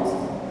they want.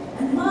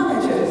 And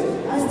managers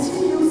are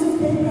still using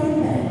paper and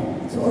pen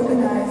to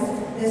organize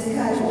their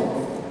schedule.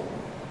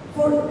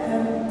 For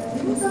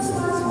the use of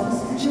smartphones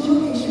and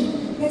geolocation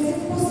makes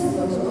it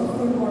possible to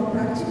offer more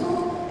practical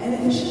and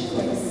efficient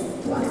ways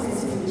to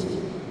access beauty.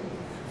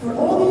 For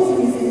all these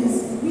reasons,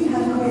 we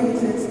have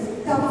created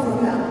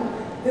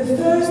First, the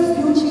first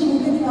beauty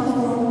booking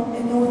platform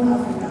in North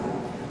Africa.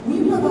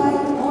 We provide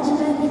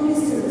on-demand beauty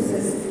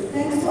services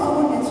thanks to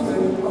our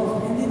network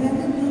of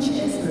independent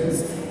beauty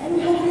experts, and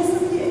we have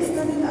recently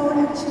extended our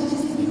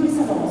activities to beauty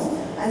salons,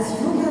 as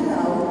you can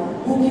now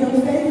book your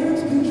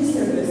favorite beauty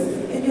service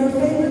in your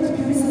favorite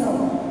beauty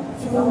salon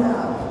through our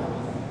app.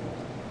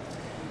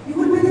 You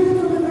will benefit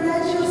from a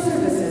variety of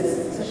services,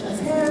 such as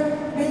hair,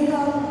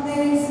 makeup,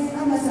 nails,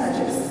 and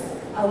massages.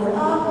 Our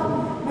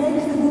app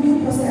makes the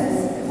booking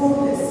process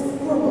effortless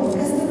for both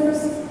customers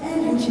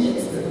and beauty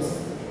experts.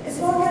 It's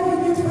more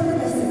convenient for the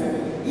customer,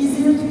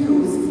 easier to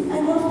use,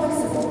 and more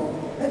flexible,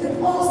 but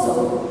it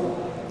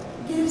also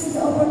gives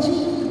the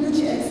opportunity to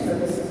beauty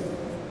experts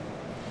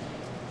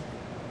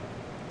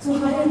to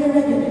hire their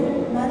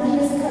revenue, manage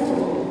their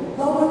schedule,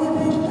 lower their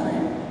pay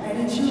time,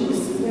 and choose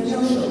their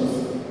no-shows.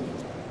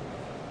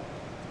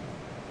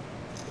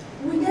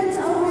 We get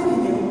our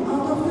revenue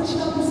out of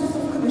 30%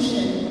 of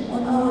commission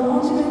on our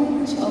on-demand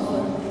beauty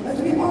offer, but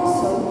we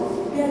also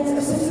get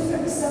a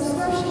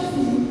subscription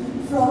fee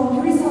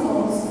from beauty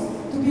salons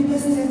to be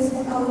listed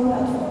on our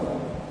platform.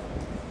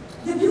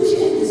 The beauty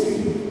industry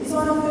is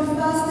one of the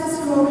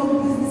fastest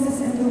growing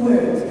businesses in the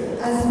world,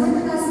 as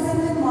women are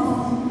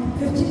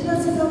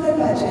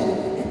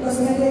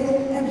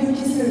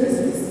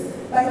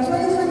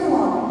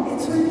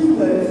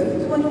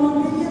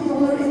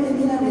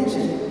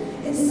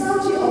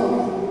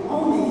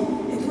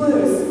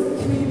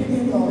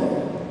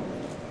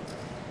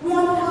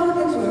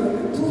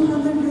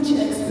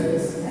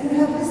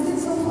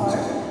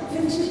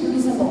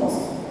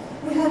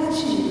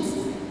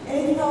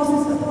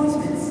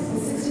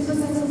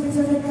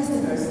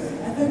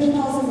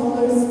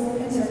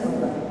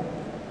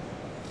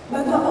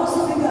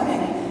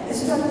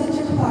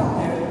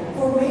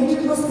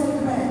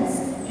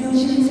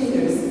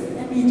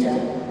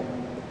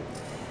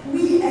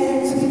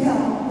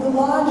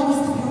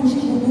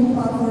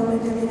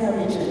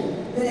MENA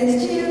region. The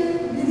next year,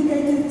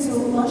 dedicated to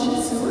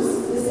launching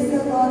SUS, the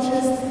second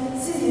largest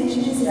city in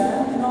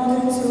Tunisia, in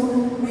order to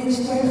reach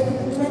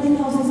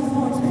 20,000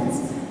 appointments.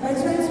 By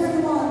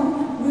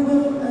 2021, we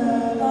will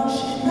launch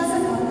in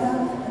Casablanca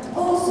and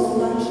also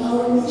launch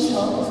our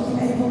e-shop to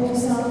be able to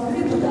sell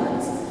beauty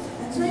products.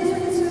 And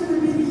 2022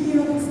 will be the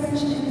year of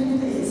expansion in the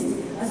Middle East,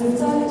 as we're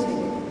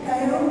targeting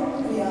Cairo,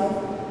 Riyadh,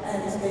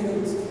 and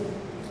Beirut.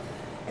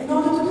 In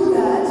order to do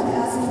that, we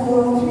ask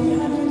for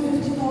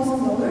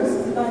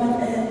 $350,000 divided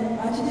in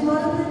IT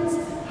development,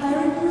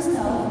 hiring new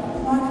staff,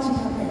 and marketing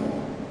campaign.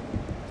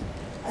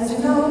 As you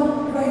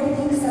know, great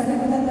things are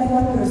never done by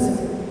one person,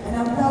 and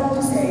I'm proud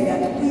to say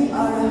that we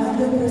are a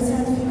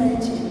 100% female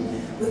team.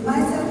 With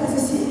myself as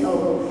a CEO,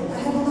 I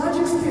have a large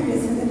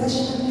experience in the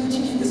fashion and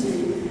beauty industry.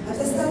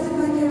 I've started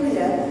my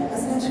career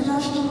as an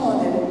international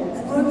model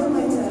and worked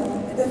later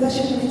in the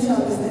fashion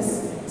retail business.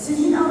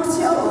 Celine, our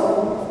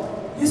COO,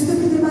 used to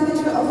be the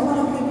manager of one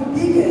of the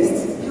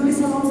biggest beauty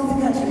salons in the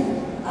country.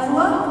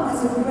 Anwa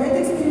has a great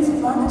experience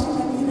in marketing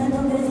and event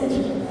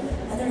organization.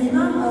 And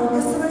Rima, our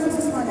customer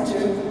success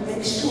manager,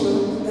 makes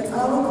sure that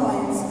our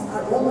clients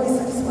are always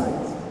satisfied.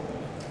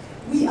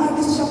 We are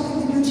disrupting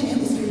the beauty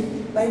industry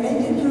by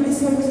making beauty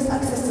services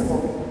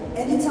accessible,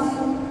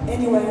 anytime,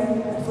 anywhere,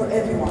 and for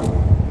everyone.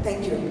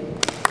 Thank you.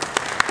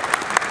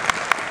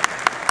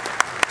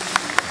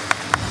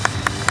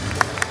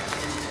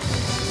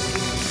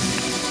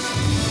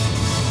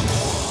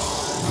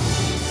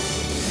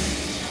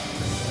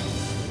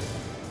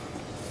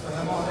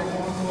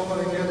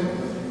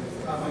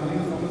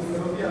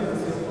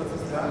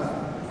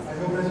 I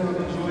hope that you have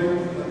enjoyed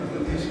the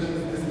presentation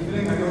this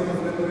evening. I know it was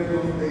a very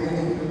long day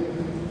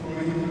for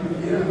many people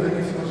here, and thank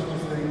you so much for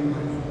staying with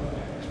me.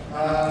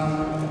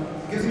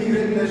 It gives me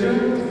great pleasure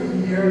to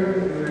be here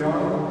in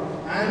Riyadh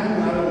and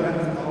Arabnet,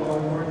 our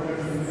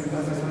partners in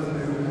First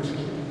Flat6Labs.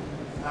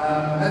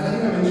 As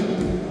Dina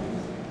mentioned,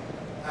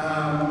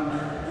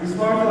 we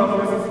started our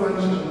first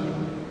expansion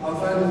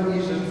outside of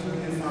Egypt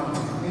in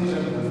Saudi, in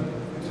Jeddah,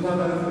 in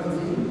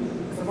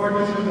 2013. It's a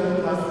partnership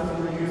that lasted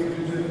 4 years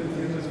between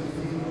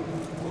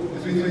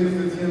 2015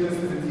 and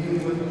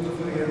 2017 with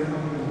entrepreneurial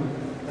company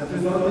that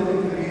resulted in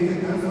creating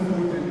and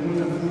supporting more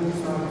than 40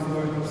 Saudi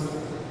startups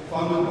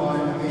funded by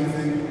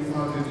amazing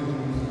Saudi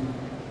entrepreneurs.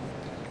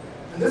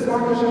 And this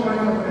partnership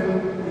might have been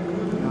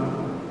concluded now,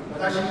 but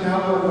actually now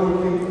we're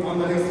working on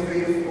the next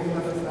phase of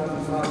First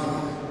in Saudi,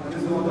 and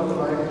this is what I would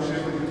like to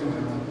share with you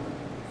tonight.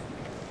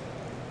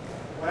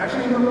 We're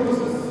actually in the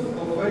process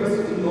of very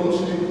soon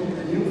launching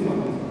a new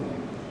fund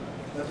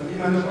that will be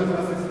managed by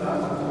First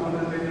Flat6Labs,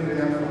 200 million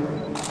Riyadh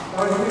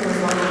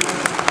fund.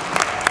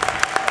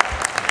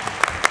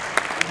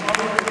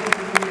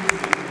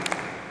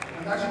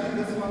 And actually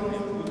this fund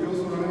will be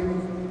also running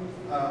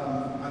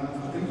and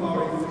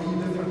empowering 3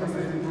 different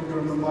accelerated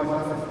programs by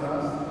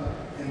First6Labs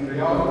in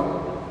Riyadh,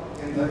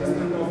 in the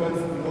Eastern Province,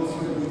 and also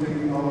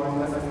including our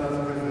First6Labs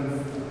presence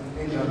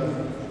in Jeddah.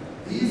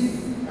 These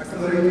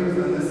accelerators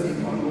and the seed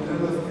fund will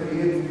help us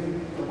create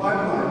the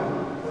pipeline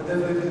that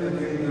definitely the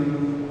kingdom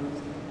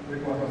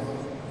requires.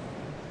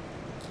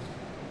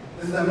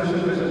 This is our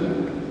mission vision,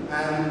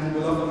 and we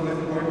love to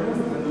connect partners,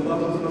 and we love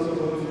to discuss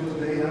with all of you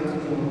today and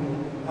tomorrow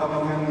how we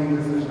can make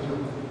this vision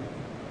happen.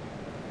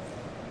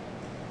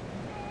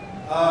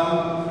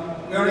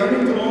 We are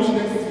aiming to launch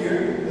next year,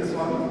 this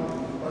one,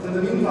 but in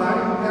the meantime,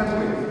 we can't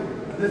wait.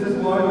 And this is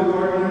why we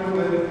partnered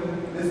with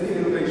Nestle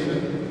Innovation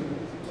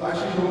to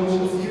actually launch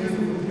a series of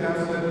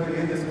bootcamps that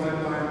create this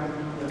pipeline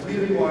that we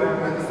require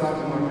and the start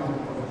to market.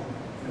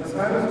 In the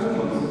span of 2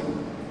 months,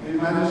 we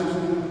managed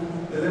to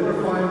deliver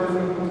 5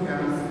 different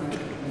bootcamps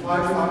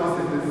 5 Saudi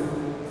cities,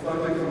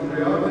 starting from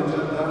Riyadh and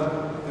Jeddah,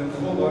 then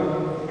Khobar,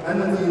 and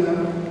Medina,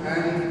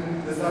 and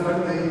the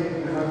Saturday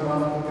we have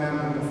last camp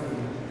in the city.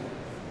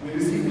 We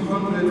received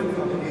hundreds of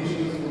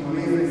applications from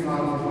amazing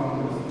Saudi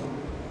founders.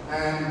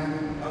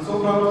 And I'm so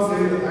proud to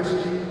say that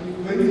actually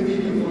 20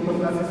 people from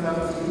the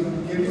First team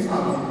came to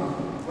Saudi,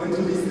 went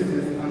to these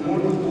cities, and more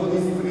than all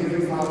these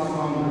amazing Saudi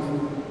founders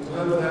to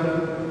help them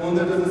on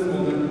their business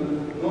model,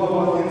 know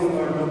about the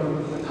startup,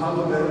 and how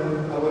to build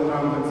our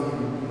Arabnet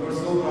team. We're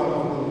so proud of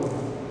all of them.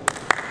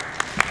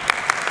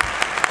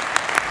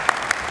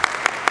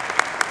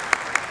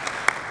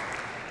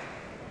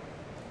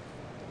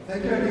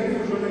 Thank you again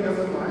for joining us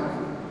tonight.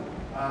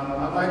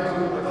 I'd like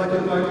to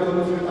invite all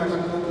of you to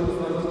actually talk to the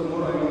startups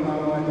tomorrow. I know now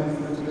my day is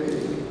today,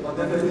 but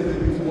definitely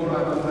maybe tomorrow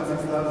at the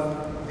First6Labs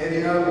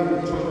area,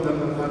 we'll join them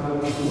and have a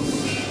booth.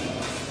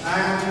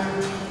 And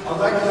I'd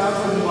like to now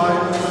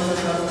invite the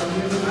First6Labs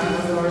team and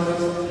the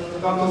startups to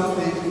come to the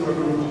stage for a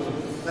group.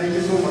 Thank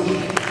you so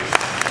much.